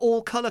 and they are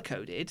all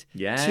color-coded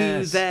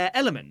to their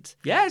element.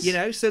 Yes. You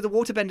know, so the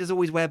waterbenders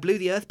always wear blue,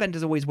 the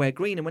earthbenders always wear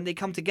green, and when they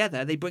come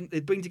together, they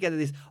bring together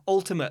this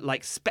ultimate,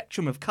 like,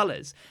 spectrum of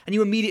colors. And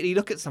you immediately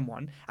look at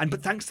someone,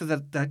 but thanks to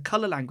the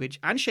color language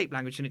and shape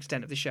language to an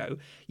extent of the show,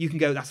 you can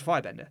go, that's a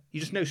firebender. You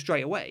just know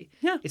straight away.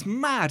 Yeah. It's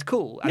mad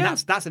cool. And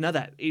that's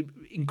another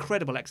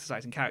incredible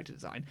exercise in character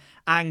design.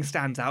 Aang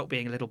stands out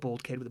being a little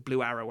bald kid with a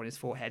blue arrow on his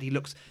forehead. He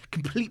looks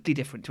completely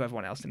different to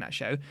everyone else in that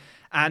show,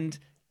 and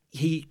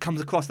he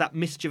comes across that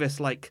mischievous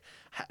like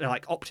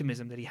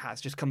optimism that he has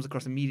just comes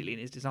across immediately in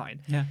his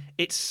design.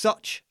 It's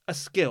such a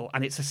skill,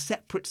 and it's a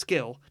separate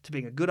skill to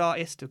being a good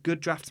artist, a good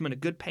draftsman, a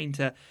good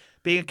painter,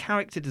 being a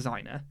character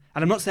designer.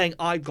 And I'm not saying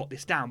I've got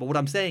this down, but what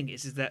I'm saying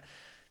is that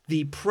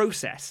the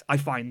process I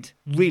find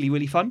really,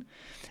 really fun.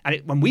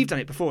 And when we've done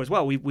it before as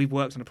well, we've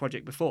worked on a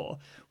project before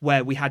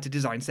where we had to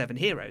design 7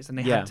 heroes, and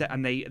they had to,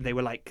 and they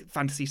were like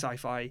fantasy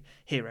sci-fi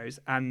heroes,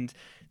 and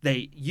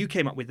you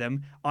came up with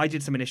them, I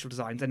did some initial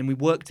designs, and then we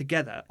worked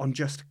together on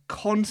just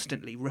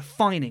constantly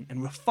refining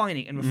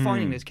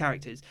those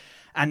characters.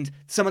 And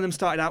some of them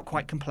started out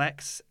quite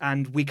complex,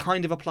 and we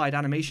kind of applied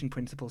animation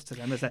principles to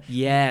them as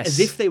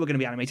if they were going to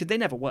be animated. They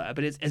never were,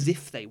 but it's as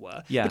if they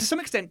were. Yeah. But to some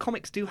extent,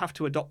 comics do have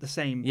to adopt the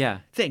same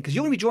thing, because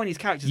you're going to be drawing these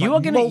characters. You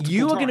are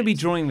going to be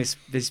drawing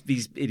these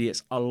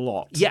idiots a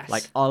lot. Yes,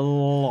 like a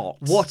lot.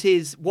 What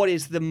is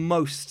the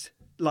most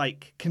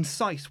like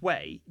concise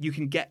way you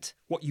can get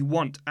what you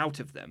want out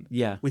of them?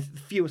 Yeah, with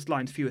fewest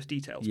lines, fewest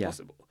details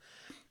possible.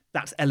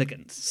 That's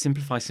elegance.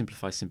 Simplify.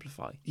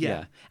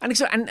 Yeah.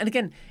 And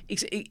again,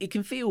 it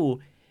can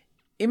feel,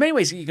 in many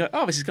ways, you go,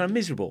 oh, this is kind of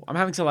miserable. I'm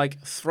having to like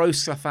throw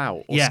stuff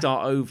out or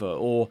start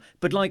over,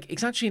 but like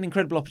it's actually an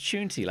incredible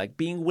opportunity. Like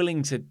being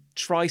willing to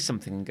try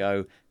something and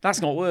go,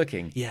 that's not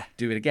working. Yeah.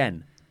 Do it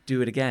again.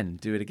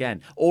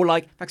 Or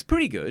like, that's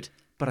pretty good,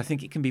 but I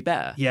think it can be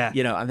better. Yeah.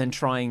 You know, and then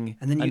trying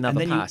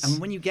another pass.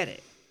 And when you get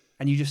it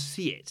and you just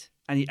see it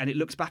and it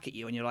looks back at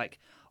you and you're like,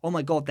 oh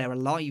my God, they're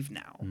alive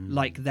now.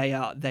 Like they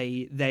are.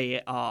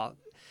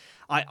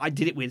 I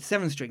did it with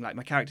 7-string, like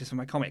my characters from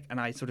my comic,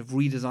 and I sort of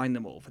redesigned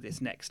them all for this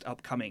next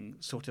upcoming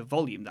sort of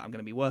volume that I'm going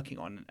to be working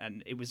on.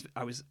 And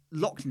I was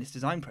locked in this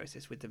design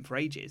process with them for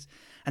ages.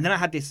 And then I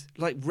had this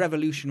like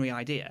revolutionary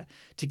idea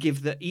to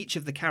give each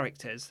of the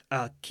characters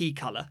a key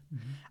color,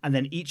 and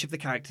then each of the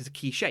characters a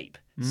key shape.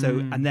 So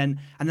and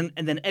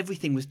then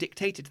everything was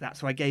dictated to that.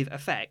 So I gave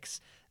effects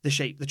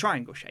the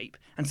triangle shape,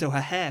 and so her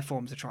hair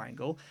forms a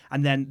triangle,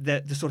 and then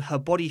the sort of her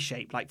body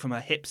shape, like from her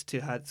hips to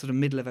her sort of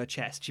middle of her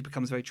chest, she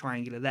becomes very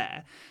triangular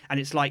there. And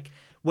it's like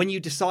when you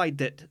decide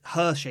that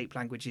her shape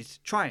language is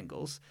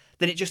triangles,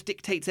 then it just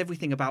dictates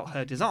everything about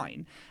her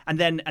design, and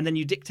then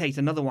you dictate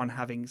another one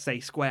having, say,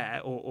 square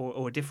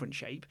or a different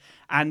shape,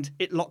 and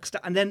it locks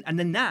down, and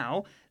then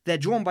now they're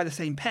drawn by the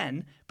same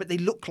pen, but they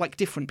look like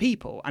different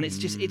people, and it's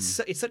just it's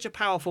such a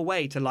powerful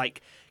way to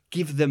like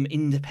give them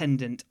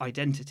independent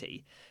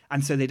identity.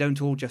 And so you don't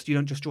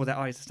just draw their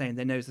eyes the same,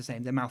 their nose the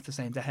same, their mouth the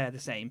same, their hair the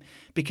same,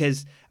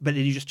 but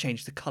then you just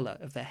change the color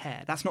of their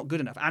hair. That's not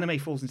good enough. Anime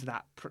falls into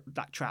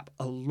that trap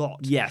a lot.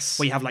 Yes.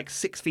 Where you have like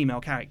 6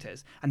 female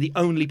characters, and the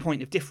only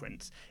point of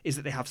difference is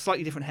that they have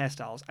slightly different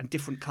hairstyles and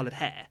different colored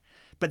hair.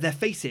 But their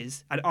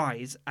faces and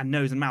eyes and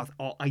nose and mouth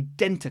are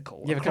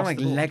identical. Yeah, kind of like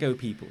Lego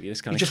people. You're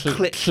just kind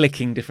of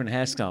clicking different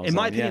hairstyles. In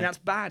my opinion, that's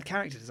bad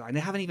character design.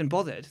 They haven't even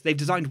bothered. They've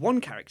designed one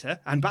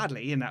character, and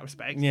badly in that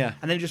respect, and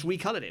then just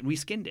recolored it and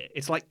reskinned it.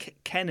 It's like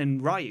Ken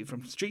and Ryu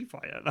from Street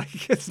Fighter. Like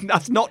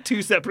that's not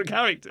 2 separate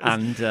characters.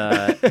 And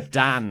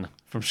Dan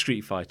from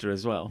Street Fighter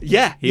as well.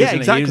 Yeah,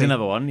 exactly. He was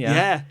another one.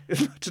 Yeah,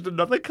 just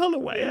another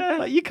colorway. Yeah,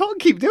 like, you can't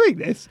keep doing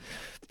this.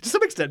 To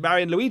some extent,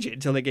 Mario and Luigi,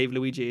 until they gave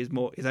Luigi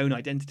his own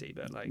identity,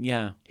 but like,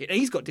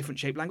 he's got different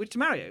shape language to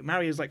Mario.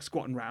 Mario's like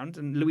squatting round,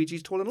 and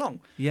Luigi's tall and long.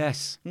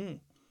 Yes,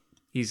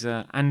 he's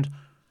and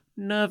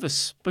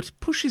nervous, but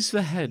pushes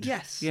the head.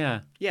 Yes,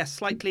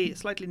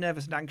 slightly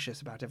nervous and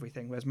anxious about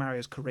everything, whereas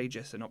Mario's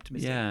courageous and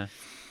optimistic. Yeah,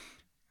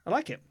 I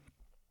like it,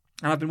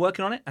 and I've been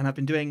working on it, and I've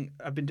been doing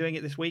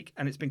it this week,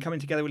 and it's been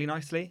coming together really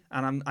nicely.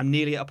 And I'm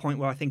nearly at a point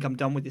where I think I'm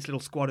done with this little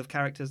squad of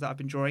characters that I've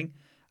been drawing,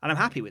 and I'm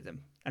happy with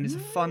them. And it's a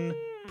fun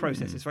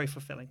process. It's very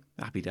fulfilling.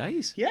 Happy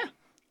days. Yeah.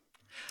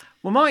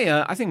 Well,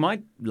 I think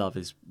my love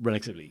is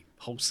relatively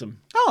wholesome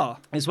Oh,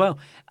 as well.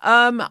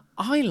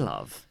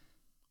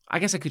 I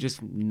guess I could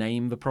just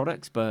name the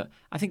products, but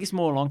I think it's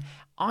more along.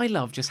 I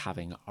love just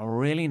having a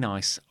really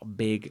nice,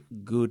 big,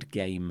 good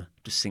game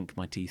to sink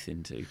my teeth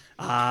into.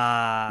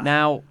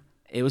 Now,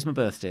 it was my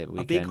birthday at the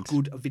weekend. a big,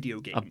 good video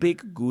game. A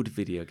big, good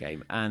video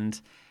game. And,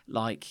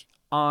 like,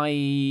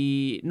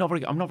 I'm not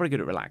very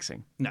good at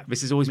relaxing. No,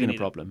 this has always been neither. a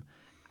problem.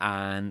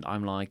 And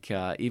I'm like,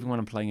 even when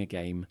I'm playing a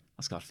game,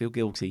 I start to feel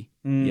guilty,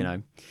 you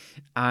know.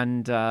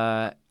 And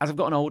as I've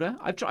gotten older,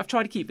 I've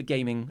tried to keep the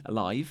gaming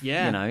alive, you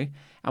know.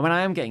 And when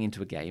I am getting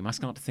into a game, I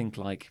start to think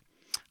like,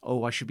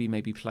 oh, I should be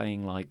maybe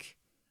playing like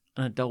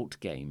an adult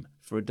game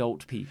for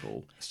adult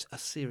people. A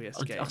serious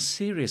game. A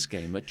serious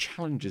game that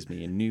challenges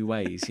me in new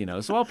ways, you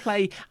know. So I'll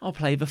play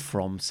the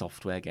From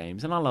Software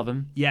games, and I love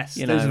them. Yes,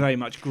 you those know. are very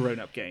much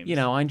grown-up games. You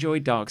know, I enjoy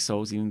Dark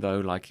Souls, even though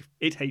like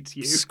it hates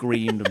you.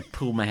 Screamed and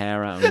pulled my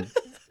hair out and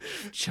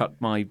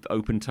chucked my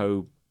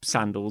open-toe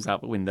sandals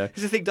out the window.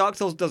 Because I think Dark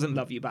Souls doesn't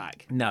love you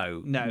back.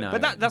 No.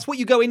 But that's what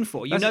you go in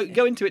for.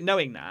 Go into it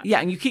knowing that.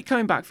 Yeah, and you keep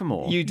coming back for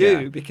more. You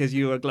do, because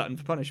you're a glutton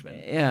for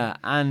punishment. Yeah,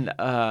 and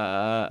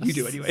you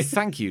do anyway.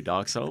 Thank you,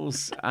 Dark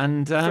Souls,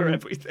 and for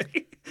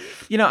everything.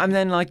 You know, and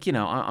then like, you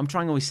know, I'm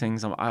trying all these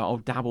things. I'll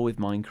dabble with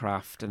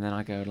Minecraft, and then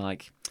I go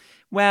like,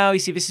 well, you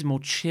see, this is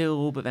more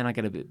chill, but then I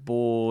get a bit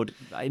bored.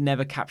 It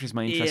never captures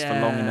my interest for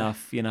long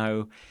enough, you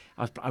know.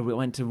 I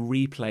went to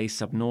replay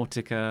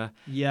Subnautica,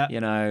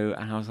 you know,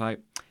 and I was like,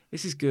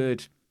 this is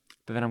good,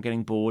 but then I'm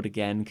getting bored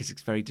again because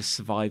it's very just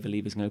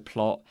survival-y, there's no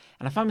plot.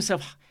 And I found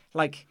myself,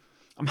 like,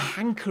 I'm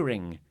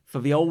hankering for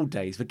the old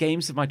days, the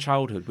games of my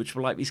childhood, which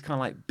were like these kind of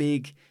like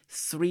big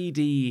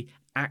 3D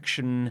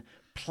action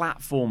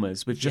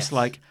platformers with just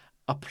like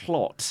a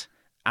plot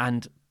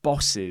and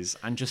bosses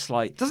and just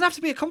like... It doesn't have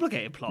to be a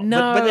complicated plot,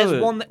 no, but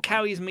there's one that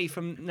carries me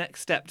from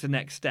next step to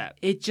next step.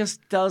 It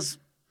just does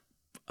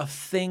a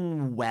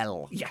thing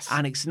well. Yes.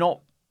 And it's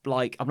not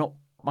like,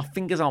 my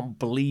fingers aren't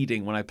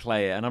bleeding when I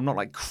play it, and I'm not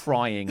like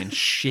crying and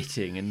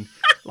shitting and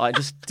like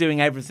just doing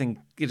everything,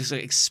 just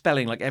like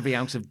expelling like every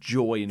ounce of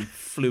joy and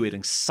fluid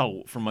and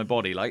salt from my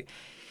body. Like,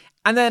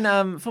 and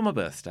then for my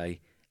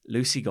birthday,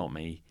 Lucy got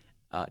me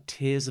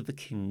Tears of the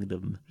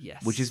Kingdom,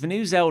 which is the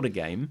new Zelda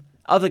game.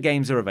 Other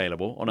games are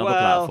available on other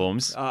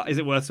platforms. Is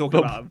it worth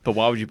talking about them? But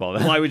why would you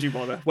bother? Why would you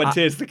bother when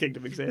Tears of the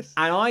Kingdom exists?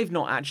 And I've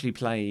not actually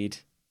played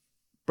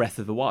Breath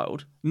of the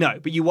Wild. No,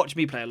 but you watch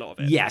me play a lot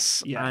of it.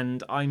 Yes,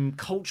 and I'm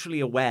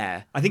culturally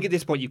aware. I think at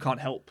this point you can't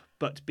help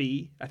but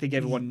be. I think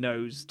everyone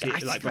knows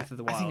like Breath of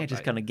the Wild. I think I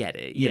just kind of get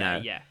it, you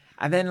know? Yeah.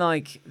 And then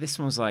like this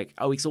one's like,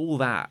 oh, it's all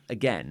that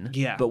again,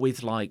 but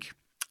with like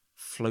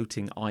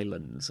floating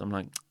islands. I'm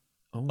like,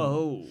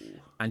 oh.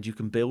 And you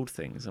can build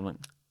things. I'm like,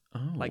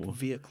 oh. Like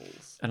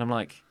vehicles. And I'm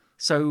like,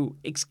 so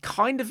it's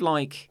kind of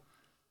like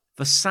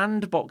the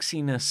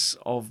sandboxiness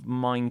of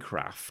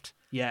Minecraft.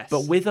 Yes.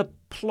 But with a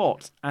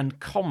plot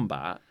and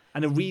combat.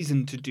 And a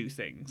reason to do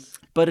things.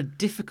 But a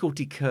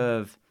difficulty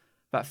curve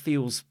that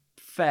feels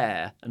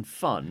fair and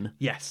fun.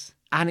 Yes.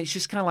 And it's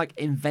just kind of like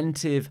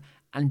inventive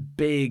and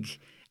big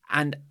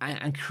and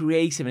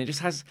creative. And it just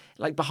has,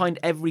 like, behind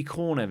every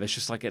corner, there's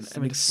just like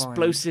an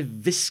explosive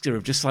vista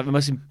of just like the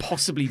most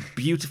impossibly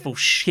beautiful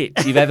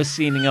shit you've ever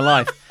seen in your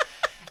life.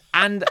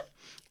 And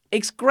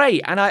it's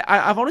great, and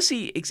I've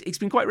honestly, it's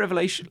been quite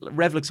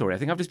revelatory. I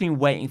think I've just been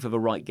waiting for the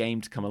right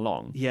game to come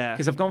along. Yeah.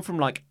 Because I've gone from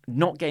like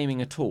not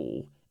gaming at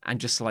all and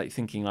just like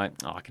thinking like,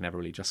 oh, I can never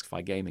really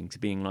justify gaming, to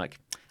being like,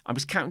 I'm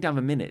just counting down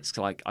the minutes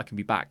to like I can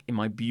be back in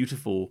my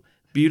beautiful,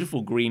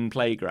 beautiful green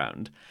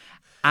playground.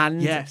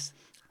 And yes,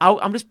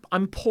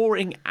 I'm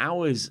pouring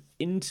hours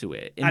into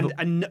it,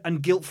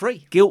 and guilt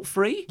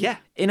free, yeah,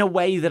 in a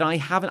way that I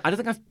don't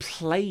think I've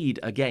played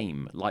a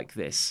game like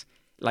this.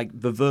 Like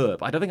the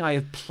verb. I don't think I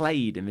have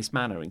played in this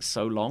manner in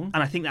so long.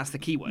 And I think that's the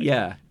key word.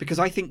 Yeah. Because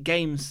I think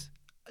games,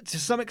 to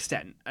some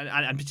extent,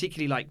 and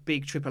particularly like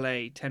big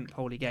AAA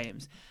tentpole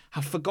games,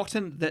 have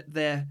forgotten that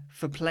they're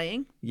for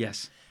playing.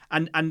 Yes.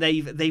 And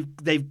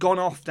they've gone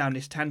off down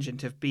this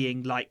tangent of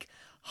being like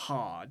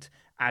hard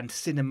and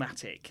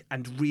cinematic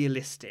and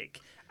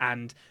realistic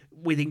and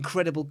with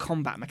incredible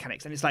combat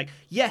mechanics. And it's like,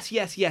 yes.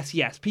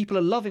 People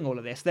are loving all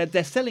of this.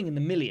 They're selling in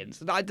the millions.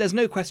 There's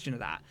no question of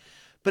that.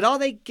 But are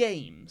they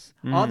games?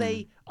 Are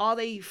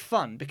they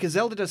fun? Because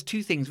Zelda does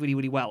two things really,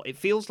 really well. It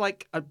feels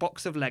like a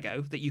box of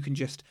Lego that you can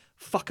just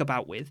fuck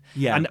about with.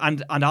 Yeah.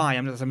 And I,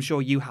 as I'm sure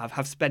you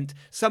have spent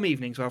some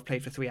evenings where I've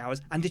played for 3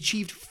 hours and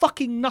achieved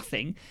fucking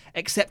nothing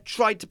except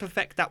tried to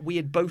perfect that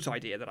weird boat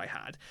idea that I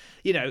had.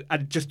 You know,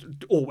 and just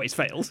always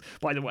fails,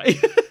 by the way.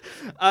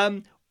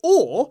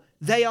 Or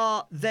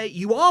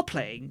you are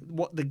playing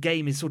what the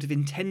game is sort of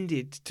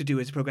intended to do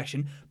as a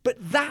progression, but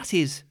that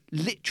is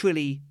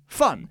literally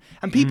fun.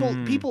 And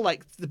people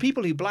like the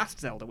people who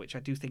blast Zelda, which I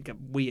do think are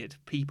weird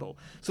people,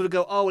 sort of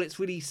go, oh, well, it's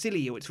really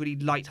silly, or it's really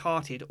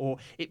light-hearted, or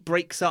it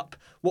breaks up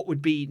what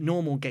would be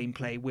normal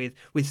gameplay with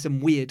some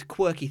weird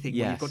quirky thing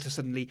where you've got to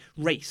suddenly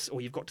race, or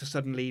you've got to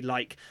suddenly,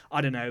 like,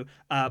 I don't know,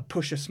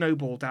 push a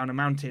snowball down a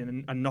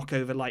mountain and knock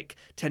over like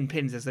 10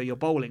 pins as though you're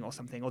bowling or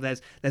something. Or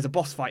there's a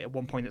boss fight at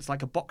one point that's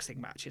like a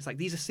boxing match. It's like,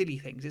 these are silly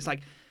things. It's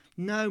like,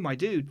 No, my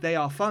dude, they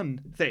are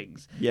fun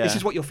things. Yeah. This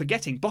is what you're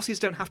forgetting. Bosses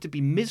don't have to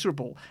be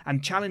miserable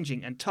and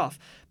challenging and tough.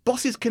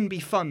 Bosses can be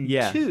fun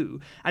too.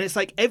 And it's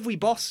like every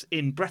boss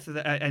in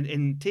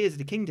in Tears of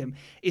the Kingdom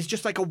is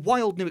just like a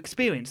wild new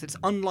experience that's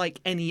unlike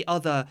any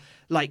other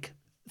like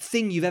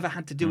thing you've ever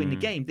had to do in the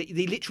game.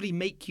 They literally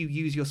make you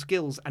use your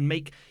skills and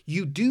make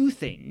you do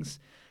things.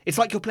 It's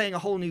like you're playing a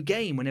whole new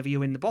game whenever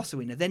you're in the boss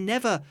arena.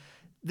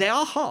 They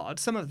are hard,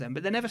 some of them,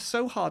 but they're never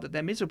so hard that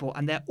they're miserable,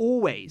 and they're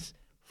always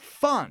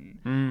fun.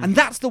 And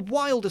that's the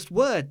wildest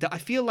word that I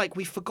feel like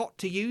we forgot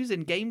to use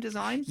in game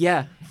design.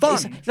 Yeah.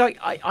 Fun. It's like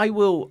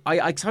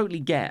I totally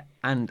get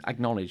and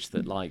acknowledge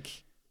that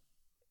like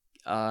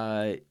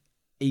a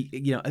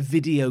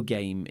video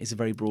game is a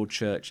very broad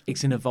church.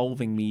 It's an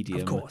evolving medium.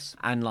 Of course.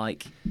 And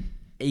like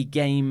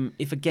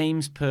if a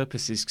game's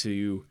purpose is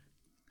to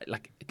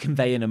like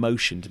convey an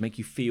emotion, to make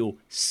you feel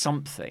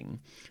something,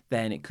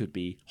 then it could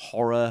be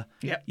horror,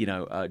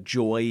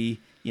 joy,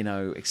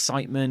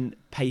 excitement,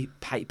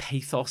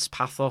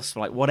 pathos,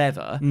 like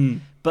whatever.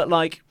 But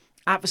like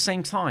at the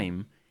same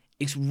time,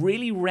 it's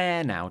really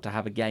rare now to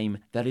have a game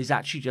that is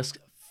actually just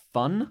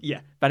fun. Yeah.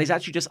 That is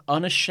actually just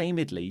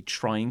unashamedly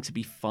trying to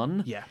be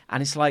fun. Yeah.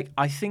 And it's like,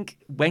 I think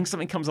when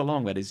something comes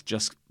along that is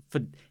just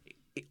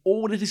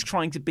all it is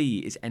trying to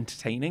be is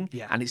entertaining,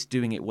 and it's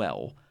doing it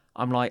well,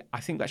 I'm like,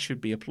 I think that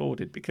should be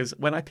applauded, because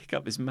when I pick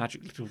up this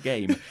magic little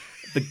game,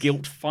 the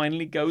guilt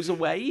finally goes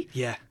away.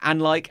 Yeah. And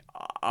like,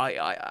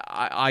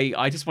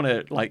 I just want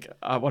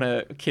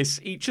to kiss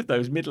each of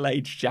those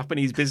middle-aged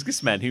Japanese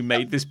businessmen who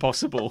made this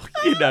possible,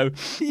 with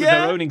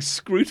their own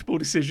inscrutable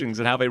decisions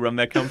and how they run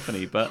their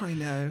company. But I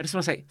know. I just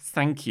want to say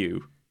thank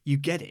you. You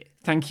get it.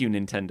 Thank you,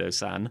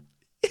 Nintendo-san.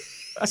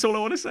 That's all I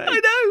want to say.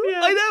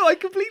 I know. I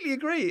completely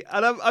agree.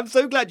 And I'm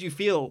so glad you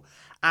feel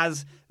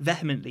as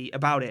vehemently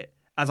about it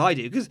as I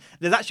do, because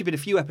there's actually been a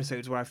few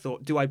episodes where I've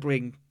thought, do I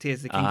bring Tears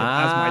of the Kingdom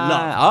as my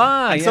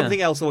love? And something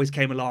else always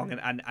came along,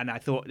 and I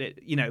thought,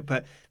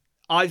 but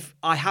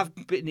I have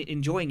been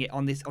enjoying it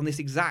on this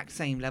exact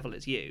same level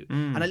as you,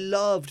 and I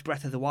loved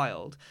Breath of the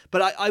Wild.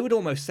 But I would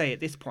almost say at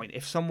this point,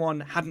 if someone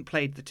hadn't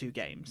played the two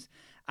games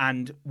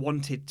and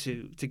wanted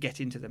to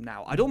get into them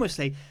now, I'd almost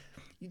say,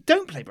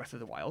 don't play Breath of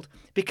the Wild,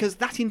 because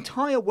that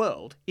entire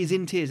world is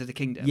in Tears of the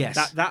Kingdom.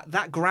 Yes.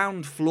 That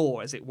ground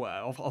floor, as it were,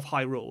 of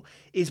Hyrule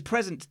is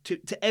present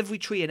to every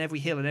tree and every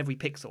hill and every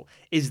pixel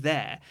is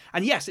there.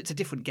 And yes, it's a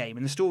different game,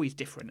 and the story's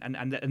different,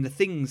 and the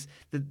things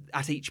that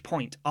at each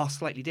point are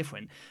slightly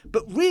different.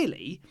 But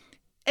really,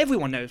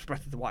 everyone knows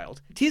Breath of the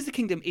Wild. Tears of the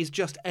Kingdom is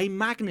just a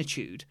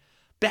magnitude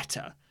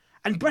better.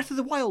 And Breath of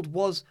the Wild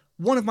was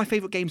one of my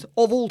favourite games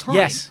of all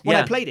time when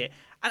I played it.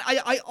 And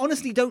I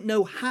honestly don't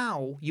know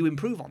how you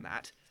improve on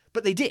that,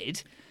 but they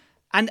did.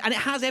 And it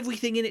has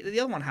everything in it that the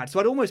other one had.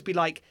 So I'd almost be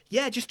like,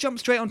 just jump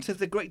straight onto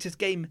the greatest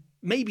game,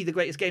 maybe the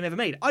greatest game ever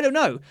made. I don't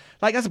know.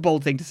 Like, that's a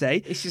bold thing to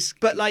say. It's just...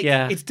 But,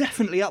 it's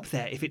definitely up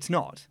there if it's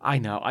not. I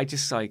know. I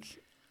just,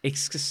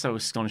 it's just so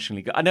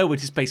astonishingly good. I know we're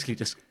just basically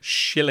just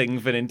shilling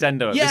for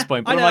Nintendo at this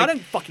point. But I know. I don't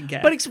fucking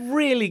care. But it's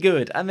really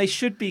good, and they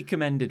should be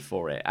commended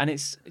for it. And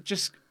it's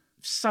just...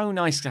 so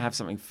nice to have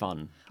something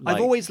fun. I've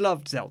always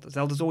loved Zelda.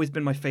 Zelda's always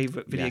been my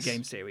favourite video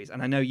game series,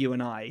 and I know you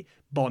and I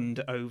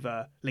bond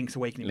over Link's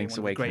Awakening being one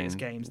of the greatest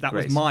games. That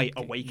was my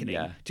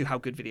awakening to how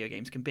good video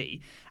games can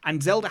be.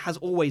 And Zelda has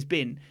always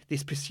been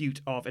this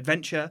pursuit of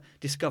adventure,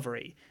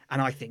 discovery,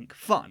 and I think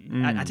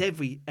fun at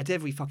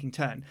every fucking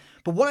turn.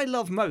 But what I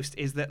love most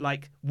is that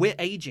we're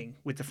aging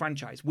with the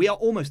franchise. We are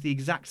almost the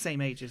exact same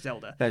age as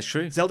Zelda. That's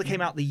true. Zelda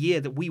came out the year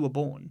that we were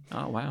born.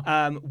 Oh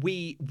wow.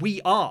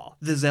 We are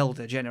the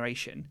Zelda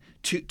generation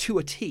to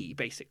a T,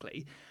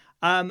 basically.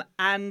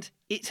 And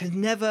it has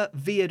never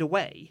veered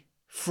away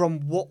from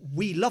what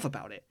we love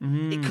about it.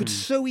 It could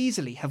so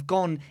easily have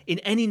gone in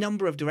any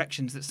number of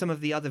directions that some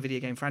of the other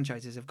video game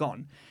franchises have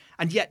gone.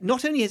 And yet,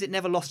 not only has it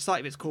never lost sight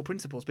of its core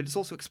principles, but it's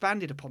also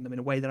expanded upon them in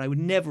a way that I would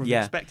never have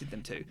expected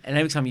them to. And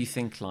every time you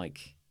think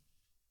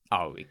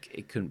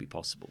it couldn't be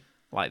possible.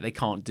 They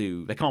can't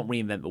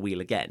reinvent the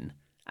wheel again.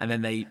 And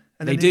then they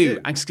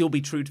do and still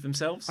be true to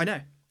themselves. I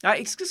know.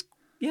 It's just,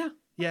 Yeah.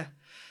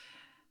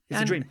 It's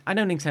a dream. I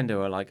know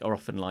Nintendo are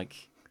often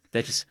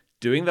they're just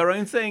doing their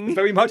own thing.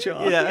 Very much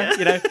are.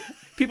 Yeah.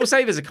 People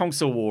say there's a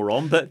console war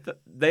on, but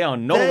they are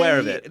not aware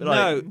of it.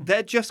 No,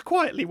 they're just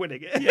quietly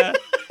winning it. Yeah.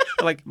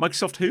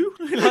 Microsoft who?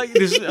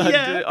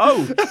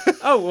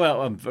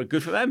 Well,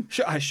 good for them.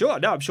 Sure.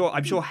 No, I'm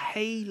sure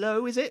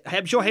Halo, is it?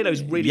 I'm sure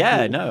Halo's really cool.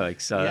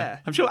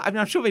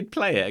 I'm sure they'd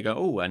play it and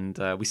go, and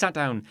we sat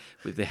down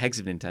with the heads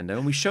of Nintendo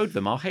and we showed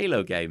them our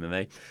Halo game,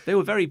 and they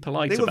were very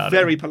polite about it. They were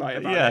very polite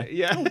about it.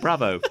 Yeah. Oh,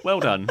 bravo. Well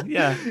done.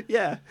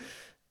 Yeah.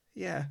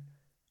 Yeah.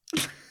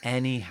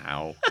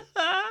 Anyhow,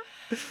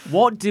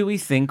 what do we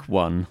think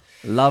won?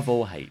 Love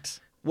or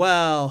hate?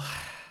 Well,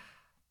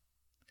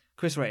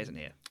 Chris Ray isn't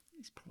here.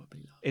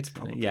 It's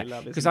probably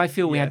love, because I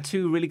feel we had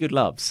two really good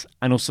loves,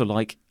 and also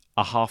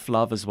a half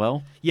love as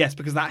well. Yes,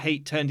 because that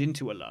hate turned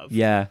into a love.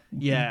 Yeah.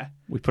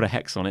 We put a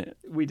hex on it.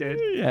 We did.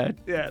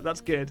 Yeah,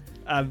 that's good.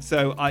 I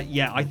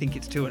think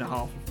it's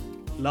 2.5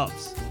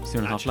 loves.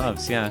 2.5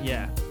 loves.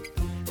 Yeah.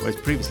 Whereas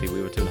previously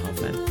we were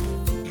 2.5 men.